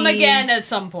will you. come Be- again at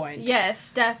some point.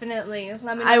 Yes, definitely.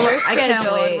 Let me know I your can't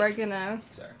schedule wait. and we're gonna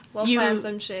we'll You- plan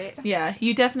some shit. Yeah,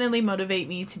 you definitely motivate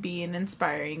me to be an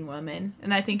inspiring woman,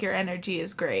 and I think your energy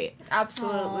is great.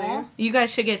 Absolutely. Aw. You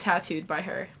guys should get tattooed by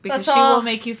her because That's she all- will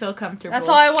make you feel comfortable. That's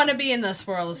all I want to be in this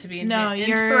world, is to be an No, you're-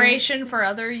 inspiration for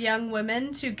other young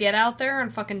women to get out there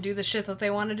and fucking do the shit that they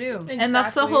want to do. And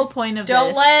that's the Exactly. whole point of Don't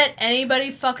this. let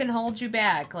anybody fucking hold you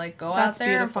back. Like, go out That's there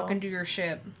beautiful. and fucking do your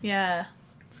shit. Yeah.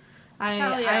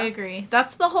 Hell yeah. I agree.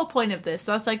 That's the whole point of this.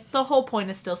 That's like the whole point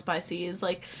of Still Spicy is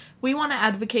like we want to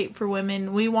advocate for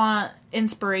women. We want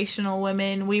inspirational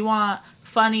women. We want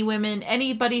funny women.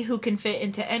 Anybody who can fit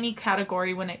into any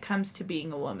category when it comes to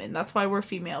being a woman. That's why we're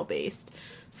female based.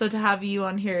 So to have you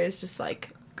on here is just like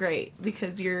great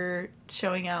because you're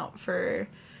showing out for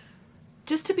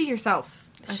just to be yourself.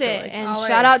 I feel Shit. like. And Always.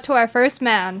 shout out to our first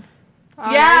man.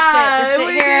 on Yeah, our shit, to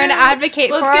we sit here and do. advocate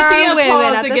Let's for get the our women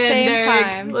applause at the again, same Derek.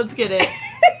 time. Let's get it.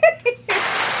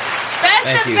 Best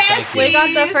Thank of you, thank besties. you. We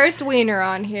got the first wiener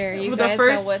on here. You With the guys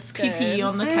first know what's good. pee-pee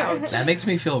on the couch. That makes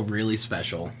me feel really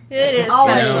special. It is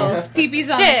Always. special. Pee-pee's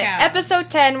on the Shit, couch. episode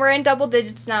 10. We're in double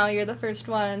digits now. You're the first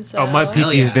one. So. Oh, my Hell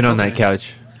pee-pee's yeah, been on that okay.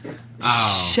 couch.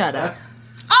 Oh. Shut up.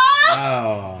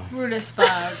 Oh. Rude as fuck.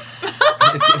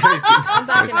 I'm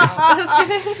backing out. Just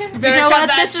kidding. You Better know cut what?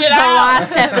 that This is shit the out.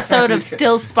 last episode of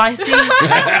Still Spicy.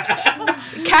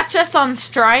 Catch us on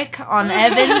strike on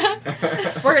Evans.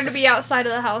 We're gonna be outside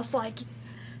of the house, like,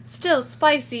 still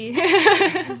spicy.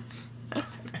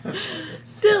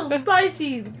 Still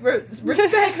Spicy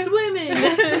respects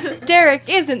women. Derek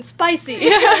isn't spicy.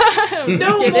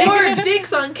 No more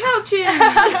dicks on couches.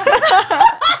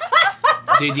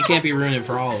 Dude, you can't be ruining it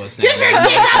for all of us now. Get your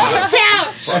dick off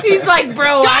this couch! He's like,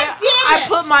 bro, damn I it.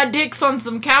 put my dicks on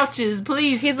some couches.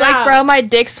 Please He's stop. like, bro, my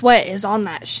dick sweat is on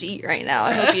that sheet right now.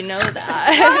 I hope you know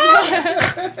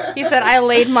that. He said, I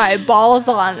laid my balls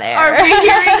on there. Are we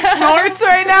hearing snorts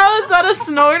right now? Is that a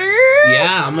snorter?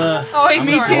 Yeah, I'm a. Oh, he's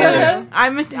I'm a snorting. snorter. I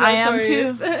am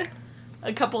too. Notorious.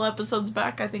 A couple episodes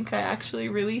back, I think I actually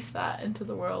released that into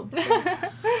the world. So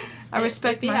I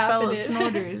respect be my fellow happening.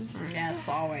 snorters. Yes,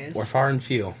 always. We're far and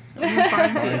few. Far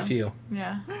and few.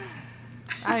 Yeah.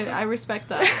 I respect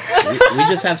that. We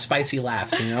just have spicy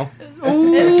laughs, you know?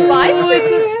 It's spicy.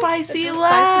 It's a spicy It's a spicy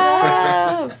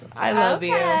laugh. I love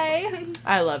you. Okay.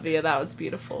 I love you. That was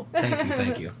beautiful.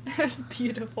 Thank you. It's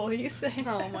beautiful, you say.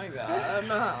 Oh my god.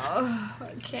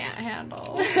 I can't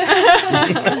handle.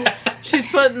 She's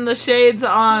putting the shades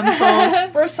on,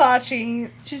 folks. Versace.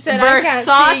 She said, I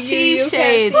can't see you. You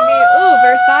shades. can't see me. Ooh,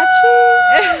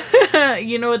 Versace.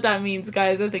 You know what that means,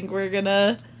 guys. I think we're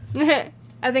gonna...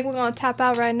 I think we're going to tap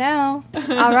out right now.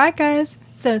 All right, guys.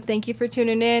 So thank you for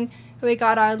tuning in. We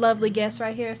got our lovely guests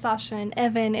right here, Sasha and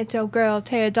Evan. It's your girl,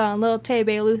 Tara Dawn, Lil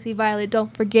Tay-Bay, Lucy Violet.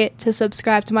 Don't forget to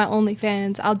subscribe to my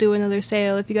OnlyFans. I'll do another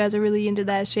sale. If you guys are really into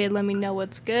that shit, let me know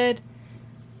what's good.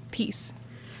 Peace.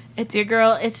 It's your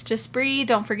girl, It's Just Bree.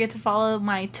 Don't forget to follow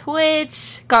my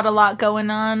Twitch. Got a lot going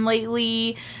on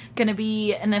lately. Gonna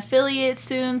be an affiliate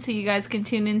soon, so you guys can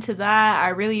tune into that. I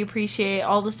really appreciate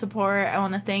all the support. I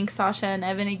want to thank Sasha and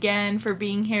Evan again for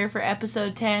being here for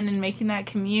episode 10 and making that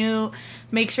commute.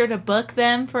 Make sure to book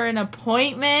them for an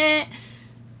appointment.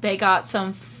 They got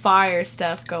some fire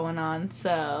stuff going on,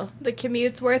 so... The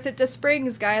commute's worth it to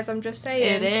Springs, guys. I'm just saying.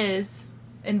 It is.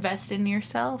 Invest in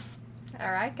yourself. All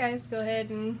right, guys. Go ahead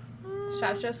and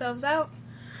shout yourselves out.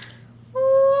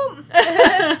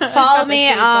 Follow me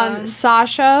on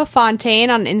Sasha Fontaine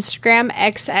on Instagram,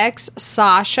 XX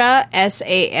Sasha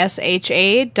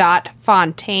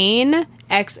SASHA.Fontaine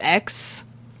XX.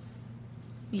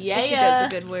 Yeah, She does a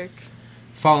good work.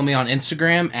 Follow me on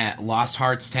Instagram at Lost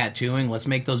Hearts Tattooing. Let's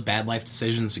make those bad life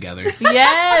decisions together.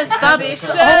 Yes,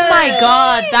 that's... Oh my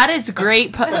god, that is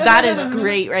great. That is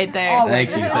great right there.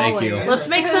 Always. Thank you. Let's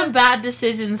make some bad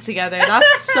decisions together.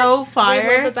 That's so We love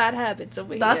fire. the bad habits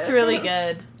over here. That's really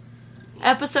good.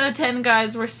 Episode 10,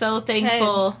 guys. We're so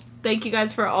thankful. Thank you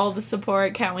guys for all the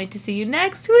support. Can't wait to see you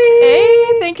next week. Hey,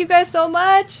 thank you guys so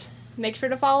much. Make sure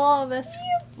to follow all of us.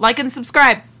 Like and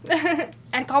subscribe.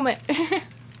 And comment.